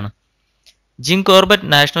ആണ്. ജിം കോർബറ്റ്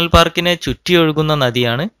നാഷണൽ പാർക്കിനെ ചുറ്റിയൊഴുകുന്ന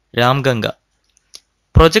നദിയാണ് രാംഗംഗ.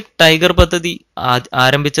 പ്രൊജക്ട് ടൈഗർ പദ്ധതി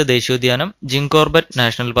ആരംഭിച്ച ദേശീയോദ്യാനം ജിം കോർബറ്റ്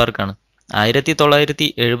നാഷണൽ പാർക്കാണ്.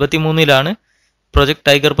 1973 പ്രൊജക്ട്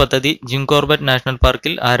ടൈഗർ പദ്ധതി ജിം കോർബറ്റ് നാഷണൽ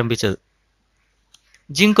പാർക്കിൽ ആരംഭിച്ചത്.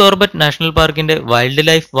 ജിം കോർബറ്റ് നാഷണൽ പാർക്കിന്റെ വൈൽഡ്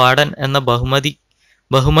ലൈഫ് വാർഡൻ എന്ന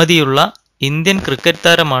ബഹുമതിയുള്ള ഇന്ത്യൻ ക്രിക്കറ്റ്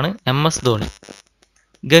താരമാണ് MS ധോണി.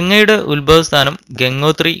 ഗംഗയുടെ ഉത്ഭവസ്ഥാനം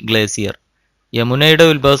ഗംഗോത്രി ഗ്ലേസിയർ. യമുനയുടെ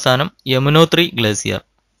ഉത്ഭവസ്ഥാനം യമുനോത്രി ഗ്ലേസിയർ.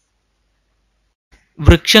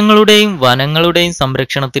 വൃക്ഷങ്ങളുടെയും വനങ്ങളുടെയും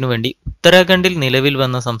സംരക്ഷണത്തിനു വേണ്ടി ഉത്തരാഖണ്ഡിൽ നിലവിൽ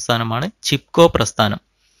വന്ന സംസ്ഥാനമാണ് ചിപ്കോ പ്രസ്ഥാനം.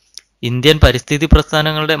 ഇന്ത്യൻ പരിസ്ഥിതി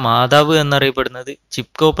പ്രസ്ഥാനങ്ങളുടെ മാതാവ് എന്നറിയപ്പെടുന്നത്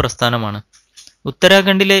ചിപ്കോ പ്രസ്ഥാനമാണ്.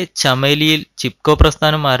 ഉത്തരാഖണ്ഡിലെ ചമേലിയിൽ ചിപ്കോ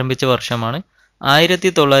പ്രസ്ഥാനം ആരംഭിച്ച വർഷമാണ്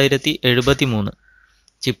 1973.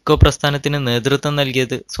 ചിപ്കോ പ്രസ്ഥാനത്തിന് നേതൃത്വം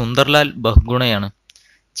നൽകിയത് സുന്ദർലാൽ ബഹുഗുണയാണ്.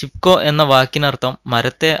 ചിപ്കോ എന്ന വാക്കിനർത്ഥം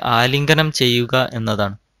മരത്തെ ആലിംഗനം ചെയ്യുക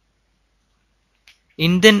എന്നതാണ്.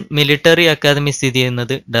 ഇന്ത്യൻ മിലിറ്ററി അക്കാദമി സ്ഥിതി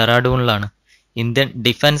ചെയ്യുന്നത് ഡെറാഡൂണിലാണ്. Indian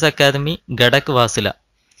defence academy Khadak വാസില.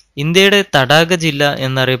 ഇന്ത്യയുടെ തടാക ജില്ല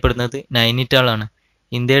എന്നറിയപ്പെടുന്നത് നൈനിറ്റാളാണ്.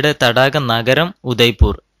 ഇന്ത്യയുടെ തടാക നഗരം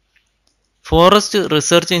Udaipur. Forest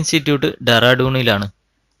research institute ഡെറാഡൂണിലാണ്.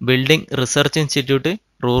 Building research institute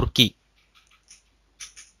Roorkee.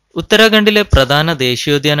 ഉത്തരാഖണ്ഡിലെ പ്രധാന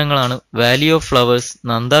ദേശീയോദ്യാനങ്ങളാണ് Valley of flowers,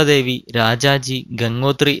 Nandadevi, Rajaji,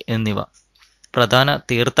 Gangotri എന്നിവ. പ്രധാന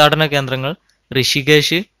തീർത്ഥാടന കേന്ദ്രങ്ങൾ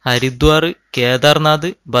ഋഷികേശ്, ഹരിദ്വാർ, കേദാർനാഥ്,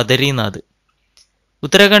 ബദരിനാഥ്.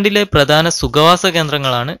 ഉത്തരാഖണ്ഡിലെ പ്രധാന സുഖവാസ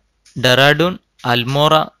കേന്ദ്രങ്ങളാണ് ഡെറാഡൂൺ,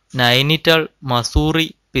 അൽമോറ, നൈനിറ്റാൾ, മസൂറി,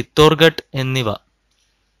 പിത്തോർഗഡ് എന്നിവ.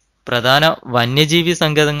 പ്രധാന വന്യജീവി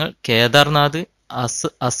സങ്കേതങ്ങൾ കേദാർനാഥ്,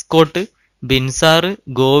 അസ്കോട്ട്, ബിൻസാർ,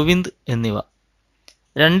 ഗോവിന്ദ് എന്നിവ.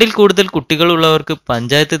 2ൽ കൂടുതൽ കുട്ടികളുള്ളവർക്ക്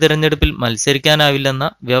പഞ്ചായത്ത് തിരഞ്ഞെടുപ്പിൽ മത്സരിക്കാനാവില്ലെന്ന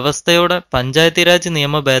വ്യവസ്ഥയോടെ പഞ്ചായത്തി രാജ്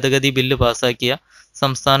നിയമ ഭേദഗതി ബില്ല് പാസാക്കിയ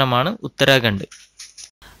സംസ്ഥാനമാണ് ഉത്തരാഖണ്ഡ്.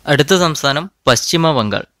 അടുത്ത സംസ്ഥാനം പശ്ചിമ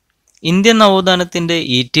ബംഗാൾ. ഇന്ത്യൻ നവോത്ഥാനത്തിന്റെ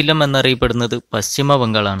ഈറ്റില്ലം എന്നറിയപ്പെടുന്നത് പശ്ചിമ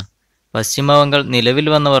ബംഗാളാണ്. പശ്ചിമ ബംഗാൾ നിലവിൽ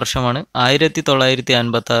വന്ന വർഷമാണ്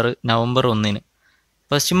 1956 നവംബർ 1.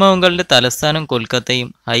 പശ്ചിമ ബംഗാളിന്റെ തലസ്ഥാനം കൊൽക്കത്തയും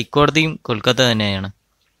ഹൈക്കോടതിയും കൊൽക്കത്ത തന്നെയാണ്.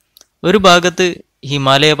 ഒരു ഭാഗത്ത്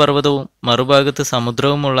ഹിമാലയ പർവ്വതവും മറുഭാഗത്ത്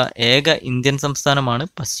സമുദ്രവുമുള്ള ഏക ഇന്ത്യൻ സംസ്ഥാനമാണ്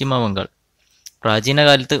പശ്ചിമ ബംഗാൾ. പ്രാചീന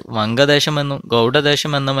കാലത്ത് വംഗദേശം എന്നും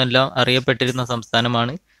ഗൗഡദേശം എന്നുമെല്ലാം അറിയപ്പെട്ടിരുന്ന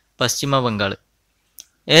സംസ്ഥാനമാണ് പശ്ചിമ ബംഗാൾ.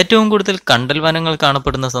 ഏറ്റവും കൂടുതൽ കണ്ടൽ വനങ്ങൾ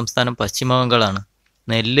കാണപ്പെടുന്ന സംസ്ഥാനം പശ്ചിമ ബംഗാളാണ്.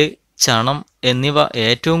 നെല്ല്, ചണം എന്നിവ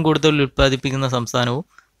ഏറ്റവും കൂടുതൽ ഉൽപ്പാദിപ്പിക്കുന്ന സംസ്ഥാനവും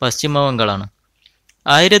പശ്ചിമ ബംഗാളാണ്.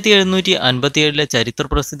 1757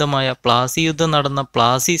 ചരിത്രപ്രസിദ്ധമായ പ്ലാസി യുദ്ധം നടന്ന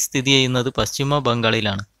പ്ലാസി സ്ഥിതി ചെയ്യുന്നത് പശ്ചിമ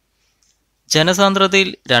ബംഗാളിലാണ്. ജനസാന്ദ്രതയിൽ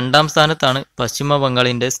 2ാം സ്ഥാനത്താണ് പശ്ചിമ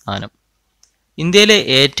ബംഗാളിന്റെ സ്ഥാനം. ഇന്ത്യയിലെ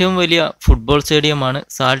ഏറ്റവും വലിയ ഫുട്ബോൾ സ്റ്റേഡിയമാണ്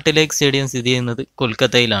സാൾട്ട് ലേക്ക് സ്റ്റേഡിയം സ്ഥിതി ചെയ്യുന്നത്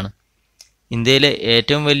കൊൽക്കത്തയിലാണ്. ഇന്ത്യയിലെ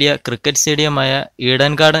ഏറ്റവും വലിയ ക്രിക്കറ്റ് സ്റ്റേഡിയമായ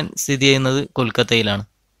ഈഡൻ ഗാർഡൻ സ്ഥിതി ചെയ്യുന്നത് കൊൽക്കത്തയിലാണ്.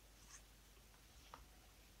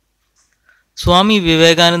 സ്വാമി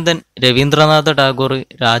വിവേകാനന്ദൻ, രവീന്ദ്രനാഥ ടാഗോർ,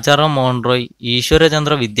 രാജാറാം മോഹൻ റോയ്,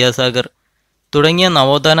 ഈശ്വരചന്ദ്ര വിദ്യാസാഗർ തുടങ്ങിയ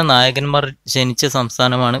നവോത്ഥാന നായകന്മാർ ജനിച്ച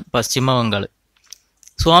സംസ്ഥാനമാണ് പശ്ചിമ ബംഗാൾ.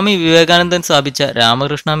 സ്വാമി വിവേകാനന്ദൻ സ്ഥാപിച്ച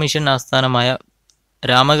രാമകൃഷ്ണ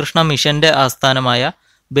മിഷന്റെ ആസ്ഥാനമായ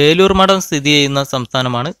ബേലൂർ മഠം സ്ഥിതി ചെയ്യുന്ന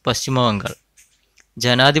സംസ്ഥാനമാണ് പശ്ചിമ ബംഗാൾ.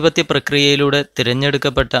 ജനാധിപത്യ പ്രക്രിയയിലൂടെ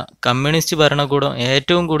തിരഞ്ഞെടുക്കപ്പെട്ട കമ്മ്യൂണിസ്റ്റ് ഭരണകൂടം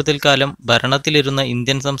ഏറ്റവും കൂടുതൽ കാലം ഭരണത്തിലിരുന്ന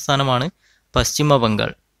ഇന്ത്യൻ സംസ്ഥാനമാണ് പശ്ചിമ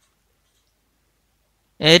ബംഗാൾ.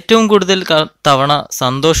 ഏറ്റവും കൂടുതൽ തവണ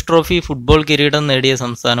സന്തോഷ് ട്രോഫി ഫുട്ബോൾ കിരീടം നേടിയ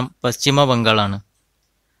സംസ്ഥാനം പശ്ചിമ ബംഗാളാണ്.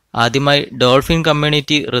 ആദ്യമായി ഡോൾഫിൻ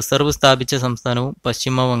കമ്മ്യൂണിറ്റി റിസർവ് സ്ഥാപിച്ച സംസ്ഥാനവും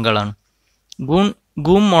പശ്ചിമ ബംഗാളാണ്.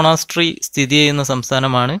 ഗൂം മൊണാസ്ട്രി സ്ഥിതി ചെയ്യുന്ന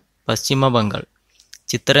സംസ്ഥാനമാണ് പശ്ചിമ ബംഗാൾ.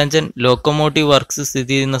 ചിത്തരഞ്ജൻ ലോക്കോമോട്ടീവ് വർക്ക്സ്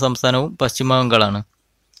സ്ഥിതി ചെയ്യുന്ന സംസ്ഥാനവും പശ്ചിമ ബംഗാളാണ്.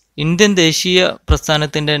 ഇന്ത്യൻ ദേശീയ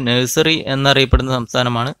പ്രസ്ഥാനത്തിന്റെ നഴ്സറി എന്നറിയപ്പെടുന്ന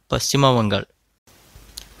സംസ്ഥാനമാണ് പശ്ചിമ ബംഗാൾ.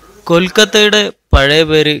 കൊൽക്കത്തയുടെ പഴയ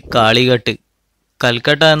പേര് കാളിഘട്ട്.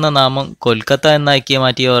 കൽക്കട്ട എന്ന നാമം കൊൽക്കത്ത എന്നാക്കി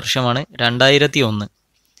മാറ്റിയ വർഷമാണ് 2001.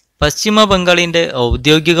 പശ്ചിമ ബംഗാളിന്റെ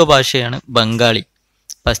ഔദ്യോഗിക ഭാഷയാണ് ബംഗാളി.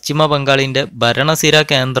 പശ്ചിമ ബംഗാളിന്റെ ഭരണസിര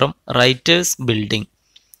കേന്ദ്രം റൈറ്റേഴ്സ് ബിൽഡിംഗ്.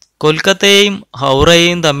 കൊൽക്കത്തയെയും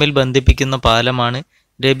ഹൗറയെയും തമ്മിൽ ബന്ധിപ്പിക്കുന്ന പാലമാണ്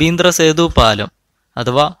രബീന്ദ്ര സേതു പാലം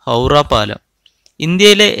അഥവാ ഹൗറ പാലം.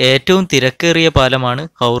 ഇന്ത്യയിലെ ഏറ്റവും തിരക്കേറിയ പാലമാണ്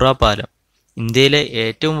ഹൗറ പാലം. ഇന്ത്യയിലെ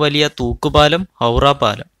ഏറ്റവും വലിയ തൂക്കുപാലം ഹൗറ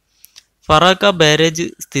പാലം. ഫറാക്ക ബാരേജ്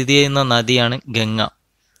സ്ഥിതി ചെയ്യുന്ന നദിയാണ് ഗംഗ.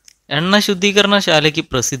 എണ്ണ ശുദ്ധീകരണശാലയ്ക്ക്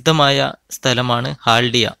പ്രസിദ്ധമായ സ്ഥലമാണ്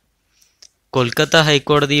ഹാൽഡിയ. കൊൽക്കത്ത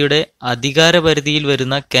ഹൈക്കോടതിയുടെ അധികാരപരിധിയിൽ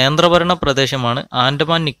വരുന്ന കേന്ദ്രഭരണ പ്രദേശമാണ്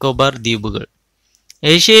ആൻഡമാൻ നിക്കോബാർ ദ്വീപുകൾ.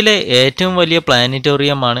 ഏഷ്യയിലെ ഏറ്റവും വലിയ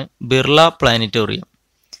പ്ലാനറ്റോറിയമാണ് ബിർള പ്ലാനറ്റോറിയം.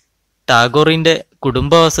 ടാഗോറിന്റെ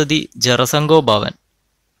കുടുംബവസതി ജറസംഗോ ഭവൻ.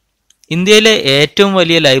 ഇന്ത്യയിലെ ഏറ്റവും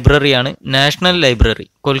വലിയ ലൈബ്രറിയാണ് നാഷണൽ ലൈബ്രറി.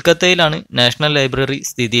 കൊൽക്കത്തയിലാണ് നാഷണൽ ലൈബ്രറി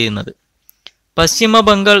സ്ഥിതി ചെയ്യുന്നത്. പശ്ചിമ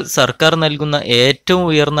ബംഗാൾ സർക്കാർ നൽകുന്ന ഏറ്റവും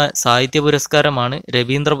ഉയർന്ന സാഹിത്യ പുരസ്കാരമാണ്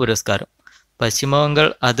രവീന്ദ്ര പുരസ്കാരം. പശ്ചിമ ബംഗാൾ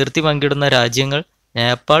അതിർത്തി പങ്കിടുന്ന രാജ്യങ്ങൾ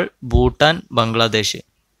നേപ്പാൾ, ഭൂട്ടാൻ, ബംഗ്ലാദേശ്.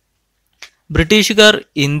 ബ്രിട്ടീഷുകാർ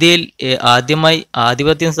ഇന്ത്യയിൽ ആദ്യമായി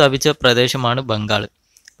ആധിപത്യം സ്ഥാപിച്ച പ്രദേശമാണ് ബംഗാൾ.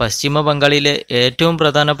 പശ്ചിമ ബംഗാളിലെ ഏറ്റവും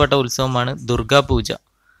പ്രധാനപ്പെട്ട ഉത്സവമാണ് ദുർഗാ പൂജ.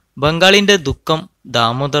 ബംഗാളിൻ്റെ ദുഃഖം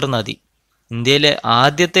ദാമോദർ നദി. ഇന്ത്യയിലെ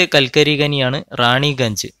ആദ്യത്തെ കൽക്കരി ഖനിയാണ്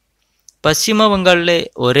റാണിഗഞ്ച്. പശ്ചിമ ബംഗാളിലെ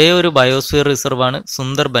ഒരേയൊരു ബയോസ്ഫിയർ റിസർവാണ്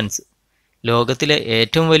സുന്ദർബൻസ്. ലോകത്തിലെ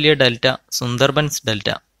ഏറ്റവും വലിയ ഡെൽറ്റ സുന്ദർബൻസ് ഡെൽറ്റ.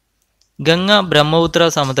 ഗംഗ ബ്രഹ്മപുത്ര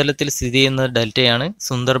സമതലത്തിൽ സ്ഥിതി ചെയ്യുന്ന ഡെൽറ്റയാണ്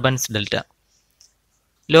സുന്ദർബൻസ് ഡെൽറ്റ.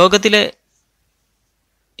 ലോകത്തിലെ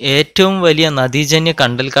ഏറ്റവും വലിയ നദീജന്യ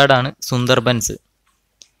കണ്ടൽക്കാടാണ് സുന്ദർബൻസ്.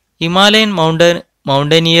 ഹിമാലയൻ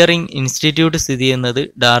മൗണ്ടനിയറിംഗ് ഇൻസ്റ്റിറ്റ്യൂട്ട് സ്ഥിതി ചെയ്യുന്നത്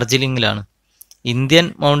ഡാർജിലിംഗിലാണ്. ഇന്ത്യൻ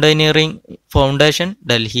മൗണ്ടനിയറിംഗ് ഫൗണ്ടേഷൻ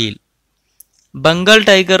ഡൽഹിയിൽ. ബംഗാൾ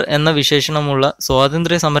ടൈഗർ എന്ന വിശേഷണമുള്ള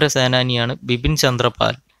സ്വാതന്ത്ര്യ സമര സേനാനിയാണ് ബിപിൻ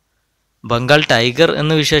ചന്ദ്രപാൽ. ബംഗാൾ ടൈഗർ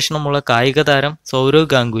എന്ന് വിശേഷണമുള്ള കായിക താരം സൗരവ്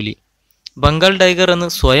ഗാംഗുലി. ബംഗാൾ ടൈഗർ എന്ന്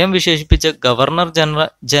സ്വയം വിശേഷിപ്പിച്ച governor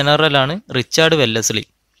ജനറലാണ് Richard Wellesley.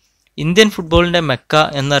 Indian ഫുട്ബോളിൻ്റെ Mecca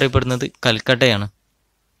എന്നറിയപ്പെടുന്നത് കൽക്കട്ടയാണ്.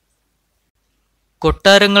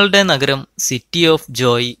 കൊട്ടാരങ്ങളുടെ നഗരം, സിറ്റി ഓഫ്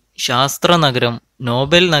ജോയ്, ശാസ്ത്ര നഗരം,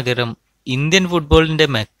 നോബൽ നഗരം, ഇന്ത്യൻ ഫുട്ബോളിൻ്റെ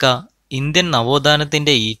മെക്ക, ഇന്ത്യൻ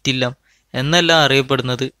നവോത്ഥാനത്തിൻ്റെ ഈറ്റില്ലം എന്നെല്ലാം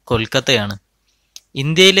അറിയപ്പെടുന്നത് കൊൽക്കത്തയാണ്.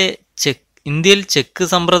 ഇന്ത്യയിൽ ചെക്ക്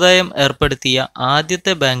സമ്പ്രദായം ഏർപ്പെടുത്തിയ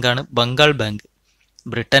ആദ്യത്തെ ബാങ്കാണ് ബംഗാൾ ബാങ്ക്.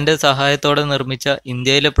 ബ്രിട്ടന്റെ സഹായത്തോടെ നിർമ്മിച്ച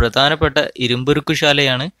ഇന്ത്യയിലെ പ്രധാനപ്പെട്ട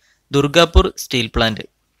ഇരുമ്പുരുക്കുശാലയാണ് ദുർഗാപൂർ സ്റ്റീൽ പ്ലാന്റ്.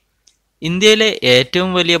 ഇന്ത്യയിലെ ഏറ്റവും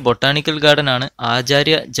വലിയ ബൊട്ടാണിക്കൽ ഗാർഡനാണ്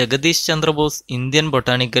ആചാര്യ Jagdish Chandrabose Indian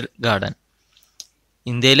botanical garden.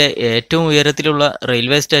 ഇന്ത്യയിലെ ഏറ്റവും ഉയരത്തിലുള്ള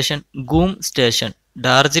railway station Ghoom station.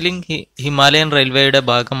 Darjeeling Himalayan റെയിൽവേയുടെ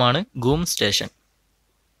ഭാഗമാണ് ഗൂം സ്റ്റേഷൻ.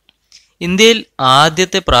 ഇന്ത്യയിൽ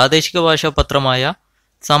ആദ്യത്തെ പ്രാദേശിക ഭാഷാ പത്രമായ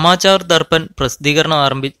സമാചാർ ദർപ്പൺ പ്രസിദ്ധീകരണം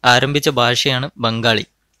ആരംഭിച്ച ഭാഷയാണ് ബംഗാളി.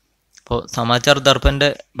 അപ്പോൾ സമാചാർ ദർപ്പൻ്റെ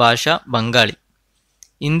ഭാഷ ബംഗാളി.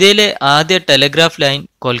 ഇന്ത്യയിലെ ആദ്യ ടെലിഗ്രാഫ് ലൈൻ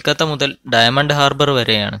കൊൽക്കത്ത മുതൽ ഡയമണ്ട് ഹാർബർ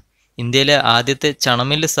വരെയാണ്. ഇന്ത്യയിലെ ആദ്യത്തെ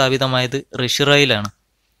ചണമില്ല് സ്ഥാപിതമായത് ഋഷിറയിലാണ്.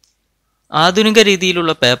 ആധുനിക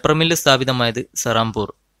രീതിയിലുള്ള പേപ്പർ മില്ല് സ്ഥാപിതമായത് സെറാംപൂർ.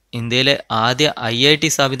 ഇന്ത്യയിലെ ആദ്യ IIT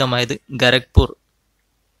സ്ഥാപിതമായത് ഖരഗ്പൂർ.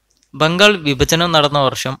 ബംഗാൾ വിഭജനം നടന്ന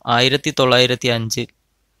വർഷം 1905.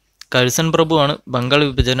 കഴ്സൺ പ്രഭുവാണ് ബംഗാൾ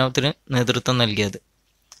വിഭജനത്തിന് നേതൃത്വം നൽകിയത്.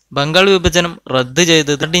 ബംഗാൾ വിഭജനം റദ്ദ്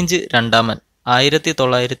ചെയ്തത് ഇഞ്ച് രണ്ടാമൻ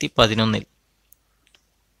 1911.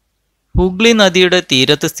 ഹൂഗ്ലി നദിയുടെ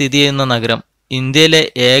തീരത്ത് സ്ഥിതി ചെയ്യുന്ന നഗരം, ഇന്ത്യയിലെ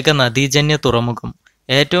ഏക നദീജന്യ തുറമുഖം,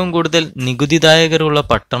 ഏറ്റവും കൂടുതൽ നികുതിദായകരുള്ള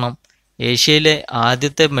പട്ടണം, ഏഷ്യയിലെ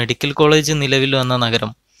ആദ്യത്തെ മെഡിക്കൽ കോളേജ് നിലവിൽ വന്ന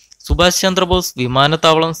നഗരം, സുഭാഷ് ചന്ദ്രബോസ്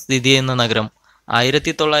വിമാനത്താവളം സ്ഥിതി ചെയ്യുന്ന നഗരം,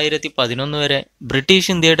 1911 വരെ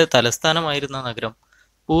ബ്രിട്ടീഷ് ഇന്ത്യയുടെ തലസ്ഥാനമായിരുന്ന നഗരം,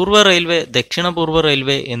 പൂർവ്വ റെയിൽവേ, ദക്ഷിണ പൂർവ്വ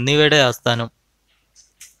റെയിൽവേ എന്നിവയുടെ ആസ്ഥാനം,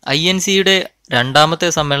 INCയുടെ രണ്ടാമത്തെ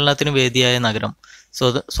സമ്മേളനത്തിന് വേദിയായ നഗരം,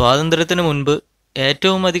 സ്വാതന്ത്ര്യത്തിന് മുൻപ്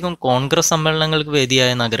ഏറ്റവും അധികം കോൺഗ്രസ് സമ്മേളനങ്ങൾക്ക്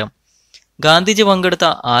വേദിയായ നഗരം, ഗാന്ധിജി പങ്കെടുത്ത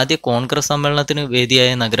ആദ്യ കോൺഗ്രസ് സമ്മേളനത്തിന്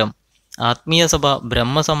വേദിയായ നഗരം, ആത്മീയ സഭ,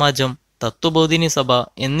 ബ്രഹ്മസമാജം, തത്വബോധിനി സഭ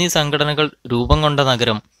എന്നീ സംഘടനകൾ രൂപം കൊണ്ട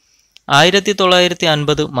നഗരം,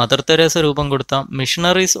 1950 മദർ തെരേസ രൂപം കൊടുത്ത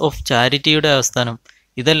മിഷണറീസ് ഓഫ് ചാരിറ്റിയുടെ ആസ്ഥാനം,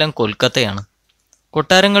 ഇതെല്ലാം കൊൽക്കത്തയാണ്.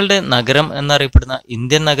 കൊട്ടാരങ്ങളുടെ നഗരം എന്നറിയപ്പെടുന്ന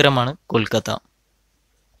ഇന്ത്യൻ നഗരമാണ് കൊൽക്കത്ത.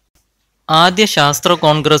 ആദ്യ ശാസ്ത്ര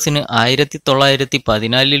കോൺഗ്രസിന്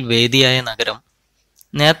 1914 വേദിയായ നഗരം,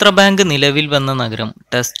 നേത്ര ബാങ്ക് നിലവിൽ വന്ന നഗരം,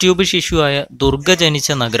 ടെസ്റ്റ് ട്യൂബ് ശിശുവായ ദുർഗ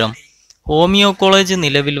ജനിച്ച നഗരം, ഹോമിയോ കോളേജ്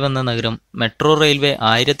നിലവിൽ വന്ന നഗരം, മെട്രോ റെയിൽവേ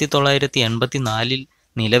 1984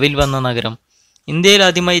 നിലവിൽ വന്ന നഗരം, ഇന്ത്യയിൽ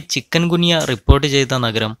ആദ്യമായി ചിക്കൻ ഗുനിയ റിപ്പോർട്ട് ചെയ്ത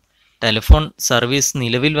നഗരം, ടെലിഫോൺ സർവീസ്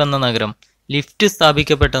നിലവിൽ വന്ന നഗരം, ലിഫ്റ്റ്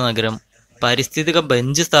സ്ഥാപിക്കപ്പെട്ട നഗരം, പാരിസ്ഥിതിക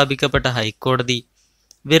ബെഞ്ച് സ്ഥാപിക്കപ്പെട്ട ഹൈക്കോടതി,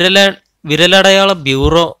 വിരലടയാള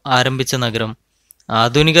ബ്യൂറോ ആരംഭിച്ച നഗരം,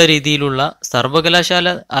 ആധുനിക രീതിയിലുള്ള സർവകലാശാല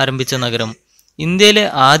ആരംഭിച്ച നഗരം, ഇന്ത്യയിലെ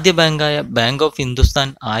ആദ്യ ബാങ്കായ ബാങ്ക് ഓഫ് ഹിന്ദുസ്ഥാൻ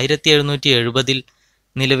 1770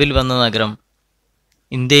 നിലവിൽ വന്ന നഗരം,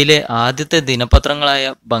 ഇന്ത്യയിലെ ആദ്യത്തെ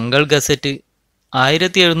ദിനപത്രങ്ങളായ ബംഗാൾ ഗസറ്റ്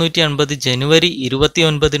 1780 ജനുവരി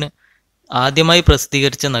 29 ആദ്യമായി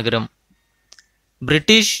പ്രസിദ്ധീകരിച്ച നഗരം,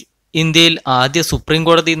 ബ്രിട്ടീഷ് ഇന്ത്യയിൽ ആദ്യ സുപ്രീം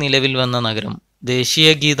കോടതി നിലവിൽ വന്ന നഗരം, ദേശീയ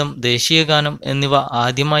ഗീതം, ദേശീയ ഗാനം എന്നിവ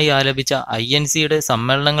ആദ്യമായി ആലപിച്ച INCയുടെ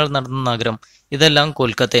സമ്മേളനങ്ങൾ നടന്ന നഗരം, ഇതെല്ലാം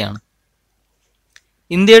കൊൽക്കത്തയാണ്.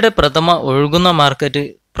 ഇന്ത്യയുടെ പ്രഥമ ഒഴുകുന്ന മാർക്കറ്റ്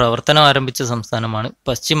പ്രവർത്തനം ആരംഭിച്ച സംസ്ഥാനമാണ്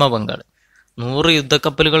പശ്ചിമ ബംഗാൾ. 100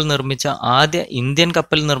 യുദ്ധക്കപ്പലുകൾ നിർമ്മിച്ച ആദ്യ ഇന്ത്യൻ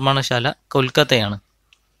കപ്പൽ നിർമ്മാണശാല കൊൽക്കത്തയാണ്.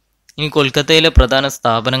 ഇനി കൊൽക്കത്തയിലെ പ്രധാന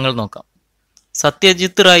സ്ഥാപനങ്ങൾ നോക്കാം.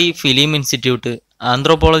 Satyajit Rai film institute,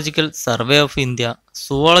 anthropological survey of India,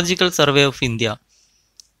 zoological survey of India,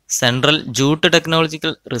 central jute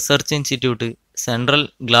technological research institute, central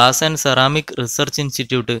glass and ceramic research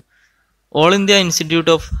institute, all India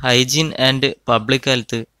institute of hygiene and public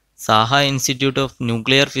health, Saha institute of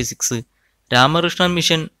nuclear physics, Ramakrishnan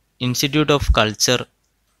mission institute of culture,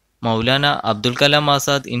 Maulana Abdul Kalam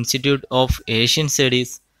Azad institute of Asian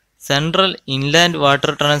studies, central inland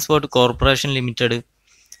water transport corporation limited,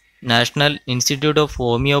 national institute of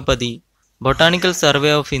homeopathy, botanical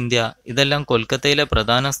survey of India ഇതെല്ലാം കൊൽക്കത്തയിലെ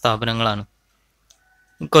പ്രധാന സ്ഥാപനങ്ങളാണ്.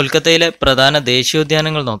 കൊൽക്കത്തയിലെ പ്രധാന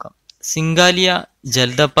ദേശീയോദ്യാനങ്ങൾ നോക്കാം. Singalila,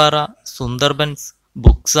 ജൽദപ്പാറ, Sundarbans,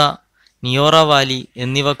 ബുക്സ, Neora Valley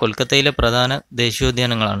എന്നിവ കൊൽക്കത്തയിലെ പ്രധാന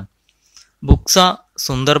ദേശീയോദ്യാനങ്ങളാണ്. ബുക്സ,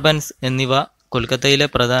 സുന്ദർബൻസ് എന്നിവ കൊൽക്കത്തയിലെ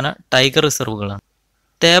പ്രധാന ടൈഗർ റിസർവുകളാണ്.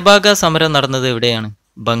 തേബാഗ സമരം നടന്നത് എവിടെയാണ്?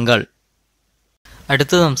 ബംഗാൾ.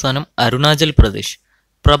 അടുത്ത സംസ്ഥാനം അരുണാചൽ പ്രദേശ്.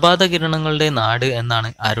 പ്രഭാത കിരണങ്ങളുടെ നാട് എന്നാണ്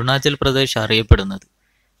അരുണാചൽ പ്രദേശ് അറിയപ്പെടുന്നത്.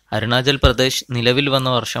 അരുണാചൽ പ്രദേശ് നിലവിൽ വന്ന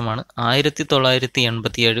വർഷമാണ്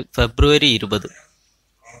 1987 ഫെബ്രുവരി 20.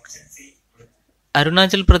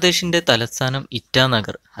 അരുണാചൽ പ്രദേശിന്റെ തലസ്ഥാനം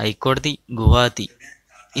ഇറ്റാനഗർ. ഹൈക്കോടതി ഗുവാഹത്തി.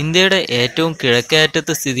 ഇന്ത്യയുടെ ഏറ്റവും കിഴക്കേ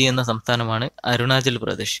അറ്റത്ത് സ്ഥിതി ചെയ്യുന്ന സംസ്ഥാനമാണ് അരുണാചൽ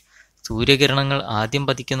പ്രദേശ്. സൂര്യകിരണങ്ങൾ ആദ്യം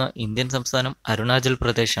പതിക്കുന്ന ഇന്ത്യൻ സംസ്ഥാനം അരുണാചൽ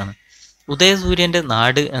പ്രദേശാണ്. ഉദയസൂര്യന്റെ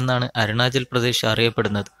നാട് എന്നാണ് അരുണാചൽ പ്രദേശ്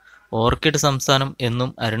അറിയപ്പെടുന്നത്. ഓർക്കിഡ് സംസ്ഥാനം എന്നും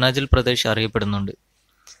അരുണാചൽ പ്രദേശ് അറിയപ്പെടുന്നുണ്ട്.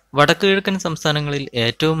 വടക്കു കിഴക്കൻ സംസ്ഥാനങ്ങളിൽ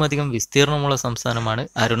ഏറ്റവും അധികം വിസ്തീർണമുള്ള സംസ്ഥാനമാണ്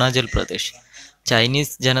അരുണാചൽ പ്രദേശ്.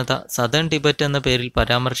 ചൈനീസ് ജനത സദേൺ ടിബറ്റ് എന്ന പേരിൽ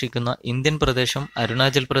പരാമർശിക്കുന്ന ഇന്ത്യൻ പ്രദേശം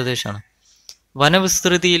അരുണാചൽ പ്രദേശാണ്.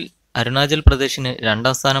 വനവിസ്തൃതിയിൽ അരുണാചൽ പ്രദേശിന്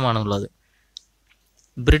 2ാം സ്ഥാനമാണുള്ളത്.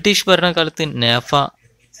 ബ്രിട്ടീഷ് ഭരണകാലത്ത് നേഫ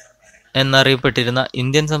എന്നറിയപ്പെട്ടിരുന്ന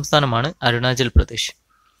ഇന്ത്യൻ സംസ്ഥാനമാണ് അരുണാചൽ പ്രദേശ്.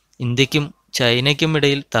 ഇന്ത്യക്കും ചൈനയ്ക്കും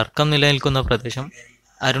ഇടയിൽ തർക്കം നിലനിൽക്കുന്ന പ്രദേശം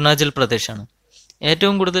അരുണാചൽ പ്രദേശാണ്.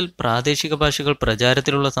 ഏറ്റവും കൂടുതൽ പ്രാദേശിക ഭാഷകൾ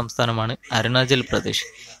പ്രചാരത്തിലുള്ള സംസ്ഥാനമാണ് അരുണാചൽ പ്രദേശ്.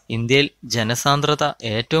 ഇന്ത്യയിൽ ജനസാന്ദ്രത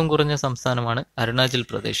ഏറ്റവും കുറഞ്ഞ സംസ്ഥാനമാണ് അരുണാചൽ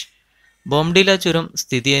പ്രദേശ്. ബോംഡില ചുരം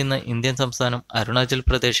സ്ഥിതി ചെയ്യുന്ന ഇന്ത്യൻ സംസ്ഥാനം അരുണാചൽ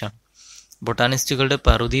പ്രദേശാണ്. ബൊട്ടാണിസ്റ്റുകളുടെ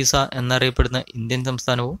പറുദീസ എന്നറിയപ്പെടുന്ന ഇന്ത്യൻ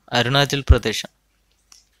സംസ്ഥാനവും Arunachal പ്രദേശാണ്.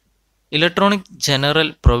 Electronic general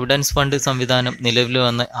Providence fund സംവിധാനം നിലവിൽ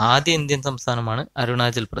വന്ന ആദ്യ ഇന്ത്യൻ സംസ്ഥാനമാണ്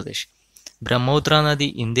അരുണാചൽ പ്രദേശ്. ബ്രഹ്മപുത്ര നദി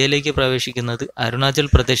ഇന്ത്യയിലേക്ക് പ്രവേശിക്കുന്നത് അരുണാചൽ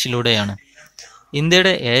പ്രദേശിലൂടെയാണ്.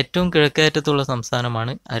 ഇന്ത്യയുടെ ഏറ്റവും കിഴക്കേയറ്റത്തുള്ള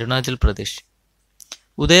സംസ്ഥാനമാണ് അരുണാചൽ പ്രദേശ്.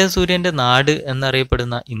 ഉദയസൂര്യന്റെ നാട്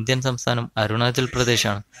എന്നറിയപ്പെടുന്ന ഇന്ത്യൻ സംസ്ഥാനം അരുണാചൽ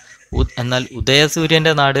പ്രദേശാണ്. എന്നാൽ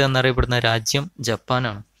ഉദയസൂര്യന്റെ നാട് എന്നറിയപ്പെടുന്ന രാജ്യം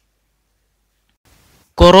ജപ്പാനാണ്.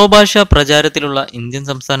 കൊറോ ഭാഷ പ്രചാരത്തിലുള്ള ഇന്ത്യൻ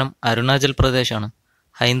സംസ്ഥാനം അരുണാചൽ പ്രദേശാണ്.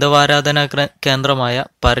 ഹൈന്ദവാരാധനാ കേന്ദ്രമായ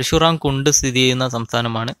പരശുറാം കുണ്ട് സ്ഥിതി ചെയ്യുന്ന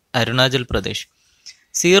സംസ്ഥാനമാണ് അരുണാചൽ പ്രദേശ്.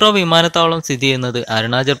 സീറോ വിമാനത്താവളം സ്ഥിതി ചെയ്യുന്നത്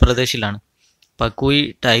അരുണാചൽ പ്രദേശിലാണ്. പക്കൂയി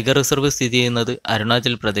ടൈഗർ റിസർവ് സ്ഥിതി ചെയ്യുന്നത്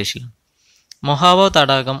അരുണാചൽ പ്രദേശിലാണ്. മൊഹാവോ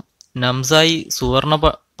തടാകം, നംസായി സുവർണ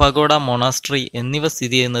പഗോഡ മൊണാസ്ട്രി എന്നിവ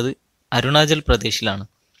സ്ഥിതി ചെയ്യുന്നത് അരുണാചൽ പ്രദേശിലാണ്.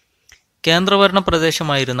 കേന്ദ്രഭരണ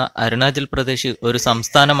പ്രദേശമായിരുന്ന അരുണാചൽ പ്രദേശ് ഒരു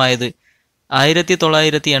സംസ്ഥാനമായത്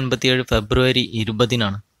 1987 ഫെബ്രുവരി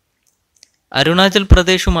 20 അരുണാചൽ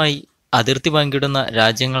പ്രദേശുമായി അതിർത്തി പങ്കിടുന്ന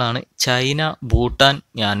രാജ്യങ്ങളാണ് China, Bhutan,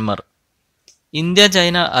 Myanmar. India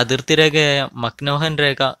China അതിർത്തി രേഖയായ മക്നോഹൻ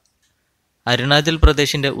രേഖ അരുണാചൽ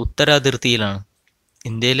പ്രദേശിന്റെ ഉത്തര അതിർത്തിയിലാണ്.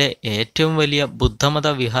 ഇന്ത്യയിലെ ഏറ്റവും വലിയ ബുദ്ധമത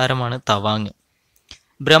വിഹാരമാണ് തവാങ്.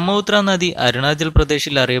 ബ്രഹ്മപുത്ര നദി അരുണാചൽ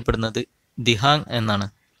പ്രദേശിൽ അറിയപ്പെടുന്നത് ദിഹാങ് എന്നാണ്.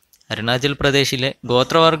 അരുണാചൽ പ്രദേശിലെ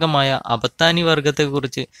ഗോത്രവർഗമായ അബത്താനി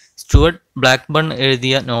വർഗത്തെക്കുറിച്ച് സ്റ്റുവർട്ട് ബ്ലാക്ക്ബൺ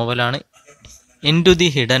എഴുതിയ നോവലാണ് into the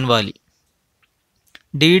hidden Valley.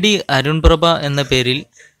 DD അരുൺപ്രഭ എന്ന പേരിൽ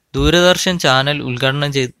ദൂരദർശൻ ചാനൽ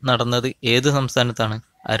ഉദ്ഘാടനം നടന്നത് ഏത് സംസ്ഥാനത്താണ്?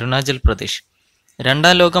 അരുണാചൽ പ്രദേശ്.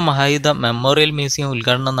 2ാം ലോക മഹായുദ്ധ മെമ്മോറിയൽ മ്യൂസിയം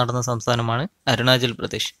ഉദ്ഘാടനം നടന്ന സംസ്ഥാനമാണ് അരുണാചൽ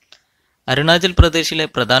പ്രദേശ്. അരുണാചൽ പ്രദേശിലെ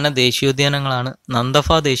പ്രധാന ദേശീയോദ്യാനങ്ങളാണ്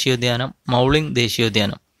നന്ദഫ ദേശീയോദ്യാനം, മൗളിംഗ്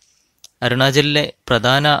ദേശീയോദ്യാനം. അരുണാചലിലെ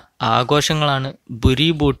പ്രധാന ആഘോഷങ്ങളാണ് ബുരി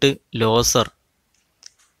ബൂട്ട്, ലോസർ.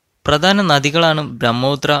 പ്രധാന നദികളാണ്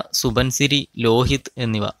ബ്രഹ്മപുത്ര, സുബൻസിരി, ലോഹിത്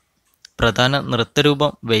എന്നിവ. പ്രധാന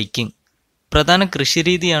നൃത്തരൂപം വൈക്കിംഗ്. പ്രധാന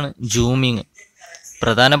കൃഷിരീതിയാണ് ജൂമിങ്.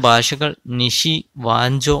 പ്രധാന ഭാഷകൾ നിഷി,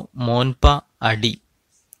 വാഞ്ചോ, മോൻപ, അടി.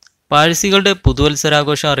 പാഴ്സികളുടെ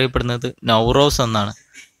പുതുവത്സരാഘോഷം അറിയപ്പെടുന്നത് നൗറോസ് എന്നാണ്.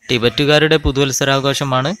 ടിബറ്റുകാരുടെ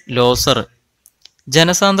പുതുവത്സരാഘോഷമാണ് ലോസർ.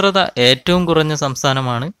 ജനസാന്ദ്രത ഏറ്റവും കുറഞ്ഞ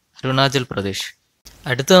സംസ്ഥാനമാണ് അരുണാചൽ പ്രദേശ്.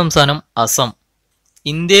 അടുത്ത സംസ്ഥാനം അസം.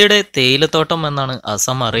 ഇന്ത്യയുടെ തേയിലത്തോട്ടം എന്നാണ്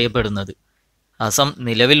അസം അറിയപ്പെടുന്നത്. അസം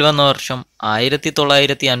നിലവിൽ വന്ന വർഷം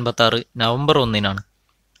 1956 നവംബർ 1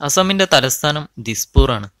 അസമിന്റെ തലസ്ഥാനം ദിസ്പൂർ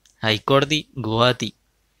ആണ്. ഹൈക്കോടതി ഗുവാഹത്തി.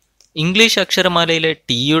 ഇംഗ്ലീഷ് അക്ഷരമാലയിലെ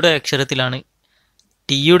ടിയുടെ അക്ഷരത്തിലാണ്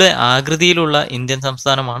ടിയുടെ ആകൃതിയിലുള്ള ഇന്ത്യൻ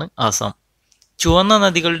സംസ്ഥാനമാണ് അസം. ചുവന്ന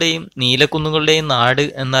നദികളുടെയും നീലക്കുന്നുകളുടെയും നാട്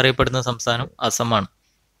എന്നറിയപ്പെടുന്ന സംസ്ഥാനം അസമാണ്.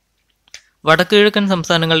 വടക്കുകിഴക്കൻ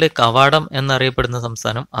സംസ്ഥാനങ്ങളുടെ കവാടം എന്നറിയപ്പെടുന്ന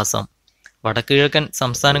സംസ്ഥാനം അസം. വടക്കുകിഴക്കൻ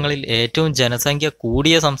സംസ്ഥാനങ്ങളിൽ ഏറ്റവും ജനസംഖ്യ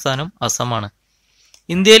കൂടിയ സംസ്ഥാനം അസമാണ്.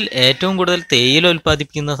 ഇന്ത്യയിൽ ഏറ്റവും കൂടുതൽ തേയില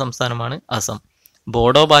ഉൽപ്പാദിപ്പിക്കുന്ന സംസ്ഥാനമാണ് അസം.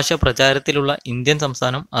 ബോഡോ ഭാഷ പ്രചാരത്തിലുള്ള ഇന്ത്യൻ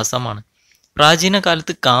സംസ്ഥാനം അസമാണ്. പ്രാചീന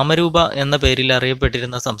കാലത്ത് കാമരൂപ എന്ന പേരിൽ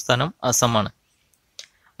അറിയപ്പെട്ടിരുന്ന സംസ്ഥാനം അസമാണ്.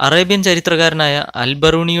 അറേബ്യൻ ചരിത്രകാരനായ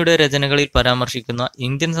അൽബറൂണിയുടെ രചനകളിൽ പരാമർശിക്കുന്ന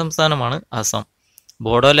ഇന്ത്യൻ സംസ്ഥാനമാണ് അസം.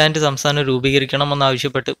 ബോഡോലാൻഡ് സംസ്ഥാനം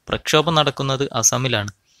രൂപീകരിക്കണമെന്നാവശ്യപ്പെട്ട് പ്രക്ഷോഭം നടക്കുന്നത്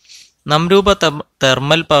അസമിലാണ്. നംരൂപ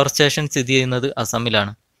തെർമൽ പവർ സ്റ്റേഷൻ സ്ഥിതി ചെയ്യുന്നത്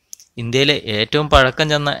അസമിലാണ്. ഇന്ത്യയിലെ ഏറ്റവും പഴക്കം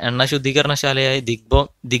ചെന്ന എണ്ണ ശുദ്ധീകരണശാലയായ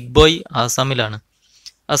ദിഗ്ബോയ് ആസാമിലാണ്.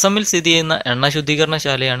 അസമിൽ സ്ഥിതി ചെയ്യുന്ന എണ്ണ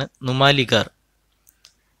ശുദ്ധീകരണശാലയാണ് നുമാലിഗർ.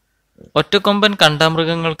 ഒറ്റക്കൊമ്പൻ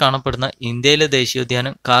കണ്ടാമൃഗങ്ങൾ കാണപ്പെടുന്ന ഇന്ത്യയിലെ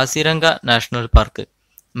ദേശീയോദ്യാനം കാസിരംഗ നാഷണൽ പാർക്ക്.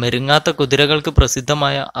 മെരുങ്ങാത്ത കുതിരകൾക്ക്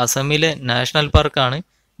പ്രസിദ്ധമായ അസമിലെ നാഷണൽ പാർക്കാണ്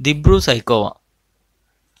ദിബ്രു സൈക്കോവ.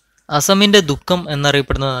 അസമിന്റെ ദുഃഖം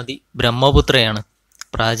എന്നറിയപ്പെടുന്ന നദി ബ്രഹ്മപുത്രയാണ്.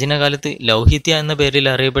 പ്രാചീന കാലത്ത് ലൗഹിത്യ എന്ന പേരിൽ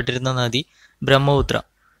അറിയപ്പെട്ടിരുന്ന നദി ബ്രഹ്മപുത്ര.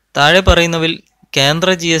 താഴെ പറയുന്നവയിൽ കേന്ദ്ര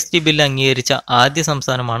GST ബില്ല് അംഗീകരിച്ച ആദ്യ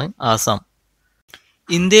സംസ്ഥാനമാണ് ആസാം.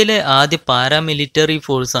 ഇന്ത്യയിലെ ആദ്യ paramilitary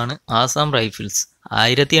ഫോഴ്സാണ് Assam rifles.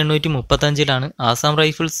 1835 Assam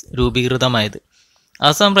rifles രൂപീകൃതമായത്.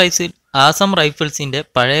 Assam റൈഫിൾസിന്റെ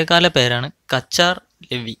പഴയകാല പേരാണ് Cachar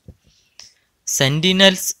levy.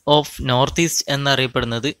 Sentinels of north east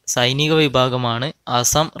എന്നറിയപ്പെടുന്നത് സൈനിക വിഭാഗമാണ്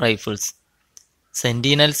Assam rifles.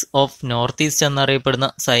 Sentinels of north east എന്നറിയപ്പെടുന്ന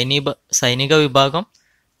സൈനിക വിഭാഗം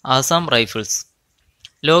ആസാം റൈഫിൾസ്.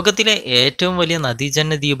 ലോകത്തിലെ ഏറ്റവും വലിയ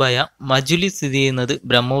നദീജന്യ ദ്വീപായ മജുലി സ്ഥിതി ചെയ്യുന്നത്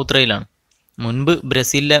ബ്രഹ്മപുത്രയിലാണ്. മുൻപ്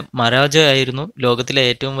ബ്രസീലിലെ മരാജോ ആയിരുന്നു ലോകത്തിലെ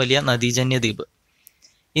ഏറ്റവും വലിയ നദീജന്യ ദ്വീപ്.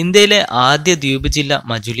 ഇന്ത്യയിലെ ആദ്യ ദ്വീപ് ജില്ല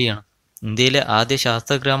മജുലിയാണ്. ഇന്ത്യയിലെ ആദ്യ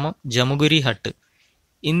ശാസ്ത്രഗ്രാമം ജമുഗുരി ഹട്ട്.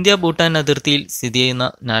 ഇന്ത്യ ഭൂട്ടാൻ അതിർത്തിയിൽ സ്ഥിതി ചെയ്യുന്ന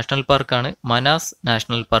നാഷണൽ പാർക്കാണ് Manas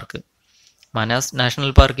national park. Manas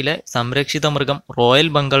national പാർക്കിലെ സംരക്ഷിത മൃഗം റോയൽ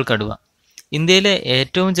ബംഗാൾ കടുവ. ഇന്ത്യയിലെ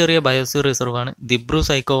ഏറ്റവും ചെറിയ biosphere റിസർവാണ് Dibru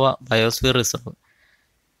Saikhowa biosphere reserve.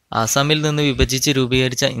 ആസാമിൽ നിന്ന് വിഭജിച്ച്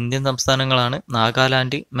രൂപീകരിച്ച ഇന്ത്യൻ സംസ്ഥാനങ്ങളാണ്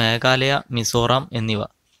നാഗാലാൻഡ്, മേഘാലയ, മിസോറാം എന്നിവ.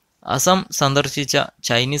 അസം സന്ദർശിച്ച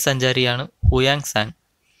ചൈനീസ് സഞ്ചാരിയാണ് ഹുയാങ് സാങ്.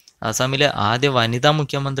 ആസാമിലെ ആദ്യ വനിതാ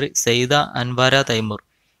മുഖ്യമന്ത്രി സെയ്ദ അൻവാര തൈമൂർ.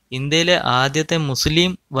 ഇന്ത്യയിലെ ആദ്യത്തെ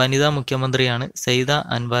മുസ്ലിം വനിതാ മുഖ്യമന്ത്രിയാണ് സെയ്ദ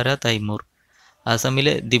അൻവാര തൈമൂർ.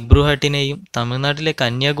 ആസാമിലെ ദിബ്രുഹട്ടിനെയും തമിഴ്നാട്ടിലെ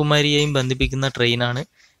കന്യാകുമാരിയെയും ബന്ധിപ്പിക്കുന്ന ട്രെയിനാണ്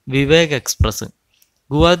വിവേക് എക്സ്പ്രസ്.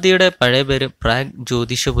 ഗുവാഹത്തിയുടെ പഴയ പേര് പ്രാഗ്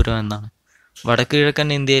ജ്യോതിഷപുരം എന്നാണ്. വടക്കു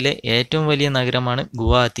കിഴക്കൻ ഇന്ത്യയിലെ ഏറ്റവും വലിയ നഗരമാണ്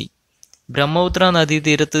ഗുവാഹത്തി. ബ്രഹ്മപുത്ര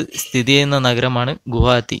നദീതീരത്ത് സ്ഥിതി ചെയ്യുന്ന നഗരമാണ്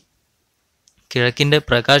ഗുവാഹത്തി. കിഴക്കിൻ്റെ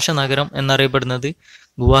പ്രകാശ നഗരം എന്നറിയപ്പെടുന്നത്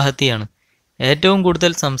ഗുവാഹത്തിയാണ്. ഏറ്റവും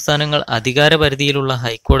കൂടുതൽ സംസ്ഥാനങ്ങൾ അധികാര പരിധിയിലുള്ള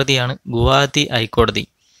ഹൈക്കോടതിയാണ് ഗുവാഹത്തി ഹൈക്കോടതി.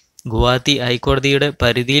 ഗുവാഹത്തി ഹൈക്കോടതിയുടെ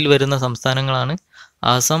പരിധിയിൽ വരുന്ന സംസ്ഥാനങ്ങളാണ്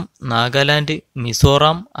ആസം, നാഗാലാൻഡ്,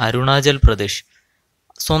 മിസോറാം, അരുണാചൽ പ്രദേശ്.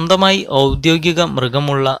 സ്വന്തമായി ഔദ്യോഗിക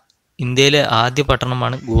മൃഗമുള്ള ഇന്ത്യയിലെ ആദ്യ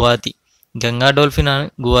പട്ടണമാണ് ഗുവാഹത്തി. ഗംഗാ ഡോൾഫിനാണ്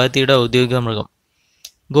ഗുവാഹത്തിയുടെ ഔദ്യോഗിക മൃഗം.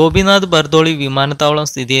 ഗോപിനാഥ് ബർദോളി വിമാനത്താവളം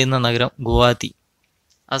സ്ഥിതി ചെയ്യുന്ന നഗരം ഗുവാഹത്തി.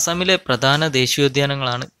 അസമിലെ പ്രധാന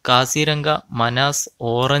ദേശീയോദ്യാനങ്ങളാണ് കാസിരംഗ, മനാസ്,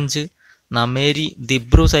 ഓറഞ്ച്, നമേരി,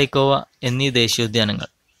 ദിബ്രു സൈക്കോവ എന്നീ ദേശീയോദ്യാനങ്ങൾ.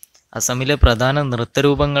 അസമിലെ പ്രധാന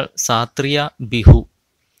നൃത്തരൂപങ്ങൾ സാത്രിയ, ബിഹു.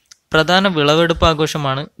 പ്രധാന വിളവെടുപ്പ്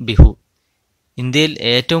ആഘോഷമാണ് ബിഹു. ഇന്ത്യയിൽ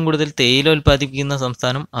ഏറ്റവും കൂടുതൽ തേയില ഉൽപ്പാദിപ്പിക്കുന്ന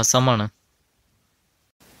സംസ്ഥാനം അസമാണ്.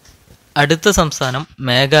 അടുത്ത സംസ്ഥാനം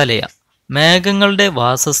മേഘാലയ. മേഘങ്ങളുടെ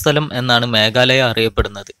വാസസ്ഥലം എന്നാണ് മേഘാലയ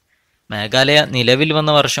അറിയപ്പെടുന്നത്. മേഘാലയ നിലവിൽ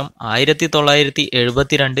വന്ന വർഷം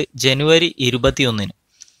 1972 ജനുവരി 21.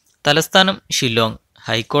 തലസ്ഥാനം ഷില്ലോങ്.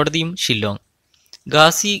 ഹൈക്കോടതിയും ഷില്ലോങ്.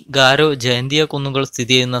 ഖാസി, ഗാരോ, ജയന്തിയ കുന്നുകൾ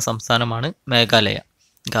സ്ഥിതി ചെയ്യുന്ന സംസ്ഥാനമാണ് മേഘാലയ.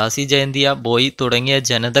 ഖാസി, ജയന്തിയ, ബോയി തുടങ്ങിയ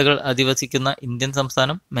ജനതകൾ അധിവസിക്കുന്ന ഇന്ത്യൻ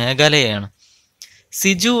സംസ്ഥാനം മേഘാലയയാണ്.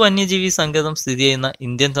 സിജു വന്യജീവി സങ്കേതം സ്ഥിതി ചെയ്യുന്ന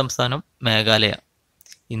ഇന്ത്യൻ സംസ്ഥാനം മേഘാലയ.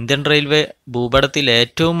 ഇന്ത്യൻ റെയിൽവേ ഭൂപടത്തിൽ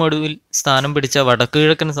ഏറ്റവും ഒടുവിൽ സ്ഥാനം പിടിച്ച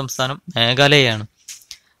വടക്കുകിഴക്കൻ സംസ്ഥാനം മേഘാലയയാണ്.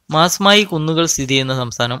 മാസ്മായി കുന്നുകൾ സ്ഥിതി ചെയ്യുന്ന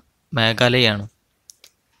സംസ്ഥാനം മേഘാലയയാണ്.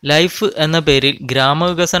 ലൈഫ് എന്ന പേരിൽ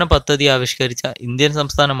ഗ്രാമവികസന പദ്ധതി ആവിഷ്കരിച്ച ഇന്ത്യൻ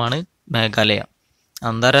സംസ്ഥാനമാണ് മേഘാലയ.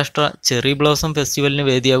 അന്താരാഷ്ട്ര ചെറി ബ്ലോസം ഫെസ്റ്റിവലിന്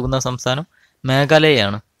വേദിയാകുന്ന സംസ്ഥാനം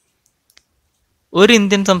മേഘാലയയാണ്. ഒരു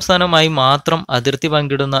ഇന്ത്യൻ സംസ്ഥാനമായി മാത്രം അതിർത്തി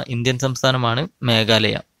പങ്കിടുന്ന ഇന്ത്യൻ സംസ്ഥാനമാണ്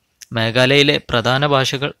മേഘാലയ. മേഘാലയയിലെ പ്രധാന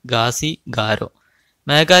ഭാഷകൾ ഖാസി, ഗാരോ.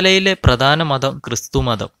 മേഘാലയയിലെ പ്രധാന മതം ക്രിസ്തു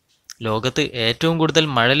മതം. ലോകത്ത് ഏറ്റവും കൂടുതൽ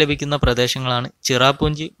മഴ ലഭിക്കുന്ന പ്രദേശങ്ങളാണ്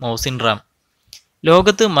ചിറാപുഞ്ചി, മൗസിൻറാം.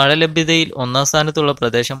 ലോകത്ത് മഴ ലഭ്യതയിൽ ഒന്നാം സ്ഥാനത്തുള്ള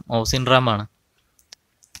പ്രദേശം മൗസിൻറാമാണ്.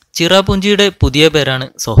 ചിറാപുഞ്ചിയുടെ പുതിയ പേരാണ്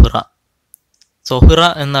സൊഹ്റ. സൊഹ്റ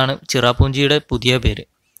എന്നാണ് ചിറാപുഞ്ചിയുടെ പുതിയ പേര്.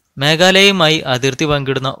 മേഘാലയയുമായി അതിർത്തി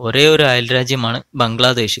പങ്കിടുന്ന ഒരേ ഒരു അയൽരാജ്യമാണ്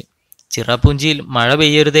ബംഗ്ലാദേശ്. ചിറാപുഞ്ചിയിൽ മഴ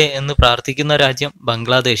പെയ്യരുതേ എന്ന് പ്രാർത്ഥിക്കുന്ന രാജ്യം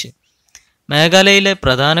ബംഗ്ലാദേശ്. മേഘാലയയിലെ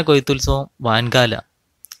പ്രധാന കൊയ്ത്തുത്സവം വാൻഗാല.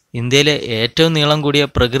 ഇന്ത്യയിലെ ഏറ്റവും നീളം കൂടിയ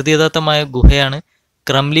പ്രകൃതിദത്തമായ ഗുഹയാണ്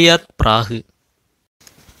ക്രംലിയാത് പ്രാഹ്.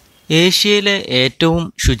 ഏഷ്യയിലെ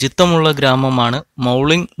ഏറ്റവും ശുചിത്വമുള്ള ഗ്രാമമാണ്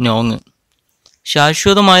മൗളിംഗ് നോങ്.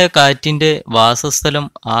 ശാശ്വതമായ കാറ്റിൻ്റെ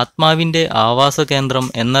വാസസ്ഥലം, ആത്മാവിൻ്റെ ആവാസ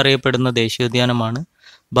കേന്ദ്രം എന്നറിയപ്പെടുന്ന ദേശീയോദ്യാനമാണ്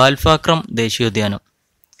ബാൽഫാക്രം ദേശീയോദ്യാനം.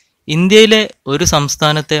 ഇന്ത്യയിലെ ഒരു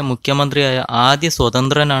സംസ്ഥാനത്തെ മുഖ്യമന്ത്രിയായ ആദ്യ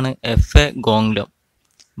സ്വതന്ത്രനാണ് എഫ്.എ. ഗോങ്ലോ.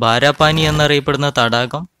 ബാരാപാനി എന്നറിയപ്പെടുന്ന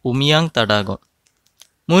തടാകം ഉമിയാങ് തടാകം.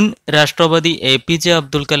 മുൻ രാഷ്ട്രപതി എ.പി.ജെ.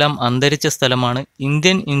 അബ്ദുൽ കലാം അന്തരിച്ച സ്ഥലമാണ്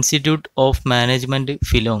Indian institute of management,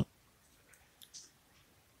 Shillong.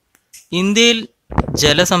 ഇന്ത്യയിൽ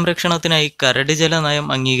ജലസംരക്ഷണത്തിനായി കരട് ജല നയം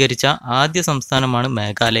അംഗീകരിച്ച ആദ്യ സംസ്ഥാനമാണ്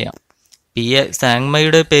മേഘാലയ. പി.എ.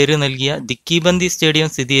 സാങ്മയുടെ പേര് നൽകിയ ദിക്കിബന്ദി സ്റ്റേഡിയം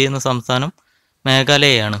സ്ഥിതി ചെയ്യുന്ന സംസ്ഥാനം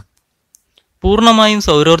മേഘാലയയാണ്. പൂർണ്ണമായും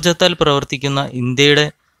സൗരോർജ്ജത്താൽ പ്രവർത്തിക്കുന്ന ഇന്ത്യയുടെ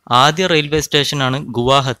ആദ്യ റെയിൽവേ സ്റ്റേഷനാണ്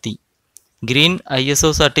ഗുവാഹത്തി. ഗ്രീൻ ISO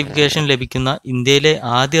സർട്ടിഫിക്കേഷൻ ലഭിക്കുന്ന ഇന്ത്യയിലെ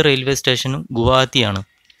ആദ്യ റെയിൽവേ സ്റ്റേഷനും ഗുവാഹത്തിയാണ്.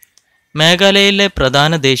 മേഘാലയയിലെ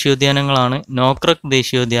പ്രധാന ദേശീയോദ്യാനങ്ങളാണ് നോക്രക്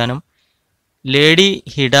ദേശീയോദ്യാനം, ലേഡി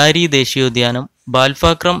ഹിഡാരി ദേശീയോദ്യാനം,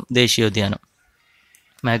 ബാൽഫാക്രം ദേശീയോദ്യാനം.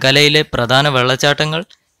 മേഘാലയയിലെ പ്രധാന വെള്ളച്ചാട്ടങ്ങൾ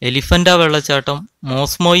എലിഫന്റ വെള്ളച്ചാട്ടം,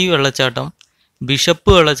 മോസ്മോയി വെള്ളച്ചാട്ടം,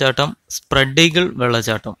 ബിഷപ്പ് വെള്ളച്ചാട്ടം, സ്പ്രെഡ് ഈഗിൾ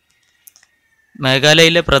വെള്ളച്ചാട്ടം.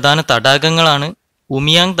 മേഘാലയയിലെ പ്രധാന തടാകങ്ങളാണ്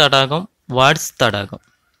ഉമിയാങ് തടാകം, വാഡ്സ് തടാകം.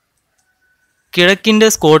 കിഴക്കിൻ്റെ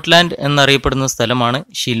സ്കോട്ട്ലാൻഡ് എന്നറിയപ്പെടുന്ന സ്ഥലമാണ്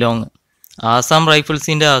ഷിലോങ്. ആസാം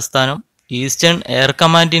റൈഫിൾസിൻ്റെ ആസ്ഥാനം, ഈസ്റ്റേൺ എയർ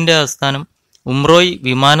കമാൻഡിൻ്റെ ആസ്ഥാനം, ഉംറോയ്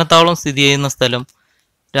വിമാനത്താവളം സ്ഥിതി ചെയ്യുന്ന സ്ഥലം,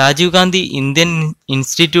 Rajeev Gandhi Indian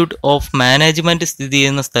institute of management സ്ഥിതി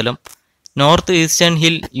ചെയ്യുന്ന സ്ഥലം, നോർത്ത് ഈസ്റ്റേൺ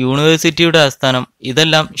ഹിൽ യൂണിവേഴ്സിറ്റിയുടെ ആസ്ഥാനം,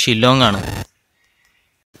 ഇതെല്ലാം ഷില്ലോങ് ആണ്.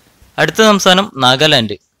 അടുത്ത സംസ്ഥാനം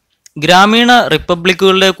നാഗാലാൻഡ്. ഗ്രാമീണ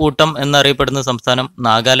റിപ്പബ്ലിക്കുകളുടെ കൂട്ടം എന്നറിയപ്പെടുന്ന സംസ്ഥാനം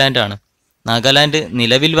നാഗാലാൻഡ് ആണ്. നാഗാലാൻഡ്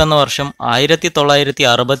നിലവിൽ വന്ന വർഷം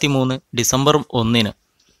 1963 ഡിസംബർ 1.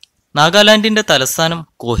 നാഗാലാൻഡിൻ്റെ തലസ്ഥാനം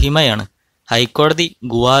കൊഹിമയാണ്. ഹൈക്കോടതി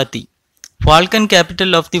Guwahati. Falcon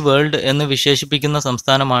capital of the world എന്ന് വിശേഷിപ്പിക്കുന്ന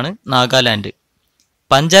സംസ്ഥാനമാണ് നാഗാലാൻഡ്.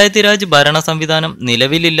 പഞ്ചായത്ത് രാജ് ഭരണ സംവിധാനം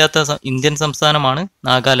നിലവിലില്ലാത്ത ഇന്ത്യൻ സംസ്ഥാനമാണ്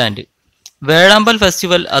നാഗാലാൻഡ്. വേഴാമ്പൽ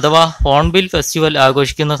ഫെസ്റ്റിവൽ അഥവാ ഹോൺബിൽ ഫെസ്റ്റിവൽ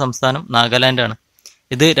ആഘോഷിക്കുന്ന സംസ്ഥാനം നാഗാലാൻഡാണ്.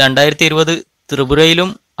 ഇത് 2020 ത്രിപുരയിലും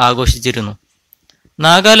ആഘോഷിച്ചിരുന്നു.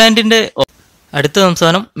 നാഗാലാൻഡിൻ്റെ അടുത്ത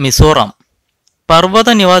സംസ്ഥാനം മിസോറാം. പർവ്വത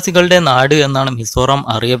നിവാസികളുടെ നാട് എന്നാണ് മിസോറാം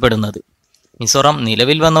അറിയപ്പെടുന്നത്. മിസോറാം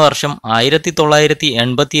നിലവിൽ വന്ന വർഷം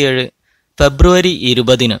 1987 ഫെബ്രുവരി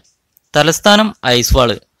 20. തലസ്ഥാനം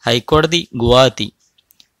ഐസ്വാൾ. ഹൈക്കോടതി ഗുവാഹത്തി.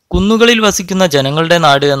 കുന്നുകളിൽ വസിക്കുന്ന ജനങ്ങളുടെ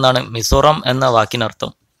നാട് എന്നാണ് മിസോറാം എന്ന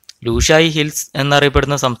വാക്കിനർത്ഥം. ലൂഷായി ഹിൽസ്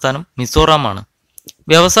എന്നറിയപ്പെടുന്ന സംസ്ഥാനം മിസോറാമാണ്.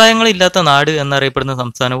 വ്യവസായങ്ങളില്ലാത്ത നാട് എന്നറിയപ്പെടുന്ന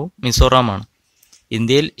സംസ്ഥാനവും മിസോറാമാണ്.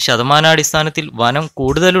 ഇന്ത്യയിൽ ശതമാനാടിസ്ഥാനത്തിൽ വനം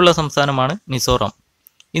കൂടുതലുള്ള സംസ്ഥാനമാണ് മിസോറാം.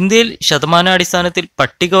 ഇന്ത്യയിൽ ശതമാനാടിസ്ഥാനത്തിൽ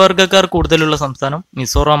പട്ടികവർഗക്കാർ കൂടുതലുള്ള സംസ്ഥാനം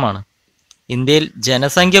മിസോറാമാണ്. ഇന്ത്യയിൽ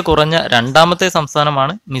ജനസംഖ്യ കുറഞ്ഞ രണ്ടാമത്തെ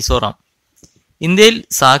സംസ്ഥാനമാണ് മിസോറാം. ഇന്ത്യയിൽ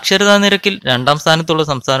സാക്ഷരതാ നിരക്കിൽ 2ാം സ്ഥാനത്തുള്ള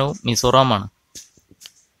സംസ്ഥാനവും മിസോറാമാണ്.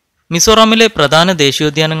 മിസോറാമിലെ പ്രധാന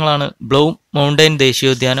ദേശീയോദ്യാനങ്ങളാണ് ബ്ലൂ മൗണ്ടൈൻ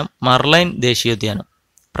ദേശീയോദ്യാനം, മർലൈൻ ദേശീയോദ്യാനം.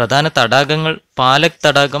 പ്രധാന തടാകങ്ങൾ പാലക്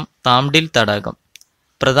തടാകം, താംഡിൽ തടാകം.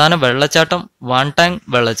 പ്രധാന വെള്ളച്ചാട്ടം വാൻടാങ്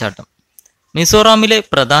വെള്ളച്ചാട്ടം. മിസോറാമിലെ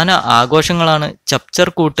പ്രധാന ആഘോഷങ്ങളാണ്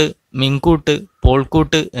ചപ്ചർകൂട്ട്, മിങ്കൂട്ട്,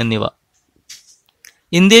 പോൾക്കൂട്ട് എന്നിവ.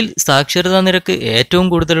 ഇന്ത്യയിൽ സാക്ഷരതാ നിരക്ക് ഏറ്റവും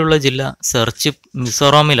കൂടുതലുള്ള ജില്ല സെർച്ചിപ്പ്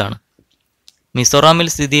മിസോറാമിലാണ്. മിസോറാമിൽ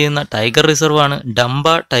സ്ഥിതി ചെയ്യുന്ന tiger റിസർവാണ് Dampa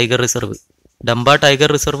tiger reserve. Dampa tiger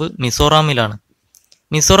reserve മിസോറാമിലാണ്.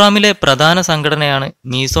 മിസോറാമിലെ പ്രധാന സംഘടനയാണ്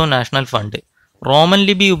മീസോ നാഷണൽ ഫണ്ട്. റോമൻ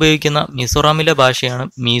ലിപി ഉപയോഗിക്കുന്ന മിസോറാമിലെ ഭാഷയാണ്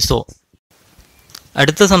മീസോ.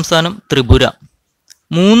 അടുത്ത സംസ്ഥാനം ത്രിപുര.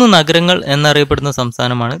 3 നഗരങ്ങൾ എന്നറിയപ്പെടുന്ന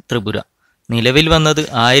സംസ്ഥാനമാണ് ത്രിപുര. നിലവിൽ വന്നത്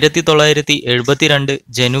 1972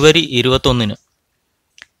 ജനുവരി 21.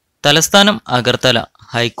 തലസ്ഥാനം അഗർത്തല.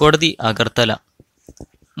 ഹൈക്കോടതി അഗർത്തല.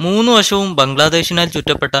 3 വശവും ബംഗ്ലാദേശിനാൽ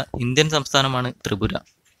ചുറ്റപ്പെട്ട ഇന്ത്യൻ സംസ്ഥാനമാണ് ത്രിപുര.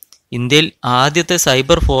 ഇന്ത്യയിൽ ആദ്യത്തെ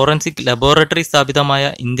സൈബർ ഫോറൻസിക് ലബോറട്ടറി സ്ഥാപിതമായ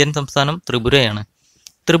ഇന്ത്യൻ സംസ്ഥാനം ത്രിപുരയാണ്.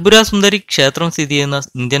 ത്രിപുര സുന്ദരി ക്ഷേത്രം സ്ഥിതി ചെയ്യുന്ന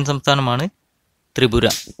ഇന്ത്യൻ സംസ്ഥാനമാണ് ത്രിപുര.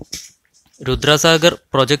 രുദ്രസാഗർ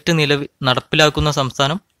പ്രൊജക്ട് നടപ്പിലാക്കുന്ന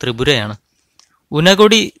സംസ്ഥാനം ത്രിപുരയാണ്.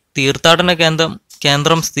 ഉനകൊടി തീർത്ഥാടന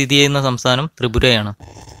കേന്ദ്രം സ്ഥിതി ചെയ്യുന്ന സംസ്ഥാനം ത്രിപുരയാണ്.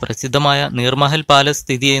 പ്രസിദ്ധമായ നീർമഹൽ പാലസ്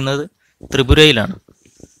സ്ഥിതി ചെയ്യുന്നത് ത്രിപുരയിലാണ്.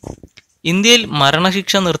 ഇന്ത്യയിൽ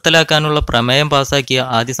മരണശിക്ഷ നിർത്തലാക്കാനുള്ള പ്രമേയം പാസാക്കിയ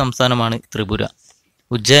ആദ്യ സംസ്ഥാനമാണ് ത്രിപുര.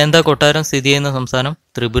 ഉജ്ജയന്ത കൊട്ടാരം സ്ഥിതി ചെയ്യുന്ന സംസ്ഥാനം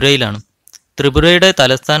ത്രിപുരയിലാണ്. ത്രിപുരയുടെ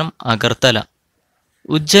തലസ്ഥാനം അഗർത്തല.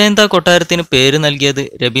 ഉജ്ജയന്ത കൊട്ടാരത്തിന് പേര് നൽകിയത്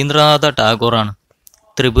രവീന്ദ്രനാഥ ടാഗോറാണ്.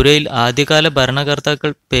 ത്രിപുരയിൽ ആദ്യകാല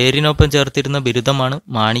ഭരണകർത്താക്കൾ പേരിനൊപ്പം ചേർത്തിരുന്ന ബിരുദമാണ്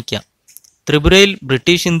മാണിക്യ. ത്രിപുരയിൽ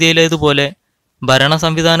ബ്രിട്ടീഷ് ഇന്ത്യയിലേതുപോലെ ഭരണ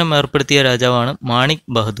സംവിധാനം ഏർപ്പെടുത്തിയ രാജാവാണ് മാണിക്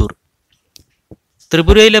ബഹദൂർ.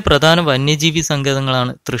 ത്രിപുരയിലെ പ്രധാന വന്യജീവി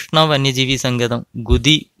സങ്കേതങ്ങളാണ് തൃഷ്ണ വന്യജീവി സങ്കേതം,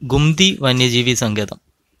 ഗുംതി വന്യജീവി സങ്കേതം.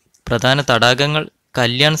 പ്രധാന തടാകങ്ങൾ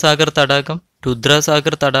കല്യാൺ സാഗർ തടാകം,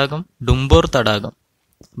 രുദ്രസാഗർ തടാകം, ഡുംബോർ തടാകം.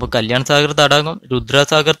 അപ്പോൾ കല്യാൺ സാഗർ തടാകം,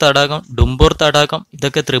 രുദ്രസാഗർ തടാകം, ഡുംബോർ തടാകം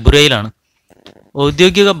ഇതൊക്കെ ത്രിപുരയിലാണ്.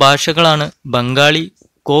 ഔദ്യോഗിക ഭാഷകളാണ് ബംഗാളി,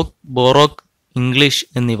 കോക്ക്, ബോറോക്ക്, ഇംഗ്ലീഷ്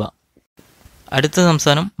എന്നിവ. അടുത്ത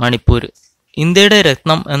സംസ്ഥാനം മണിപ്പൂർ. ഇന്ത്യയുടെ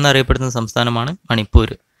രത്നം എന്നറിയപ്പെടുന്ന സംസ്ഥാനമാണ് മണിപ്പൂർ.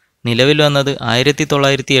 നിലവിൽ വന്നത്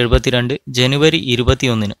 1972 ജനുവരി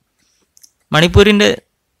 21. മണിപ്പൂരിൻ്റെ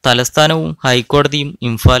തലസ്ഥാനവും ഹൈക്കോടതിയും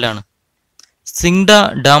ഇംഫാലാണ്. സിംഗ്ഡ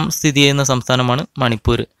ഡാം സ്ഥിതി ചെയ്യുന്ന സംസ്ഥാനമാണ്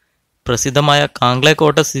മണിപ്പൂർ. പ്രസിദ്ധമായ കാംഗ്ലെ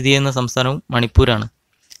കോട്ട സ്ഥിതി ചെയ്യുന്ന സംസ്ഥാനവും മണിപ്പൂരാണ്.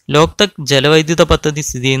 ലോക്തക് ജലവൈദ്യുത പദ്ധതി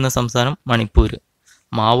സ്ഥിതി ചെയ്യുന്ന സംസ്ഥാനം മണിപ്പൂർ.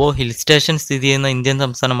 മാവോ ഹിൽ സ്റ്റേഷൻ സ്ഥിതി ചെയ്യുന്ന ഇന്ത്യൻ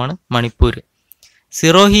സംസ്ഥാനമാണ് മണിപ്പൂർ.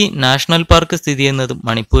 സിറോഹി നാഷണൽ പാർക്ക് സ്ഥിതി ചെയ്യുന്നത്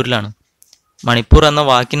മണിപ്പൂരിലാണ്. മണിപ്പൂർ എന്ന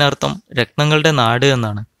വാക്കിനർത്ഥം രത്നങ്ങളുടെ നാട്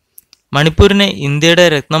എന്നാണ്. മണിപ്പൂരിനെ ഇന്ത്യയുടെ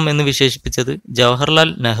രത്നം എന്ന് വിശേഷിപ്പിച്ചത് ജവഹർലാൽ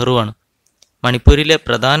നെഹ്റുവാണ്. മണിപ്പൂരിലെ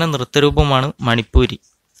പ്രധാന നൃത്തരൂപമാണ് മണിപ്പൂരി.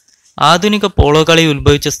 ആധുനിക പോളോ കളി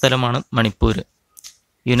ഉത്ഭവിച്ച സ്ഥലമാണ് മണിപ്പൂർ.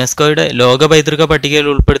 യുനെസ്കോയുടെ ലോക പൈതൃക പട്ടികയിൽ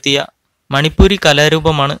ഉൾപ്പെടുത്തിയ മണിപ്പൂരി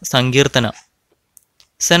കലാരൂപമാണ് സങ്കീർത്തന.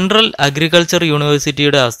 സെൻട്രൽ അഗ്രികൾച്ചർ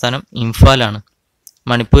യൂണിവേഴ്സിറ്റിയുടെ ആസ്ഥാനം ഇംഫാലാണ്.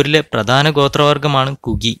 മണിപ്പൂരിലെ പ്രധാന ഗോത്രവർഗമാണ്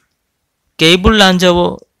കുകി. കേബിൾ ലാംജാവോ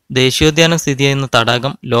ദേശീയോദ്യാനം സ്ഥിതി ചെയ്യുന്ന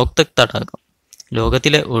തടാകം ലോക്തക് തടാകം.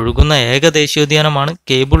 ലോകത്തിലെ ഒഴുകുന്ന ഏക ദേശീയോദ്യാനമാണ്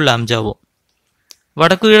കേബിൾ ലാംജാവോ.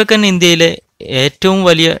 വടക്കുകിഴക്കൻ ഇന്ത്യയിലെ ഏറ്റവും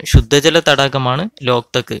വലിയ ശുദ്ധജല തടാകമാണ്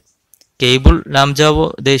ലോക്തക്. കേബിൾ ലാംജാവോ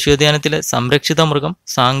ദേശീയോദ്യാനത്തിലെ സംരക്ഷിത മൃഗം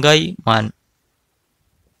സാങ്കായി മാൻ.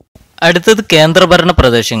 അടുത്തത് കേന്ദ്രഭരണ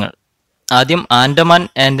പ്രദേശങ്ങൾ. ആദ്യം ആൻഡമാൻ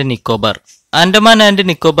ആൻഡ് നിക്കോബാർ. ആൻഡമാൻ ആൻഡ്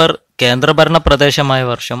നിക്കോബാർ കേന്ദ്രഭരണ പ്രദേശമായ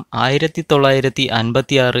വർഷം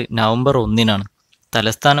 1956 നവംബർ 1.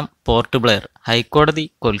 തലസ്ഥാനം പോർട്ട് ബ്ലെയർ. ഹൈക്കോടതി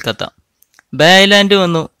കൊൽക്കത്ത. ബേ ഐലാൻഡ്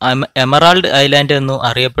എന്നും എമറാൾഡ് ഐലാൻഡ് എന്നും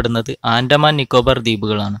അറിയപ്പെടുന്നത് Andaman Nicobar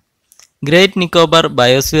ദ്വീപുകളാണ്. Great Nicobar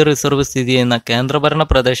biosphere reserve സ്ഥിതി ചെയ്യുന്ന കേന്ദ്രഭരണ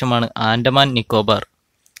പ്രദേശമാണ് ആൻഡമാൻ നിക്കോബാർ.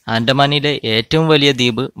 ആൻഡമാനിലെ ഏറ്റവും വലിയ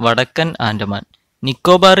ദ്വീപ് വടക്കൻ ആൻഡമാൻ.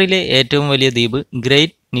 നിക്കോബാറിലെ ഏറ്റവും വലിയ ദ്വീപ്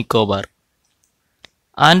ഗ്രേറ്റ് നിക്കോബാർ.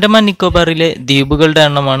 ആൻഡമാൻ നിക്കോബാറിലെ ദ്വീപുകളുടെ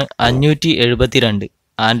എണ്ണമാണ് 572.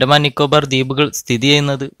 ആൻഡമാൻ നിക്കോബാർ ദ്വീപുകൾ സ്ഥിതി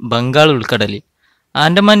ചെയ്യുന്നത് ബംഗാൾ ഉൾക്കടലിൽ.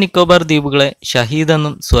 ആൻഡമാൻ നിക്കോബാർ ദ്വീപുകളെ ഷഹീദ്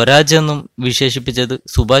എന്നും സ്വരാജ് എന്നും വിശേഷിപ്പിച്ചത്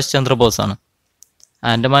സുഭാഷ് ചന്ദ്രബോസാണ്.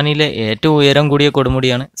 ആൻഡമാനിലെ ഏറ്റവും ഉയരം കൂടിയ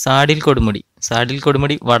കൊടുമുടിയാണ് സാഡിൽ കൊടുമുടി. സാഡിൽ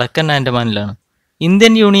കൊടുമുടി വടക്കൻ ആൻഡമാനിലാണ്.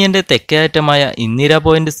 ഇന്ത്യൻ യൂണിയന്റെ തെക്കേ അറ്റമായ ഇന്ദിര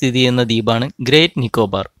പോയിന്റ് സ്ഥിതി ചെയ്യുന്ന ദ്വീപാണ് ഗ്രേറ്റ്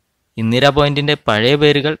നിക്കോബാർ. ഇന്ദിര പോയിന്റിന്റെ പഴയ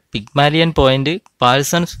പേരുകൾ പിഗ്മാലിയൻ പോയിന്റ്,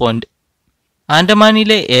 പാഴ്സൺസ് പോയിന്റ്.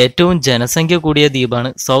 ആൻഡമാനിലെ ഏറ്റവും ജനസംഖ്യ കൂടിയ ദ്വീപാണ്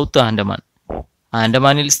സൗത്ത് ആൻഡമാൻ.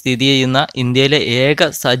 ആൻഡമാനിൽ സ്ഥിതി ചെയ്യുന്ന ഇന്ത്യയിലെ ഏക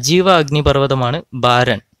സജീവ അഗ്നിപർവ്വതമാണ്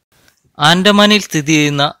ബാരൻ. ആൻഡമാനിൽ സ്ഥിതി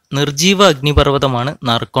ചെയ്യുന്ന നിർജീവ അഗ്നിപർവ്വതമാണ്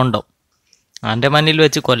നർക്കൊണ്ടം. ആൻഡമാനിൽ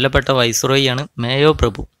വെച്ച് കൊല്ലപ്പെട്ട വൈസ്രോയിയാണ് മേയോ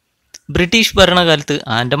പ്രഭു. ബ്രിട്ടീഷ് ഭരണകാലത്ത്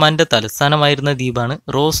ആൻഡമാന്റെ തലസ്ഥാനമായിരുന്ന ദ്വീപാണ്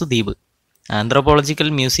റോസ് ദ്വീപ്. ആന്ത്രോപോളജിക്കൽ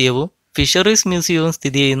മ്യൂസിയവും ഫിഷറീസ് മ്യൂസിയവും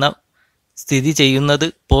സ്ഥിതി ചെയ്യുന്നത്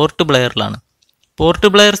പോർട്ട് ബ്ലെയറിലാണ്. പോർട്ട്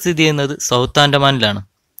ബ്ലെയർ സ്ഥിതി ചെയ്യുന്നത് സൗത്ത് ആൻഡമാനിലാണ്.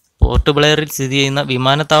 പോർട്ട് ബ്ലെയറിൽ സ്ഥിതി ചെയ്യുന്ന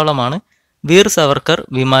വിമാനത്താവളമാണ് വീർ സവർക്കർ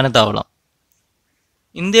വിമാനത്താവളം.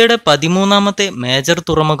 ഇന്ത്യയുടെ 13ാമത്തെ major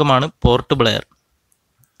തുറമുഖമാണ് port Blair.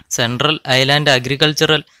 Central island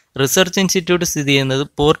agricultural research institute സ്ഥിതി ചെയ്യുന്നത്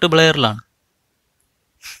പോർട്ട് ബ്ലെയറിലാണ്.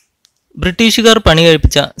 ബ്രിട്ടീഷുകാർ പണി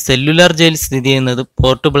കഴിപ്പിച്ച സെല്ലുലാർ ജയിൽ സ്ഥിതി ചെയ്യുന്നത്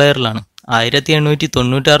പോർട്ട് ബ്ലെയറിലാണ്.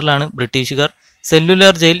 1896 ബ്രിട്ടീഷുകാർ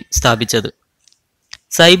സെല്ലുലാർ ജയിൽ സ്ഥാപിച്ചത്.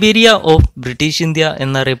 സൈബീരിയ ഓഫ് ബ്രിട്ടീഷ് ഇന്ത്യ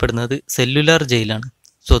എന്നറിയപ്പെടുന്നത് സെല്ലുലാർ ജയിലാണ്.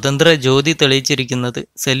 സ്വതന്ത്ര ജ്യോതി തെളിയിച്ചിരിക്കുന്നത്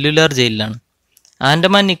സെല്ലുലാർ ജയിലിലാണ്.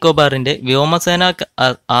 ആൻഡമാൻ നിക്കോബാറിന്റെ വ്യോമസേന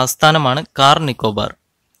ആസ്ഥാനമാണ് കാർ നിക്കോബാർ.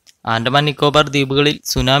 ആൻഡമാൻ നിക്കോബാർ ദ്വീപുകളിൽ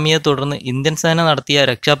സുനാമിയെ തുടർന്ന് ഇന്ത്യൻ സേന നടത്തിയ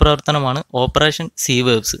രക്ഷാപ്രവർത്തനമാണ് ഓപ്പറേഷൻ സീ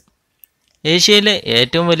വേവ്സ്. ഏഷ്യയിലെ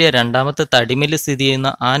ഏറ്റവും വലിയ രണ്ടാമത്തെ തടിമില്ല് സ്ഥിതി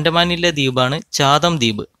ചെയ്യുന്ന ആൻഡമാനിലെ ദ്വീപാണ് ചാതം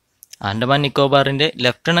ദ്വീപ്. ആൻഡമാൻ നിക്കോബാറിന്റെ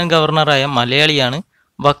ലഫ്റ്റനന്റ് ഗവർണറായ മലയാളിയാണ്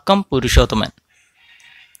വക്കം പുരുഷോത്തമൻ.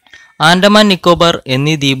 ആൻഡമാൻ നിക്കോബാർ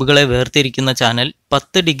എന്നീ ദ്വീപുകളെ വേർതിരിക്കുന്ന channel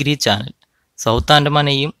 10 degree channel. South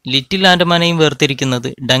ആൻഡമാനെയും little ആൻഡമാനെയും വേർതിരിക്കുന്നത്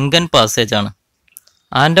ഡങ്കൻ പാസേജ് ആണ്.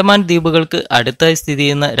 ആൻഡമാൻ ദ്വീപുകൾക്ക് അടുത്തായി സ്ഥിതി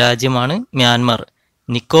ചെയ്യുന്ന രാജ്യമാണ് മ്യാൻമർ.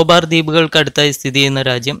 നിക്കോബാർ ദ്വീപുകൾക്ക് അടുത്തായി സ്ഥിതി ചെയ്യുന്ന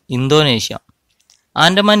രാജ്യം ഇന്തോനേഷ്യ.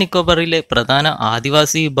 ആൻഡമാൻ നിക്കോബാറിലെ പ്രധാന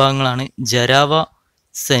ആദിവാസി വിഭാഗങ്ങളാണ് ജരാവ,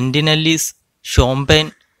 സെന്റിനല്ലീസ്, ഷോംപെൻ,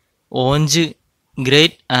 ഓഞ്ച്,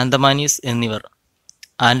 ഗ്രേറ്റ് ആൻഡമാനീസ് എന്നിവർ.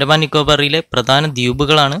 ആൻഡമാൻ നിക്കോബാറിലെ പ്രധാന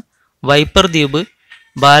ദ്വീപുകളാണ് വൈപ്പർ ദ്വീപ്,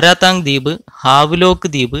 ബാരാതാങ് ദ്വീപ്, ഹാവ്ലോക്ക്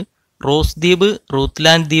ദ്വീപ്, റോസ് ദ്വീപ്,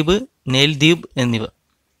 റൂത്ത്ലാൻഡ് ദ്വീപ്, നെയിൽ ദ്വീപ് എന്നിവ.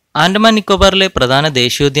 ആൻഡമാൻ നിക്കോബാറിലെ പ്രധാന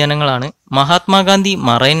ദേശീയോദ്യാനങ്ങളാണ് മഹാത്മാഗാന്ധി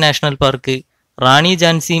മറൈൻ നാഷണൽ പാർക്ക്, റാണി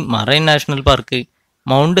Jancy marine national park,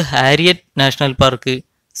 mount Harriet national park,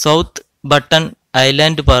 south button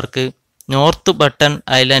island park, north button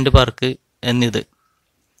island park എന്നിത്.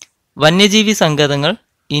 വന്യജീവി സങ്കേതങ്ങൾ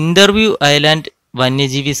ഇന്റർവ്യൂ ഐലാൻഡ്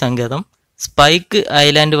വന്യജീവി സങ്കേതം, സ്പൈക്ക്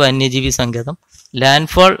ഐലാൻഡ് വന്യജീവി സങ്കേതം,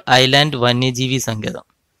 ലാൻഡ്ഫോൾ ഐലാൻഡ് വന്യജീവി സങ്കേതം.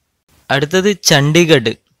 അടുത്തത്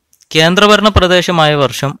ചണ്ഡീഗഡ്. കേന്ദ്രഭരണ പ്രദേശമായ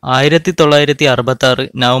വർഷം 1966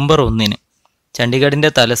 നവംബർ 1. ചണ്ഡീഗഡിന്റെ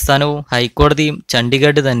തലസ്ഥാനവും ഹൈക്കോടതിയും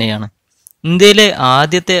ചണ്ഡീഗഡ് തന്നെയാണ്. ഇന്ത്യയിലെ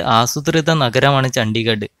ആദ്യത്തെ ആസൂത്രിത നഗരമാണ്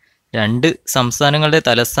ചണ്ഡീഗഡ്. 2 സംസ്ഥാനങ്ങളുടെ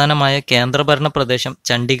തലസ്ഥാനമായ കേന്ദ്രഭരണ പ്രദേശം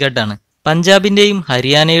ചണ്ഡീഗഡാണ്. പഞ്ചാബിന്റെയും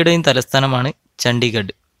ഹരിയാനയുടെയും തലസ്ഥാനമാണ്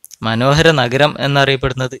ചണ്ഡീഗഡ്. മനോഹര നഗരം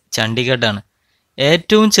എന്നറിയപ്പെടുന്നത് ചണ്ഡീഗഡാണ്.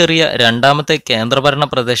 ഏറ്റവും ചെറിയ രണ്ടാമത്തെ കേന്ദ്രഭരണ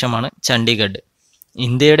പ്രദേശമാണ് ചണ്ഡീഗഡ്.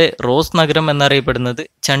 ഇന്ത്യയുടെ റോസ് നഗരം എന്നറിയപ്പെടുന്നത്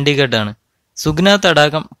ചണ്ഡീഗഡാണ്. സുഗ്ന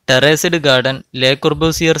തടാകം, ടെറേസ്ഡ് ഗാർഡൻ, ലെ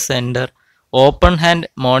കൊർബൂസിയർ സെന്റർ, ഓപ്പൺ ഹാൻഡ്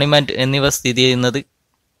മോണിമെന്റ് എന്നിവ സ്ഥിതി ചെയ്യുന്നത്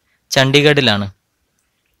ചണ്ഡീഗഡിലാണ്.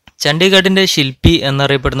 ചണ്ഡീഗഡിന്റെ ശില്പി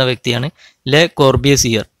എന്നറിയപ്പെടുന്ന വ്യക്തിയാണ് ലെ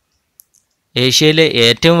കോർബ്യൂസിയർ. ഏഷ്യയിലെ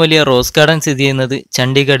ഏറ്റവും വലിയ റോസ് ഗാർഡൻ സ്ഥിതി ചെയ്യുന്നത്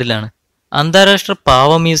ചണ്ഡീഗഡിലാണ്. അന്താരാഷ്ട്ര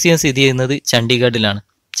പാവ മ്യൂസിയം സ്ഥിതി ചെയ്യുന്നത് ചണ്ഡീഗഡിലാണ്.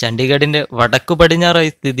 ചണ്ഡീഗഡിന്റെ വടക്കു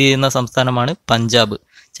പടിഞ്ഞാറായി സ്ഥിതി ചെയ്യുന്ന സംസ്ഥാനമാണ് പഞ്ചാബ്.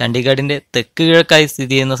 ചണ്ഡീഗഡിന്റെ തെക്ക് കിഴക്കായി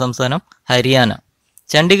സ്ഥിതി ചെയ്യുന്ന സംസ്ഥാനം ഹരിയാന.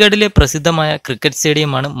 ചണ്ഡീഗഡിലെ പ്രസിദ്ധമായ ക്രിക്കറ്റ്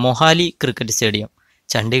സ്റ്റേഡിയമാണ് മൊഹാലി ക്രിക്കറ്റ് സ്റ്റേഡിയം.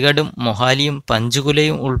 ചണ്ഡീഗഡും മൊഹാലിയും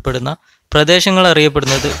പഞ്ച്കുലയും ഉൾപ്പെടുന്ന പ്രദേശങ്ങൾ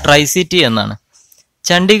അറിയപ്പെടുന്നത് ട്രൈ സിറ്റി എന്നാണ്.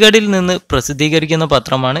 ചണ്ഡീഗഡിൽ നിന്ന് പ്രസിദ്ധീകരിക്കുന്ന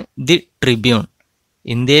പത്രമാണ് ദി ട്രിബ്യൂൺ.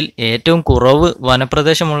 ഇന്ത്യയിൽ ഏറ്റവും കുറവ്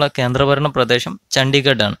വനപ്രദേശമുള്ള കേന്ദ്രഭരണ പ്രദേശം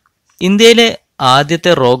ചണ്ഡീഗഡാണ്. ഇന്ത്യയിലെ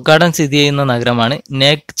ആദ്യത്തെ റോക്ക് ഗാർഡൻ സ്ഥിതി ചെയ്യുന്ന നഗരമാണ്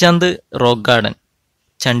നേക് Chand rock garden,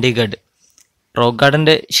 Chandigarh. Rock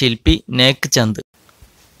ഗാർഡന്റെ ശില്പി നേക് ചന്ദ്.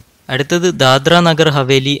 അടുത്തത് ദാദ്ര നഗർ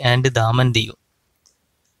ഹവേലി ആൻഡ് ദാമൻ ദിയു.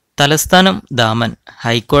 തലസ്ഥാനം ദാമൻ,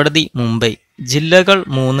 ഹൈക്കോടതി മുംബൈ, ജില്ലകൾ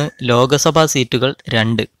 3, ലോകസഭാ സീറ്റുകൾ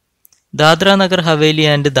 2. ദാദ്ര നഗർ ഹവേലി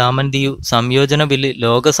ആൻഡ് ദാമൻ ദിയു സംയോജന ബില്ല്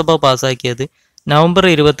ലോകസഭ പാസാക്കിയത് നവംബർ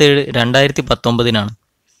 27, 2019.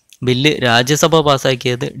 ബില്ല് രാജ്യസഭ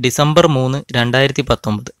പാസാക്കിയത് ഡിസംബർ 3,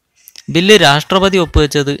 2019. ബില്ല് രാഷ്ട്രപതി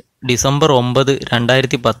ഒപ്പുവെച്ചത് ഡിസംബർ 9,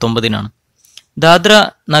 2019. ദാദ്ര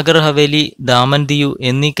നഗർ ഹവേലി, ദാമൻ ദിയു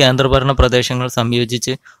എന്നീ കേന്ദ്രഭരണ പ്രദേശങ്ങൾ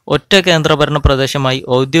സംയോജിച്ച് ഒറ്റ കേന്ദ്രഭരണ പ്രദേശമായി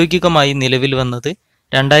ഔദ്യോഗികമായി നിലവിൽ വന്നത്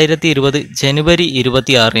 2020 ജനുവരി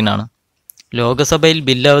 26. ലോകസഭയിൽ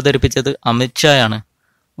ബില്ല് അവതരിപ്പിച്ചത് അമിത്ഷായാണ്.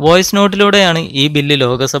 വോയിസ് നോട്ടിലൂടെയാണ് ഈ ബില്ല്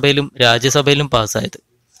ലോകസഭയിലും രാജ്യസഭയിലും പാസ്സായത്.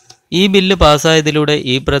 ഈ ബില്ല് പാസ്സായതിലൂടെ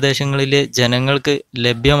ഈ പ്രദേശങ്ങളിലെ ജനങ്ങൾക്ക്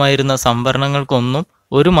ലഭ്യമായിരുന്ന സംവരണങ്ങൾക്കൊന്നും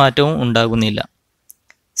ഒരു മാറ്റവും ഉണ്ടാകുന്നില്ല.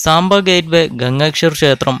 സാംബ ഗേറ്റ്വേ, ഗംഗേശ്വർ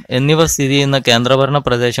ക്ഷേത്രം എന്നിവ സ്ഥിതി ചെയ്യുന്ന കേന്ദ്രഭരണ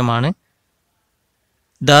പ്രദേശമാണ്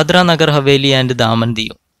ദാദ്ര നഗർ ഹവേലി ആൻഡ് ദാമൻ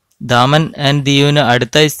ദിയു. ദാമൻ ആൻഡ് ദിയുവിന്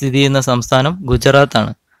അടുത്തായി സ്ഥിതി ചെയ്യുന്ന സംസ്ഥാനം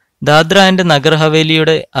ഗുജറാത്താണ്. ദാദ്ര ആൻഡ് നഗർ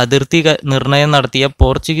ഹവേലിയുടെ അതിർത്തി നിർണയം നടത്തിയ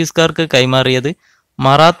പോർച്ചുഗീസുകാർക്ക് കൈമാറിയത്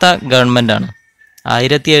മറാത്ത ഗവൺമെന്റാണ്.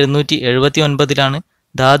 1779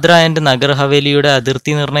 ദാദ്ര ആൻഡ് നഗർ ഹവേലിയുടെ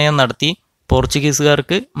അതിർത്തി നിർണയം നടത്തി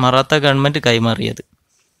പോർച്ചുഗീസുകാർക്ക് മറാത്ത ഗവൺമെന്റ് കൈമാറിയത്.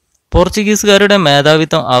 പോർച്ചുഗീസുകാരുടെ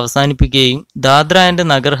മേധാവിത്വം അവസാനിപ്പിക്കുകയും ദാദ്ര ആൻഡ്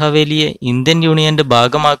നഗർ ഹവേലിയെ ഇന്ത്യൻ യൂണിയന്റെ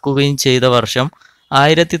ഭാഗമാക്കുകയും ചെയ്ത വർഷം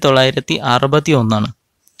 1961.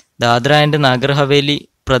 ദാദ്ര ആൻഡ് നഗർ ഹവേലി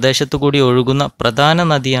പ്രദേശത്തുകൂടി ഒഴുകുന്ന പ്രധാന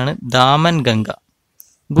നദിയാണ് ദാമൻ ഗംഗ.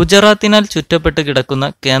 ഗുജറാത്തിനാൽ ചുറ്റപ്പെട്ട് കിടക്കുന്ന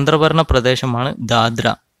കേന്ദ്രഭരണ പ്രദേശമാണ് ദാദ്ര.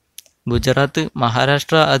 ഗുജറാത്ത്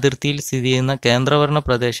മഹാരാഷ്ട്ര അതിർത്തിയിൽ സ്ഥിതി ചെയ്യുന്ന കേന്ദ്രഭരണ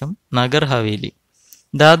പ്രദേശം നഗർ ഹവേലി.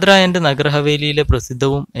 ദാദ്ര ആൻഡ് നഗർ ഹവേലിയിലെ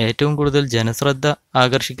പ്രസിദ്ധവും ഏറ്റവും കൂടുതൽ ജനശ്രദ്ധ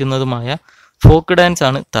ആകർഷിക്കുന്നതുമായ ഫോക്ക് ഡാൻസ്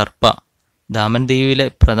ആണ് തർപ്പ. ദാമൻ ദ്വീപിലെ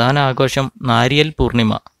പ്രധാന ആഘോഷം നാരിയൽ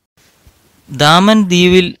പൂർണിമ. ദാമൻ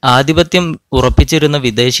ദ്വീപിൽ ആധിപത്യം ഉറപ്പിച്ചിരുന്ന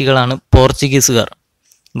വിദേശികളാണ് പോർച്ചുഗീസുകാർ.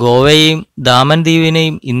 ഗോവയെയും ദാമൻ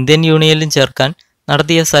ദ്വീപിനെയും ഇന്ത്യൻ യൂണിയനിലും ചേർക്കാൻ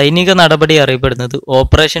നടത്തിയ സൈനിക നടപടി അറിയപ്പെടുന്നത്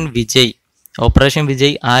ഓപ്പറേഷൻ വിജയ്. ഓപ്പറേഷൻ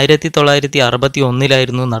വിജയ്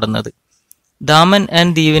 1961 നടന്നത്. ദാമൻ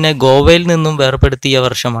ആൻഡ് ദ്വീപിനെ ഗോവയിൽ നിന്നും വേർപെടുത്തിയ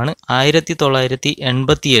വർഷമാണ്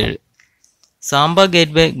 1987. സാംബ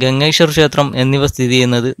ഗേറ്റ്വേ, ഗംഗേശ്വർ ക്ഷേത്രം എന്നിവ സ്ഥിതി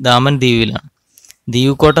ചെയ്യുന്നത് ദാമൻ ദ്വീപിലാണ്.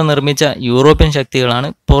 ദ്വീപ് കോട്ട നിർമ്മിച്ച യൂറോപ്യൻ ശക്തികളാണ്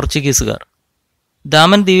പോർച്ചുഗീസുകാർ.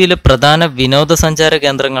 ദാമൻ ദ്വീപിലെ പ്രധാന വിനോദസഞ്ചാര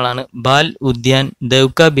കേന്ദ്രങ്ങളാണ് ബാൽ Udyan,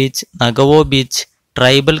 ദേവ്ക beach, നഗവോ beach,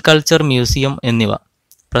 tribal culture museum എന്നിവ.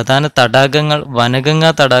 പ്രധാന തടാകങ്ങൾ വനഗംഗ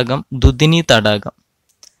തടാകം, ദുധിനി തടാകം.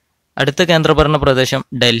 അടുത്ത കേന്ദ്രഭരണ പ്രദേശം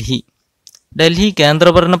ഡൽഹി. ഡൽഹി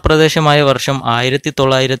കേന്ദ്രഭരണ പ്രദേശമായ വർഷം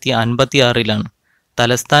 1956.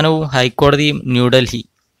 തലസ്ഥാനവും ഹൈക്കോടതിയും ന്യൂഡൽഹി.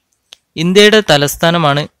 ഇന്ത്യയുടെ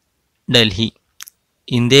തലസ്ഥാനമാണ് ഡൽഹി.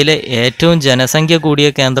 ഇന്ത്യയിലെ ഏറ്റവും ജനസംഖ്യ കൂടിയ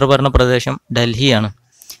കേന്ദ്രഭരണ പ്രദേശം ഡൽഹിയാണ്.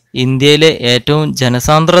 ഇന്ത്യയിലെ ഏറ്റവും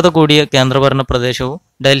ജനസാന്ദ്രത കൂടിയ കേന്ദ്രഭരണ പ്രദേശവും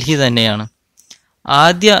ഡൽഹി തന്നെയാണ്.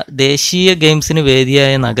 ആദ്യ ദേശീയ ഗെയിംസിന്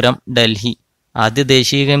വേദിയായ നഗരം ഡൽഹി. ആദ്യ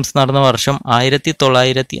ദേശീയ ഗെയിംസ് നടന്ന വർഷം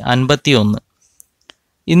 1951.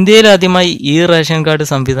 ഇന്ത്യയിൽ ആദ്യമായി ഈ റേഷൻ കാർഡ്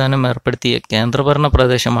സംവിധാനം ഏർപ്പെടുത്തിയ കേന്ദ്രഭരണ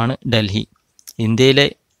പ്രദേശമാണ് ഡൽഹി. ഇന്ത്യയിലെ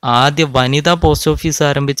ആദ്യ വനിതാ പോസ്റ്റ് ഓഫീസ്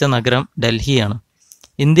ആരംഭിച്ച നഗരം ഡൽഹിയാണ്.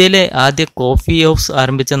 ഇന്ത്യയിലെ ആദ്യ കോഫി ഹൗസ്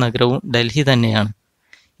ആരംഭിച്ച നഗരവും ഡൽഹി തന്നെയാണ്.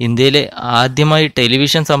 ഇന്ത്യയിലെ ആദ്യമായി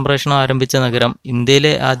ടെലിവിഷൻ സംപ്രേഷണം ആരംഭിച്ച നഗരം,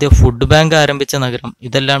 ഇന്ത്യയിലെ ആദ്യ ഫുഡ് ബാങ്ക് ആരംഭിച്ച നഗരം,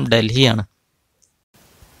 ഇതെല്ലാം ഡൽഹിയാണ്.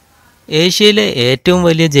 ഏഷ്യയിലെ ഏറ്റവും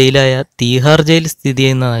വലിയ ജയിലായ തീഹാർ ജയിൽ സ്ഥിതി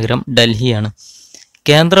ചെയ്യുന്ന നഗരം ഡൽഹിയാണ്.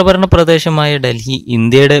 കേന്ദ്രഭരണ പ്രദേശമായ ഡൽഹി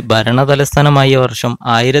ഇന്ത്യയുടെ ഭരണതലസ്ഥാനമായ വർഷം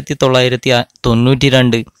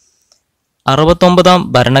 1992 69ാം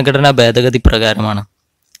ഭരണഘടനാ ഭേദഗതി പ്രകാരമാണ്.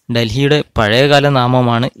 ഡൽഹിയുടെ പഴയകാല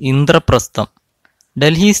നാമമാണ് ഇന്ദ്രപ്രസ്ഥം.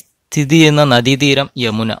 ഡൽഹി സ്ഥിതി ചെയ്യുന്ന നദീതീരം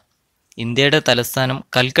യമുന. ഇന്ത്യയുടെ തലസ്ഥാനം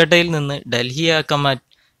കൽക്കട്ടയിൽ നിന്ന്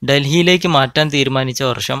ഡൽഹിയിലേക്ക് മാറ്റാൻ തീരുമാനിച്ച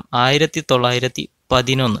വർഷം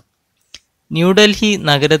 1911. ന്യൂഡൽഹി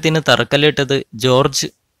നഗരത്തിന് തറക്കല്ലിട്ടത് ജോർജ്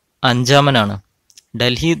അഞ്ചാമനാണ്.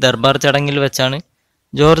 ഡൽഹി ദർബാർ ചടങ്ങിൽ വെച്ചാണ്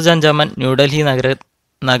ജോർജ് അഞ്ചാമൻ ന്യൂഡൽഹി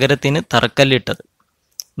നഗരത്തിന് തറക്കല്ലിട്ടത്.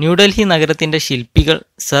 ന്യൂഡൽഹി നഗരത്തിൻ്റെ ശില്പികൾ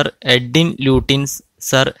sir Edwin Lutyens,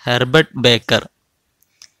 sir Herbert Baker.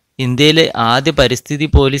 ഇന്ത്യയിലെ ആദ്യ പരിസ്ഥിതി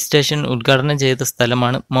പോലീസ് സ്റ്റേഷൻ ഉദ്ഘാടനം ചെയ്ത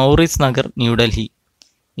സ്ഥലമാണ് മൗറിസ് നഗർ, ന്യൂഡൽഹി.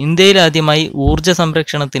 ഇന്ത്യയിൽ ആദ്യമായി ഊർജ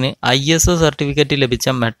സംരക്ഷണത്തിന് ISO സർട്ടിഫിക്കറ്റ് ലഭിച്ച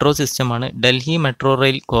മെട്രോ സിസ്റ്റമാണ് Delhi metro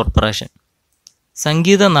rail corporation.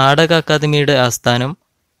 Sangeetha Nataka അക്കാദമിയുടെ ആസ്ഥാനം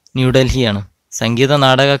ന്യൂഡൽഹിയാണ്. സംഗീത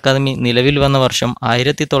നാടക അക്കാദമി നിലവിൽ വന്ന വർഷം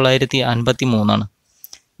 1953.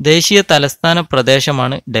 ദേശീയ തലസ്ഥാന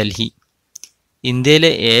പ്രദേശമാണ് ഡൽഹി.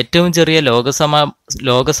 ഇന്ത്യയിലെ ഏറ്റവും ചെറിയ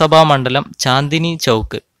ലോകസഭാ മണ്ഡലം ചാന്ദിനി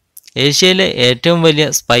ചൗക്ക്. ഏഷ്യയിലെ ഏറ്റവും വലിയ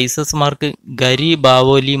സ്പൈസസ് മാർക്ക് ഗരി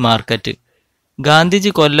ബാവോലി മാർക്കറ്റ്.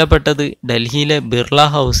 ഗാന്ധിജി കൊല്ലപ്പെട്ടത് ഡൽഹിയിലെ ബിർള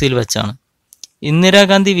ഹൗസിൽ വെച്ചാണ്.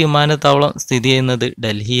 ഇന്ദിരാഗാന്ധി വിമാനത്താവളം സ്ഥിതി ചെയ്യുന്നത്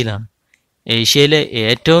ഡൽഹിയിലാണ്. ഏഷ്യയിലെ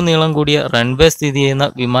ഏറ്റവും നീളം കൂടിയ റൺവേ സ്ഥിതി ചെയ്യുന്ന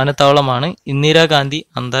വിമാനത്താവളമാണ് ഇന്ദിരാഗാന്ധി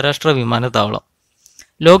അന്താരാഷ്ട്ര വിമാനത്താവളം.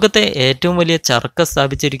 ലോകത്തെ ഏറ്റവും വലിയ ചർക്ക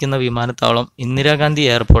സ്ഥാപിച്ചിരിക്കുന്ന വിമാനത്താവളം ഇന്ദിരാഗാന്ധി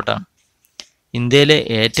എയർപോർട്ടാണ്. ഇന്ത്യയിലെ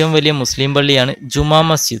ഏറ്റവും വലിയ മുസ്ലിം പള്ളിയാണ് ജുമാ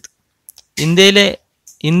മസ്ജിദ്. ഇന്ത്യയിലെ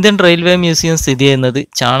ഇന്ത്യൻ റെയിൽവേ മ്യൂസിയം സ്ഥിതി ചെയ്യുന്നത്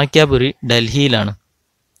ചാണക്യപുരി, ഡൽഹിയിലാണ്.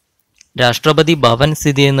 രാഷ്ട്രപതി ഭവൻ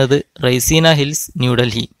സ്ഥിതി ചെയ്യുന്നത് റൈസീന ഹിൽസ്,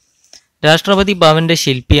 ന്യൂഡൽഹി. രാഷ്ട്രപതി ഭവന്റെ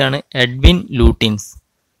ശില്പിയാണ് എഡ്വിൻ ലൂട്ടിൻസ്.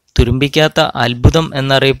 തുരുമ്പിക്കാത്ത അത്ഭുതം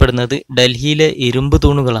എന്നറിയപ്പെടുന്നത് ഡൽഹിയിലെ ഇരുമ്പ്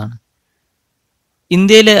തൂണുകളാണ്.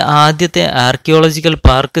 ഇന്ത്യയിലെ ആദ്യത്തെ ആർക്കിയോളജിക്കൽ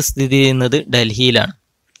പാർക്ക് സ്ഥിതി ചെയ്യുന്നത് ഡൽഹിയിലാണ്.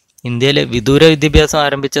 ഇന്ത്യയിലെ വിദൂര വിദ്യാഭ്യാസം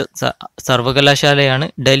ആരംഭിച്ച സർവകലാശാലയാണ്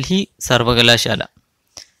ഡൽഹി സർവകലാശാല.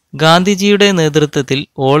 ഗാന്ധിജിയുടെ നേതൃത്വത്തിൽ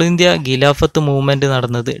ഓൾ ഇന്ത്യ ഖിലാഫത്ത് മൂവ്മെന്റ്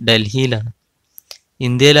നടന്നത് ഡൽഹിയിലാണ്.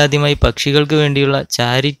 ഇന്ത്യയിൽ ആദ്യമായി പക്ഷികൾക്ക് വേണ്ടിയുള്ള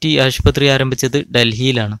ചാരിറ്റി ആശുപത്രി ആരംഭിച്ചത്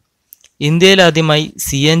ഡൽഹിയിലാണ്. ഇന്ത്യയിൽ ആദ്യമായി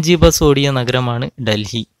CNG ബസ് ഓടിയ നഗരമാണ്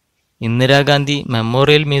ഡൽഹി. ഇന്ദിരാഗാന്ധി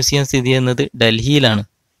മെമ്മോറിയൽ മ്യൂസിയം സ്ഥിതി ചെയ്യുന്നത് ഡൽഹിയിലാണ്.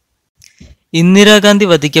 ഇന്ദിരാഗാന്ധി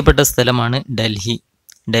വധിക്കപ്പെട്ട സ്ഥലമാണ് ഡൽഹി.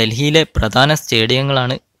 ഡൽഹിയിലെ പ്രധാന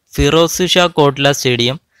സ്റ്റേഡിയങ്ങളാണ് Firoz Shah Kotler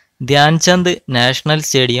stadium, Dhyan Chand national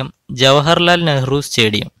stadium, Jawaharlal Nehru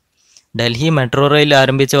stadium. Delhi metro rail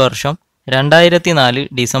ആരംഭിച്ച വർഷം 2004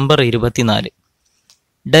 ഡിസംബർ 24.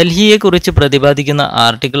 ഡൽഹിയെക്കുറിച്ച് പ്രതിപാദിക്കുന്ന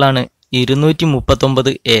ആർട്ടിക്കിളാണ്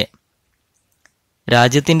 239A.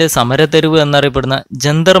 രാജ്യത്തിൻ്റെ സമരത്തെരുവ് എന്നറിയപ്പെടുന്ന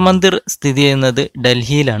ജന്തർ മന്ദിർ സ്ഥിതി ചെയ്യുന്നത്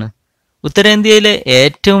ഡൽഹിയിലാണ്. ഉത്തരേന്ത്യയിലെ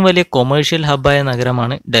ഏറ്റവും വലിയ കൊമേഴ്ഷ്യൽ ഹബ്ബായ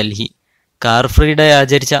നഗരമാണ് ഡൽഹി. കാർ ഫ്രീ ഡേ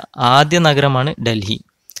ആചരിച്ച ആദ്യ നഗരമാണ് ഡൽഹി.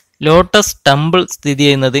 ലോട്ടസ് ടെമ്പിൾ സ്ഥിതി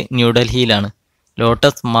ചെയ്യുന്നത് ന്യൂഡൽഹിയിലാണ്.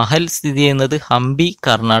 ലോട്ടസ് മഹൽ സ്ഥിതി ചെയ്യുന്നത് ഹംപി,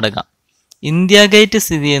 കർണാടക. ഇന്ത്യ ഗേറ്റ്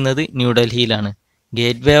സ്ഥിതി ചെയ്യുന്നത് ന്യൂഡൽഹിയിലാണ്.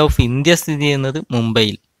 ഗേറ്റ് വേ ഓഫ് ഇന്ത്യ സ്ഥിതി ചെയ്യുന്നത്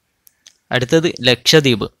മുംബൈയിൽ. അടുത്തത്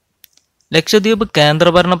ലക്ഷദ്വീപ്. ലക്ഷദ്വീപ്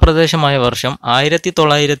കേന്ദ്രഭരണ പ്രദേശമായ വർഷം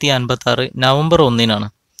 1956 നവംബർ 1.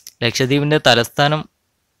 ലക്ഷദ്വീപിൻ്റെ തലസ്ഥാനം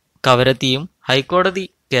കവരത്തിയും ഹൈക്കോടതി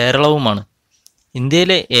കേരളവുമാണ്.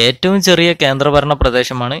 ഇന്ത്യയിലെ ഏറ്റവും ചെറിയ കേന്ദ്രഭരണ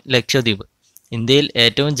പ്രദേശമാണ് ലക്ഷദ്വീപ്. ഇന്ത്യയിൽ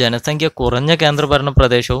ഏറ്റവും ജനസംഖ്യ കുറഞ്ഞ കേന്ദ്രഭരണ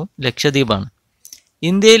പ്രദേശവും ലക്ഷദ്വീപാണ്.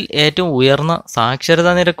 ഇന്ത്യയിൽ ഏറ്റവും ഉയർന്ന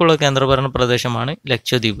സാക്ഷരതാ നിരക്കുള്ള കേന്ദ്രഭരണ പ്രദേശമാണ്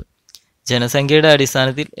ലക്ഷദ്വീപ്. ജനസംഖ്യയുടെ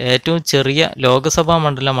അടിസ്ഥാനത്തിൽ ഏറ്റവും ചെറിയ ലോകസഭാ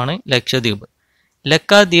മണ്ഡലമാണ് ലക്ഷദ്വീപ്.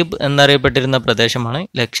 ലക്കാദ്വീപ് എന്നറിയപ്പെട്ടിരുന്ന പ്രദേശമാണ്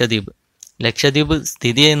ലക്ഷദ്വീപ്. ലക്ഷദ്വീപ്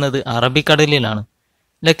സ്ഥിതി ചെയ്യുന്നത് അറബിക്കടലിലാണ്.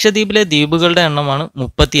 ലക്ഷദ്വീപിലെ ദ്വീപുകളുടെ എണ്ണമാണ്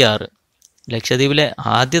 36. ലക്ഷദ്വീപിൻ്റെ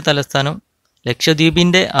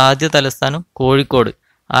ആദ്യ തലസ്ഥാനം കോഴിക്കോട്.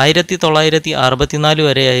 1964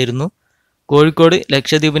 വരെയായിരുന്നു കോഴിക്കോട്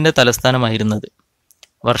ലക്ഷദ്വീപിൻ്റെ തലസ്ഥാനമായിരുന്നത്.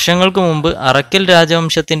 വർഷങ്ങൾക്ക് മുമ്പ് അറക്കൽ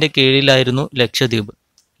രാജവംശത്തിൻ്റെ കീഴിലായിരുന്നു ലക്ഷദ്വീപ്.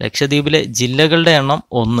 ലക്ഷദ്വീപിലെ ജില്ലകളുടെ എണ്ണം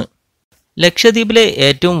 1. ലക്ഷദ്വീപിലെ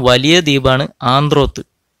ഏറ്റവും വലിയ ദ്വീപാണ് ആന്ത്രോത്ത്.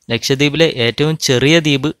 ലക്ഷദ്വീപിലെ ഏറ്റവും ചെറിയ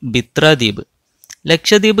ദ്വീപ് ബിത്ര ദ്വീപ്.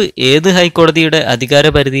 ലക്ഷദ്വീപ് ഏത് ഹൈക്കോടതിയുടെ അധികാര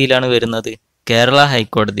പരിധിയിലാണ് വരുന്നത്? കേരള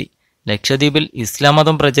ഹൈക്കോടതി. ലക്ഷദ്വീപിൽ ഇസ്ലാം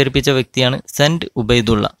മതം പ്രചരിപ്പിച്ച വ്യക്തിയാണ് സെന്റ്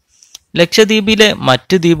ഉബൈദുള്ള. ലക്ഷദ്വീപിലെ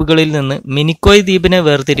മറ്റു ദ്വീപുകളിൽ നിന്ന് മിനിക്കോയ് ദ്വീപിനെ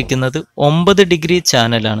വേർതിരിക്കുന്നത് 9 ഡിഗ്രി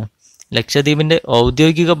ചാനലാണ്. ലക്ഷദ്വീപിൻ്റെ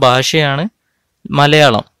ഔദ്യോഗിക ഭാഷയാണ്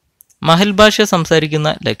മലയാളം. മഹൽ ഭാഷ സംസാരിക്കുന്ന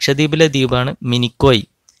ലക്ഷദ്വീപിലെ ദ്വീപാണ് മിനിക്കോയ്.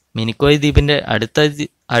 മിനിക്കോയ് ദ്വീപിന്റെ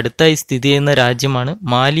അടുത്തായി സ്ഥിതി ചെയ്യുന്ന രാജ്യമാണ്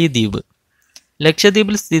മാലിദ്വീപ്.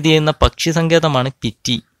 ലക്ഷദ്വീപിൽ സ്ഥിതി ചെയ്യുന്ന പക്ഷി സങ്കേതമാണ്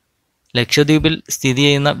പിറ്റി. ലക്ഷദ്വീപിൽ സ്ഥിതി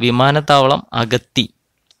ചെയ്യുന്ന വിമാനത്താവളം അഗത്തി.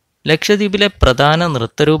 ലക്ഷദ്വീപിലെ പ്രധാന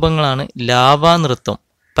നൃത്തരൂപങ്ങളാണ് ലാവാ നൃത്തം,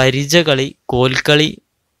 പരിചകളി, കോൽക്കളി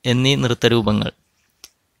എന്നീ നൃത്തരൂപങ്ങൾ.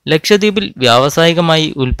 ലക്ഷദ്വീപിൽ വ്യാവസായികമായി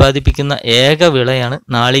ഉൽപ്പാദിപ്പിക്കുന്ന ഏക വിളയാണ്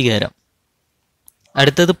നാളികേരം.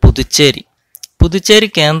 അടുത്തത് പുതുച്ചേരി. പുതുച്ചേരി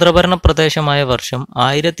കേന്ദ്രഭരണ പ്രദേശമായ വർഷം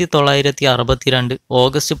 1962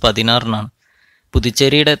 ഓഗസ്റ്റ് 16.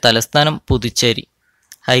 പുതുച്ചേരിയുടെ തലസ്ഥാനം പുതുച്ചേരി.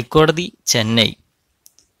 ഹൈക്കോടതി ചെന്നൈ.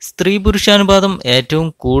 സ്ത്രീ പുരുഷാനുപാതം ഏറ്റവും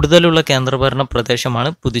കൂടുതലുള്ള കേന്ദ്രഭരണ പ്രദേശമാണ്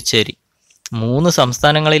പുതുച്ചേരി. 3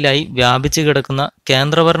 സംസ്ഥാനങ്ങളിലായി വ്യാപിച്ചു കിടക്കുന്ന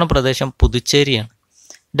കേന്ദ്രഭരണ പ്രദേശം പുതുച്ചേരിയാണ്.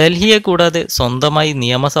 ഡൽഹിയെ കൂടാതെ സ്വന്തമായി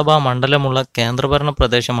നിയമസഭാ മണ്ഡലമുള്ള കേന്ദ്രഭരണ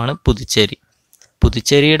പ്രദേശമാണ് പുതുച്ചേരി.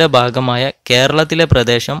 പുതുച്ചേരിയുടെ ഭാഗമായ കേരളത്തിലെ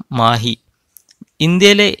പ്രദേശം മാഹി.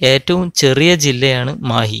 ഇന്ത്യയിലെ ഏറ്റവും ചെറിയ ജില്ലയാണ്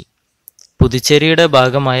മാഹി. പുതുച്ചേരിയുടെ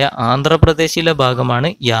ഭാഗമായ ആന്ധ്രാപ്രദേശിലെ ഭാഗമാണ്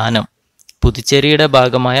യാനം. പുതുച്ചേരിയുടെ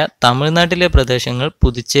ഭാഗമായ തമിഴ്നാട്ടിലെ പ്രദേശങ്ങൾ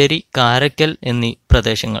പുതുച്ചേരി, കാരക്കൽ എന്നീ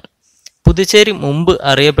പ്രദേശങ്ങൾ. പുതുച്ചേരി മുമ്പ്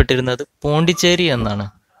അറിയപ്പെട്ടിരുന്നത് പോണ്ടിച്ചേരി എന്നാണ്.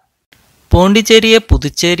 പോണ്ടിച്ചേരിയെ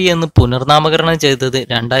പുതുച്ചേരി എന്ന് പുനർനാമകരണം ചെയ്തത്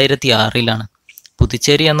 2006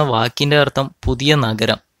 പുതുച്ചേരി എന്ന വാക്കിന്റെ അർത്ഥം പുതിയ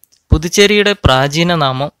നഗരം. പുതുച്ചേരിയുടെ പ്രാചീന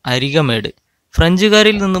നാമം അരികമേട്.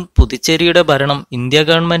 ഫ്രഞ്ചുകാരിൽ നിന്നും പുതുച്ചേരിയുടെ ഭരണം ഇന്ത്യ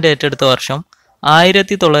ഗവൺമെന്റ് ഏറ്റെടുത്ത വർഷം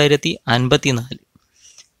 1954.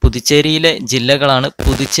 പുതുച്ചേരിയിലെ ജില്ലകളാണ്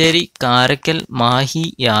പുതുച്ചേരി, കാരക്കൽ, മാഹി,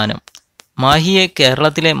 യാനം. മാഹിയെ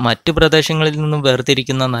കേരളത്തിലെ മറ്റു പ്രദേശങ്ങളിൽ നിന്നും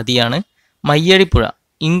വേർതിരിക്കുന്ന നദിയാണ് മയ്യഴിപ്പുഴ.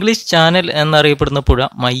 ഇംഗ്ലീഷ് ചാനൽ എന്നറിയപ്പെടുന്ന പുഴ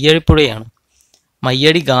മയ്യഴിപ്പുഴയാണ്.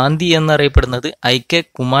 മയ്യടി ഗാന്ധി എന്നറിയപ്പെടുന്നത് ഐ.കെ.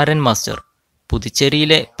 കുമാരൻ മാസ്റ്റർ.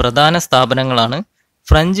 പുതുച്ചേരിയിലെ പ്രധാന സ്ഥാപനങ്ങളാണ്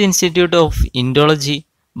French institute of Indology,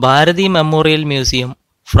 Bharati memorial museum,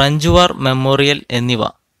 French war memorial എന്നിവ.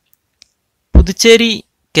 പുതുച്ചേരി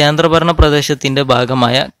കേന്ദ്രഭരണ പ്രദേശത്തിന്റെ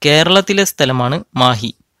ഭാഗമായ കേരളത്തിലെ സ്ഥലമാണ്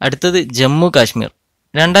മാഹി. അടുത്തത് ജമ്മു കാശ്മീർ.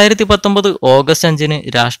 2019 ഓഗസ്റ്റ് 5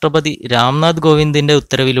 രാഷ്ട്രപതി രാംനാഥ് കോവിന്ദിന്റെ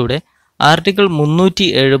ഉത്തരവിലൂടെ ആർട്ടിക്കിൾ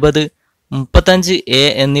 370, 35A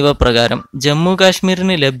എന്നിവ പ്രകാരം ജമ്മു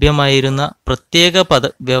കാശ്മീരിന് ലഭ്യമായിരുന്ന പ്രത്യേക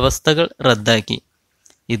വ്യവസ്ഥകൾ റദ്ദാക്കി.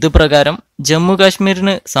 ഇത് പ്രകാരം ജമ്മു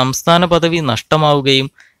കാശ്മീരിന് സംസ്ഥാന പദവി നഷ്ടമാവുകയും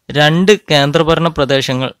 2 കേന്ദ്രഭരണ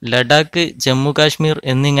പ്രദേശങ്ങൾ ലഡാക്ക്, ജമ്മു കാശ്മീർ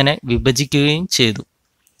എന്നിങ്ങനെ വിഭജിക്കുകയും ചെയ്തു.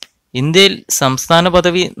 ഇന്ത്യയിൽ സംസ്ഥാന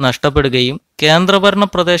പദവി നഷ്ടപ്പെടുകയും കേന്ദ്രഭരണ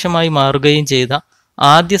പ്രദേശമായി മാറുകയും ചെയ്ത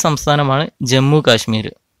ആദ്യ സംസ്ഥാനമാണ് ജമ്മു കാശ്മീർ.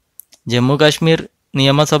 ജമ്മു കാശ്മീർ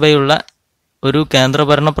നിയമസഭയുള്ള ഒരു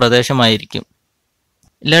കേന്ദ്രഭരണ പ്രദേശമായിരിക്കും.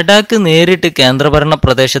 ലഡാക്ക് നേരിട്ട് കേന്ദ്രഭരണ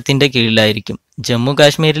പ്രദേശത്തിന്റെ കീഴിലായിരിക്കും. ജമ്മു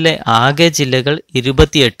കാശ്മീരിലെ ആകെ ജില്ലകൾ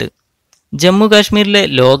 28. ജമ്മു കാശ്മീരിലെ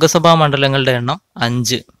ലോകസഭാ മണ്ഡലങ്ങളുടെ എണ്ണം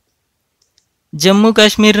 5. ജമ്മു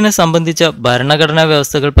കാശ്മീരിനെ സംബന്ധിച്ച ഭരണഘടനാ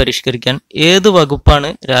വ്യവസ്ഥകൾ പരിഷ്കരിക്കാൻ ഏത് വകുപ്പാണ്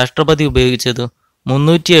രാഷ്ട്രപതി ഉപയോഗിച്ചത്?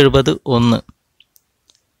 370(1).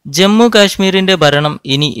 ജമ്മു കാശ്മീരിന്റെ ഭരണം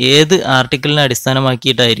ഇനി ഏത് ആർട്ടിക്കിളിനെ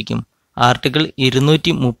അടിസ്ഥാനമാക്കിയിട്ടായിരിക്കും? ആർട്ടിക്കിൾ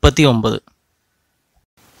 239.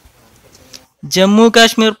 ജമ്മു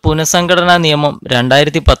കാശ്മീർ പുനഃസംഘടനാ നിയമം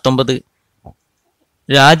 2019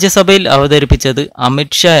 രാജ്യസഭയിൽ അവതരിപ്പിച്ചത്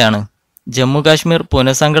അമിത് ഷായാണ്. ജമ്മു കാശ്മീർ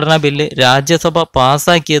പുനഃസംഘടനാ ബില്ല് രാജ്യസഭ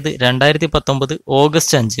പാസാക്കിയത് 2019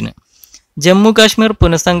 ഓഗസ്റ്റ് 5. ജമ്മു കാശ്മീർ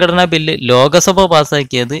പുനഃസംഘടനാ ബില്ല് ലോകസഭ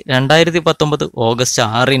പാസാക്കിയത് 2019 ഓഗസ്റ്റ്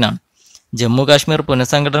 6. ജമ്മു കാശ്മീർ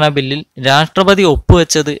പുനഃസംഘടനാ ബില്ലിൽ രാഷ്ട്രപതി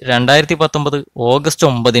ഒപ്പുവെച്ചത് 2019 ഓഗസ്റ്റ്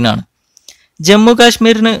 9. ജമ്മു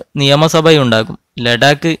കാശ്മീരിന് നിയമസഭയുണ്ടാകും.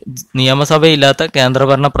 ലഡാക്ക് നിയമസഭയില്ലാത്ത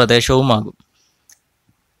കേന്ദ്രഭരണ പ്രദേശവുമാകും.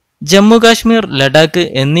 ജമ്മു കാശ്മീർ, ലഡാക്ക്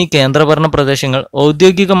എന്നീ കേന്ദ്രഭരണ പ്രദേശങ്ങൾ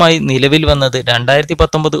ഔദ്യോഗികമായി നിലവിൽ വന്നത്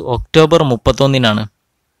 2019 ഒക്ടോബർ 31.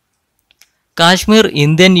 കാശ്മീർ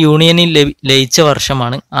ഇന്ത്യൻ യൂണിയനിൽ ലയിച്ച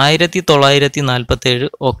വർഷമാണ് 1947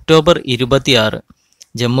 ഒക്ടോബർ 26.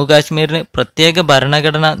 ജമ്മു കാശ്മീരിന് പ്രത്യേക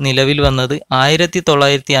ഭരണഘടന നിലവിൽ വന്നത്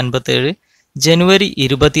 1957 ജനുവരി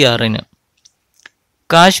 26.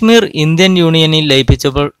 കാശ്മീർ ഇന്ത്യൻ യൂണിയനിൽ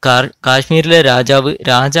ലയിപ്പിച്ചപ്പോൾ കാശ്മീരിലെ രാജാവ്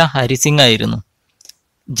രാജ ഹരിസിംഗ് ആയിരുന്നു.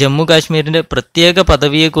 ജമ്മു കാശ്മീരിന്റെ പ്രത്യേക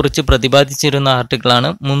പദവിയെക്കുറിച്ച് പ്രതിപാദിച്ചിരുന്ന ആർട്ടിക്കിളാണ്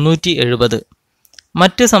 370.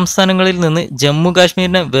 മറ്റ് സംസ്ഥാനങ്ങളിൽ നിന്ന് ജമ്മു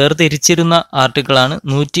കാശ്മീരിനെ വേർതിരിച്ചിരുന്ന ആർട്ടിക്കിളാണ്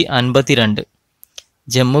 152.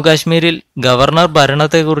 ജമ്മു കാശ്മീരിൽ ഗവർണർ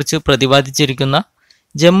ഭരണത്തെക്കുറിച്ച് പ്രതിപാദിച്ചിരിക്കുന്ന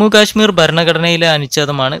ജമ്മു കാശ്മീർ ഭരണഘടനയിലെ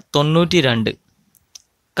അനുച്ഛേദമാണ് 92.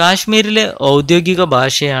 കാശ്മീരിലെ ഔദ്യോഗിക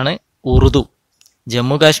ഭാഷയാണ് ഉറുദു.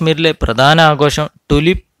 ജമ്മു കാശ്മീരിലെ പ്രധാന ആഘോഷം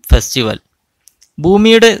ടുലിപ്പ് ഫെസ്റ്റിവൽ.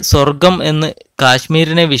 ഭൂമിയുടെ സ്വർഗം എന്ന്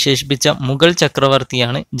കാശ്മീരിനെ വിശേഷിപ്പിച്ച മുഗൾ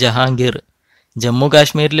ചക്രവർത്തിയാണ് ജഹാംഗീർ. ജമ്മു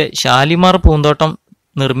കാശ്മീരിലെ ഷാലിമാർ പൂന്തോട്ടം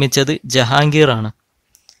നിർമ്മിച്ചത് ജഹാംഗീർ ആണ്.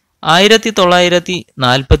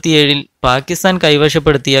 1947 പാകിസ്ഥാൻ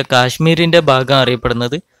കൈവശപ്പെടുത്തിയ കാശ്മീരിന്റെ ഭാഗം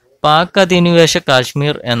അറിയപ്പെടുന്നത് പാക് അധിനിവേശ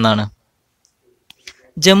കാശ്മീർ എന്നാണ്.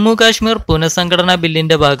 ജമ്മു കാശ്മീർ പുനഃസംഘടനാ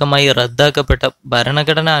ബില്ലിന്റെ ഭാഗമായി റദ്ദാക്കപ്പെട്ട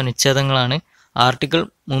ഭരണഘടനാ അനുച്ഛേദങ്ങളാണ് ആർട്ടിക്കിൾ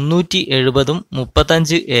 370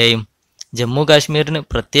 35A. ജമ്മു കാശ്മീരിന്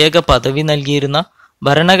പ്രത്യേക പദവി നൽകിയിരുന്ന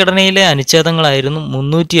ഭരണഘടനയിലെ അനുച്ഛേദങ്ങളായിരുന്നു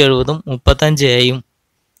 370 35A.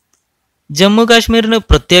 ജമ്മു കാശ്മീരിന്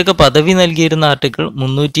പ്രത്യേക പദവി നൽകിയിരുന്ന ആർട്ടിക്കിൾ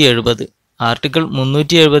 370. ആർട്ടിക്കിൾ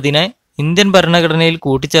 370 ഇന്ത്യൻ ഭരണഘടനയിൽ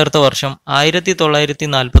കൂട്ടിച്ചേർത്ത വർഷം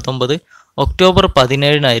 1949 ഒക്ടോബർ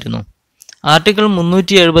 17 ആർട്ടിക്കിൾ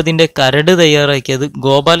 370 കരട് തയ്യാറാക്കിയത്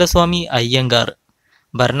ഗോപാലസ്വാമി അയ്യങ്കാർ.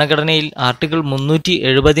 ഭരണഘടനയിൽ ആർട്ടിക്കിൾ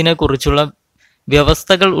 370 കുറിച്ചുള്ള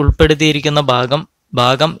വ്യവസ്ഥകൾ ഉൾപ്പെടുത്തിയിരിക്കുന്ന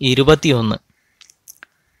ഭാഗം 21.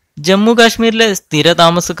 ജമ്മു കാശ്മീരിലെ സ്ഥിര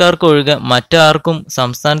താമസക്കാർക്കൊഴികെ മറ്റാർക്കും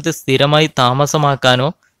സംസ്ഥാനത്ത് സ്ഥിരമായി താമസമാക്കാനോ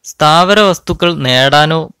സ്ഥാവര വസ്തുക്കൾ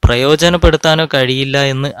നേടാനോ പ്രയോജനപ്പെടുത്താനോ കഴിയില്ല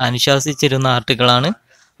എന്ന് അനുശാസിച്ചിരുന്ന ആർട്ടിക്കിളാണ്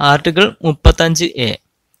ആർട്ടിക്കിൾ 35A.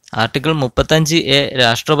 ആർട്ടിക്കിൾ 35A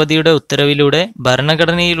രാഷ്ട്രപതിയുടെ ഉത്തരവിലൂടെ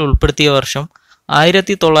ഭരണഘടനയിൽ ഉൾപ്പെടുത്തിയ വർഷം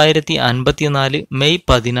 1954 മെയ്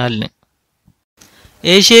 14.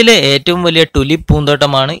 ഏഷ്യയിലെ ഏറ്റവും വലിയ ടുലിപ്പ്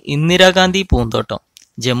പൂന്തോട്ടമാണ് ഇന്ദിരാഗാന്ധി പൂന്തോട്ടം.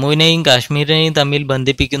 ജമ്മുവിനെയും കാശ്മീരിനെയും തമ്മിൽ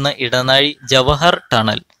ബന്ധിപ്പിക്കുന്ന ഇടനാഴി ജവഹർ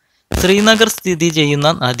ടണൽ. ശ്രീനഗർ സ്ഥിതി ചെയ്യുന്ന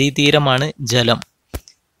നദീതീരമാണ് ജലം.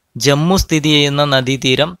 ജമ്മു സ്ഥിതി ചെയ്യുന്ന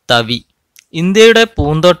നദീതീരം തവി. ഇന്ത്യയുടെ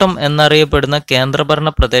പൂന്തോട്ടം എന്നറിയപ്പെടുന്ന കേന്ദ്രഭരണ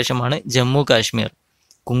പ്രദേശമാണ് ജമ്മു കാശ്മീർ.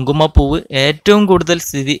 കുങ്കുമപ്പൂവ് ഏറ്റവും കൂടുതൽ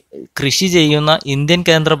കൃഷി ചെയ്യുന്ന ഇന്ത്യൻ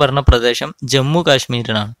കേന്ദ്രഭരണ പ്രദേശം ജമ്മു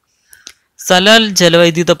കാശ്മീരിനാണ്. സലാൽ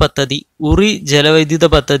ജലവൈദ്യുത പദ്ധതി, ഉറി ജലവൈദ്യുത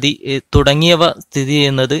പദ്ധതി തുടങ്ങിയവ സ്ഥിതി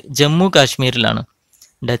ചെയ്യുന്നത് ജമ്മു കാശ്മീരിലാണ്.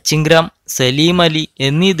 ഡച്ചിംഗ്രാം, സലീം അലി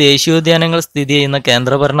എന്നീ ദേശീയോദ്യാനങ്ങൾ സ്ഥിതി ചെയ്യുന്ന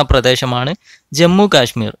കേന്ദ്രഭരണ പ്രദേശമാണ് ജമ്മു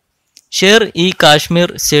കാശ്മീർ. ഷേർ-ഇ-കാശ്മീർ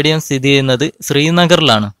സ്റ്റേഡിയം സ്ഥിതി ചെയ്യുന്നത്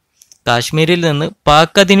ശ്രീനഗറിലാണ്. കാശ്മീരിൽ നിന്ന്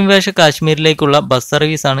പാക് അധിനിവേശ കാശ്മീരിലേക്കുള്ള ബസ്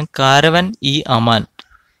സർവീസാണ് കാരവൻ-ഇ-അമാൻ.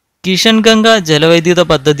 കിഷൻഗംഗ ജലവൈദ്യുത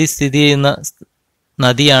പദ്ധതി സ്ഥിതി ചെയ്യുന്ന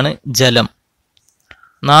നദിയാണ് ജലം.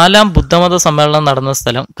 4ാം ബുദ്ധമത സമ്മേളനം നടന്ന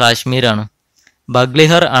സ്ഥലം കാശ്മീരാണ്.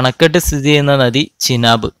 ബഗ്ലിഹർ അണക്കെട്ട് സ്ഥിതി ചെയ്യുന്ന നദി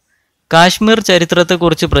ചിനാബ്. കാശ്മീർ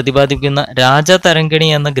ചരിത്രത്തെക്കുറിച്ച് പ്രതിപാദിക്കുന്ന രാജ തരംഗിണി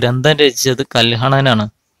എന്ന ഗ്രന്ഥം രചിച്ചത് കൽഹണനാണ്.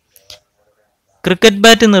 ക്രിക്കറ്റ്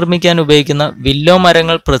ബാറ്റ് നിർമ്മിക്കാൻ ഉപയോഗിക്കുന്ന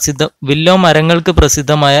വില്ലോ മരങ്ങൾക്ക്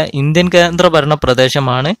പ്രസിദ്ധമായ ഇന്ത്യൻ കേന്ദ്രഭരണ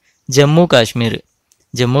പ്രദേശമാണ് ജമ്മു കാശ്മീർ.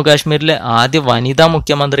 ജമ്മു കാശ്മീരിലെ ആദ്യ വനിതാ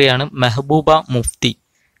മുഖ്യമന്ത്രിയാണ് മെഹബൂബ മുഫ്തി.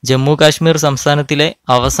 ജമ്മു കാശ്മീർ സംസ്ഥാനത്തിലെ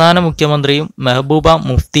അവസാന മുഖ്യമന്ത്രിയും മെഹബൂബ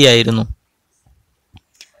മുഫ്തിയായിരുന്നു.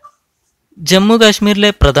 ജമ്മു കാശ്മീരിലെ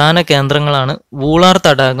പ്രധാന കേന്ദ്രങ്ങളാണ് വൂളാർ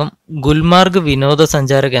തടാകം, ഗുൽമാർഗ്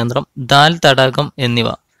വിനോദസഞ്ചാര കേന്ദ്രം, ദാൽ തടാകം എന്നിവ.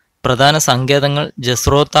 പ്രധാന സങ്കേതങ്ങൾ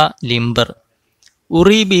ജസ്രോത്ത, ലിംബർ.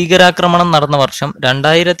 ഉറി ഭീകരാക്രമണം നടന്ന വർഷം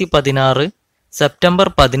 2016 സെപ്റ്റംബർ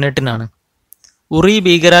 18. ഉറി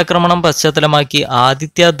ഭീകരാക്രമണം പശ്ചാത്തലമാക്കി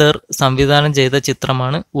ആദിത്യ ദർ സംവിധാനം ചെയ്ത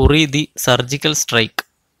ചിത്രമാണ് ഉറി ദി സർജിക്കൽ സ്ട്രൈക്ക്.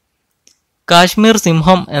 കാശ്മീർ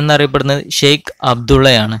സിംഹം എന്നറിയപ്പെടുന്നത് ഷെയ്ഖ്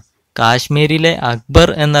അബ്ദുള്ളയാണ്. കാശ്മീരിലെ അക്ബർ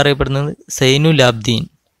എന്നറിയപ്പെടുന്നത് സൈനുലാബ്ദീൻ.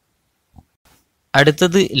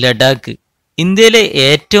 അടുത്തത് ലഡാക്ക്. ഇന്ത്യയിലെ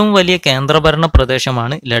ഏറ്റവും വലിയ കേന്ദ്രഭരണ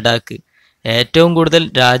പ്രദേശമാണ് ലഡാക്ക്. ഏറ്റവും കൂടുതൽ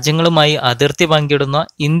രാജ്യങ്ങളുമായി അതിർത്തി പങ്കിടുന്ന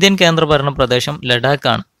ഇന്ത്യൻ കേന്ദ്രഭരണ പ്രദേശം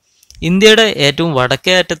ലഡാക്കാണ്. ഇന്ത്യയുടെ ഏറ്റവും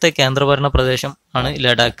വടക്കേ അറ്റത്തെ കേന്ദ്രഭരണ പ്രദേശം ആണ്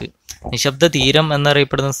ലഡാക്ക്. നിശബ്ദ തീരം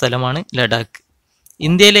എന്നറിയപ്പെടുന്ന സ്ഥലമാണ് ലഡാക്ക്.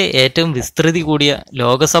 ഇന്ത്യയിലെ ഏറ്റവും വിസ്തൃതി കൂടിയ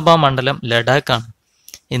ലോകസഭാ മണ്ഡലം ലഡാക്കാണ്.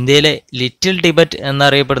 ഇന്ത്യയിലെ ലിറ്റിൽ ടിബറ്റ്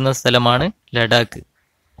എന്നറിയപ്പെടുന്ന സ്ഥലമാണ് ലഡാക്ക്.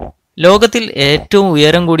 ലോകത്തിൽ ഏറ്റവും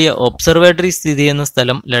ഉയരം കൂടിയ ഒബ്സർവേറ്ററി സ്ഥിതി ചെയ്യുന്ന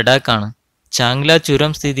സ്ഥലം ലഡാക്കാണ്. ചാങ്ല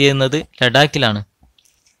ചുരം സ്ഥിതി ചെയ്യുന്നത് ലഡാക്കിലാണ്.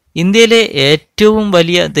 ഇന്ത്യയിലെ ഏറ്റവും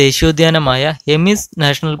വലിയ ദേശീയോദ്യാനമായ ഹെമിസ്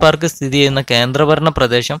നാഷണൽ പാർക്ക് സ്ഥിതി ചെയ്യുന്ന കേന്ദ്രഭരണ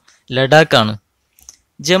പ്രദേശം ലഡാക്കാണ്.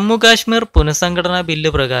 ജമ്മു കാശ്മീർ പുനഃസംഘടനാ ബില്ല്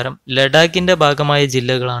പ്രകാരം ലഡാക്കിന്റെ ഭാഗമായ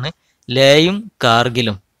ജില്ലകളാണ് ലേയും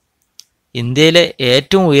കാർഗിലും. ഇന്ത്യയിലെ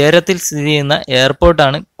ഏറ്റവും ഉയരത്തിൽ സ്ഥിതി ചെയ്യുന്ന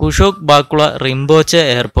എയർപോർട്ടാണ് കുഷോക് ബാക്കുള റിംപോച്ചെ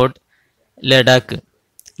എയർപോർട്ട്, ലഡാക്ക്.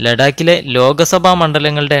 ലഡാക്കിലെ ലോകസഭാ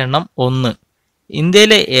മണ്ഡലങ്ങളുടെ എണ്ണം 1.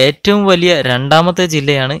 ഇന്ത്യയിലെ ഏറ്റവും വലിയ രണ്ടാമത്തെ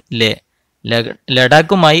ജില്ലയാണ് ലേ.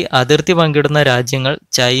 ലഡാക്കുമായി അതിർത്തി പങ്കിടുന്ന രാജ്യങ്ങൾ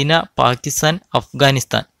ചൈന, പാകിസ്ഥാൻ,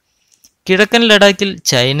 അഫ്ഗാനിസ്ഥാൻ. കിഴക്കൻ ലഡാക്കിൽ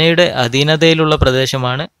ചൈനയുടെ അധീനതയിലുള്ള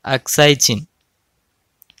പ്രദേശമാണ് അക്സായ് ചിൻ.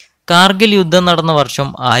 കാർഗിൽ യുദ്ധം നടന്ന വർഷം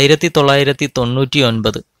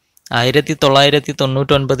 1999.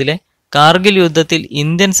 1999 കാർഗിൽ യുദ്ധത്തിൽ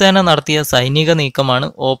ഇന്ത്യൻ സേന നടത്തിയ സൈനിക നീക്കമാണ്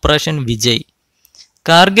ഓപ്പറേഷൻ വിജയ്.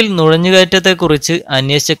 കാർഗിൽ നുഴഞ്ഞുകയറ്റത്തെക്കുറിച്ച്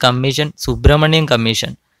അന്വേഷിച്ച കമ്മീഷൻ സുബ്രഹ്മണ്യം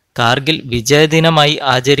കമ്മീഷൻ. കാർഗിൽ വിജയദിനമായി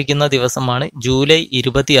ആചരിക്കുന്ന ദിവസമാണ് ജൂലൈ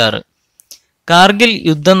 26. കാർഗിൽ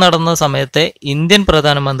യുദ്ധം നടന്ന സമയത്തെ ഇന്ത്യൻ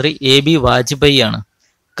പ്രധാനമന്ത്രി AB വാജ്പേയി ആണ്.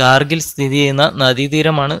 കാർഗിൽ സ്ഥിതി ചെയ്യുന്ന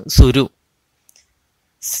നദീതീരമാണ് സുരു.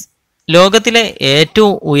 ലോകത്തിലെ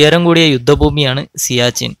ഏറ്റവും ഉയരം കൂടിയ യുദ്ധഭൂമിയാണ്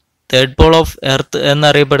Siachen. Third Paul of earth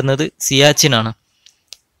എന്നറിയപ്പെടുന്നത് സിയാച്ചിനാണ്.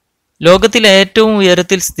 ലോകത്തിലെ ഏറ്റവും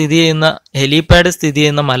ഉയരത്തിൽ സ്ഥിതി ചെയ്യുന്ന ഹെലിപാഡ് സ്ഥിതി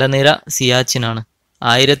ചെയ്യുന്ന മലനിര സിയാച്ചിനാണ്.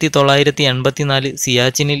 1984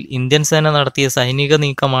 സിയാച്ചിനിൽ ഇന്ത്യൻ സേന നടത്തിയ സൈനിക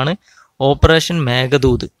നീക്കമാണ് ഓപ്പറേഷൻ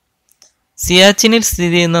മേഘദൂത്. സിയാച്ചിനിൽ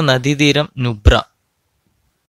സ്ഥിതി ചെയ്യുന്ന നദീതീരം നുബ്ര.